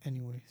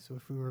anyway. So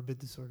if we were a bit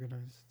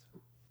disorganized.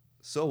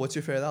 So what's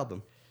your favorite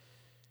album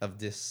of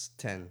this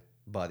 10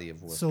 body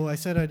of work? So I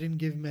said I didn't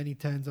give many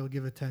 10s. I'll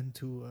give a 10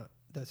 to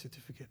That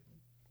Certificate.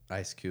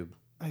 Ice Cube.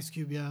 Ice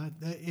Cube, yeah.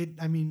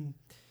 I mean,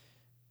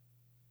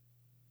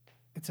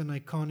 it's an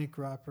iconic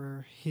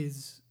rapper.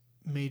 His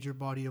major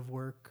body of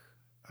work.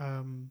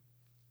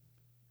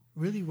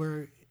 Really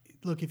where...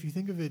 Look, if you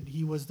think of it,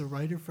 he was the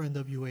writer for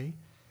NWA,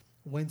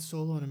 went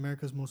solo on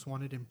America's Most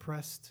Wanted,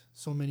 impressed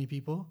so many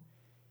people,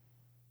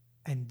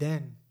 and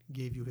then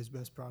gave you his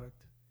best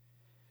product.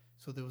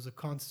 So there was a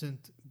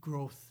constant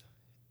growth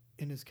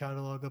in his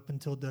catalog up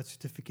until Death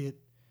Certificate.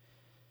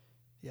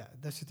 Yeah,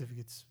 Death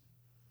Certificate's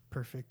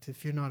perfect.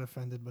 If you're not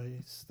offended by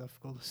his stuff,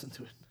 go listen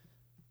to it.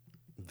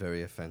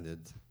 Very offended.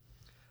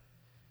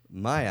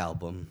 My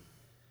album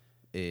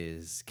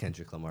is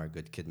Kendrick Lamar,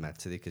 Good Kid,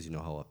 Mad City, because you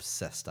know how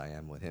obsessed I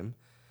am with him.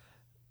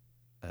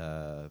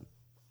 To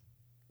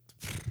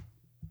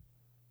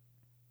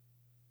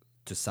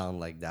sound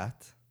like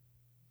that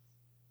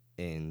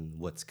in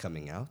what's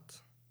coming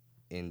out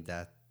in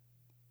that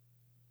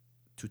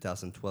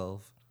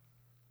 2012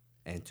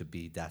 and to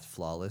be that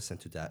flawless and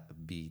to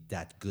be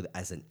that good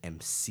as an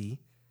MC.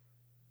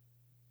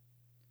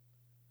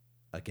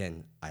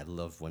 Again, I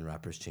love when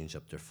rappers change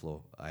up their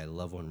flow. I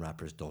love when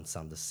rappers don't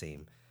sound the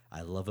same.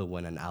 I love it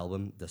when an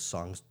album, the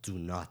songs do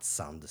not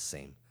sound the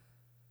same.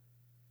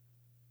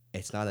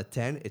 It's not a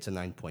 10, it's a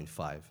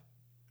 9.5.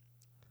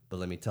 But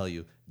let me tell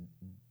you,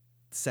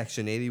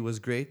 Section 80 was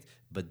great,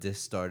 but this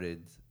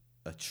started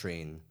a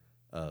train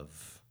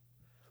of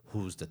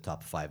who's the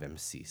top 5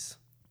 MCs.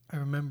 I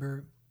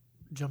remember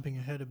jumping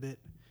ahead a bit.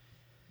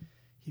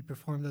 He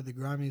performed at the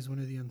Grammys one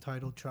of the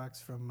Untitled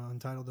tracks from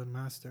Untitled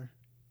Unmastered.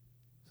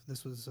 So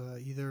this was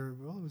it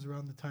was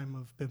around the time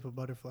of Pimp a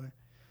Butterfly.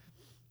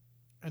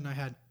 And I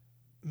had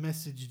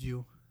messaged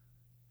you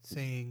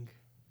saying,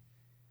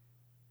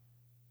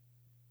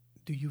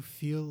 do you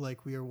feel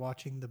like we are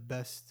watching the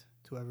best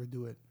to ever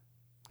do it?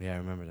 Yeah, I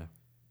remember that.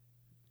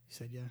 He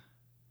said, yeah.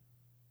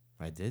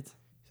 I did?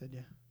 He said,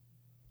 yeah.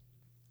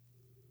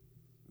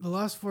 The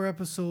last 4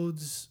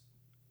 episodes,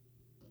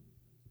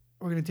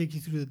 we're going to take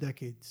you through the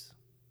decades.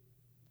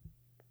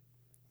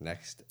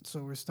 Next,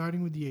 So we're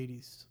starting with the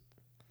 80s.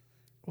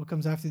 What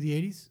comes after the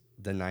 80s?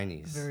 the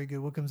 90s. Very good.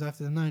 What comes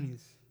after the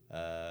 90s?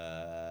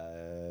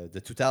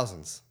 The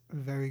 2000s.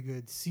 Very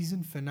good.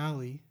 Season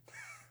finale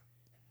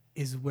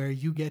is where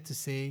you get to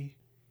say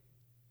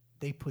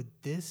they put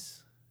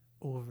this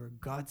over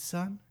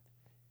Godson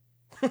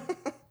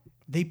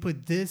They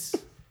put this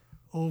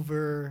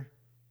over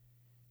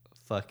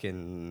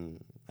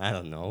Fucking, I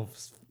don't know,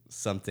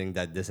 something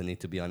that doesn't need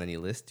to be on any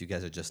list. You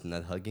guys are just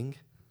nut hugging.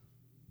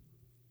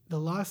 the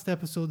last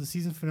episode. The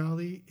season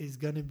finale is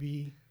gonna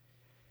be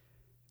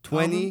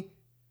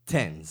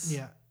 2010s.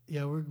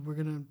 yeah. We're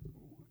gonna.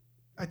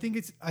 I think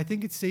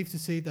it's safe to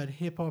say that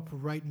hip hop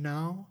right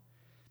now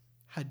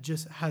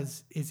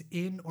is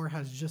in or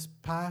has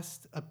just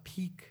passed a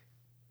peak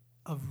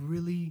of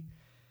really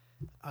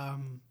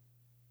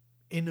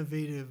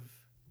innovative,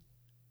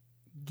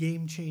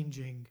 game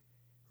changing,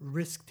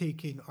 risk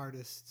taking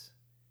artists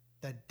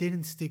that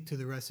didn't stick to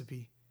the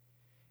recipe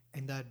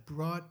and that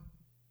brought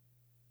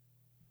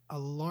a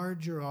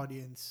larger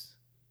audience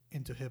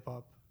into hip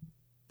hop,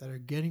 that are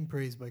getting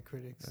praised by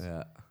critics,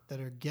 Yeah. that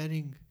are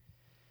getting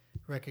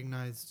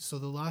recognized. So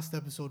the last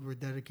episode we're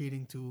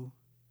dedicating to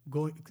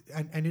going,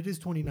 and it is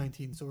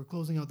 2019, so we're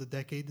closing out the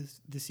decade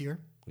this year.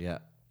 Yeah.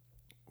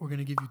 We're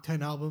gonna give you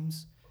 10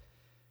 albums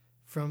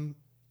from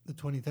the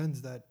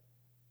 2010s that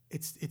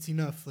it's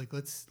enough. Like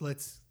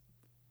let's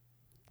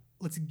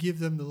give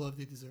them the love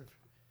they deserve.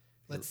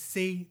 Let's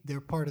say they're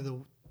part of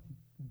the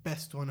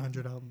best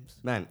 100 albums.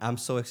 Man, I'm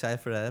so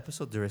excited for that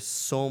episode. There is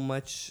so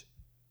much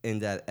in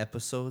that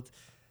episode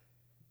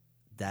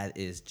that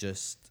is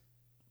just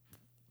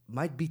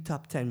might be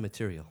top 10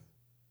 material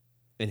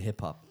in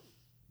hip hop.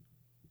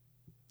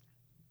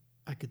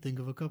 I could think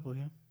of a couple,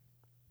 yeah.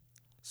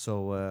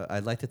 So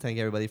I'd like to thank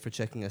everybody for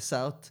checking us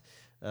out.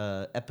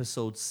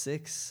 Episode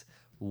 6,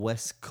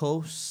 West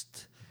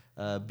Coast.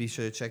 Be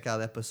sure to check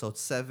out episode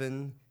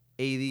 7,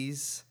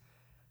 80s.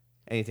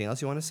 Anything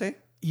else you want to say?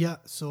 Yeah,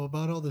 so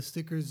about all the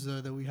stickers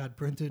that we had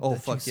printed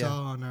that you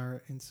saw on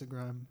our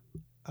Instagram,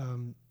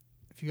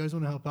 if you guys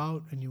want to help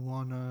out and you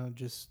want to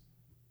just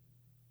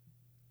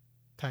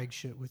tag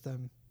shit with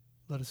them,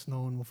 let us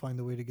know and we'll find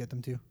a way to get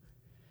them to you.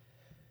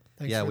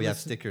 Thanks Yeah, we have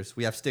stickers.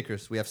 We have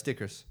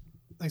stickers.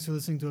 Thanks for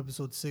listening to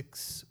episode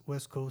 6,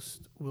 West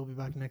Coast. We'll be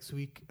back next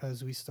week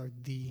as we start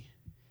the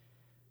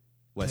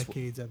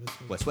Decades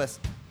episode. West.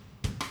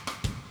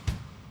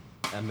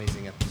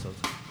 Amazing episode.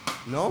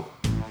 No?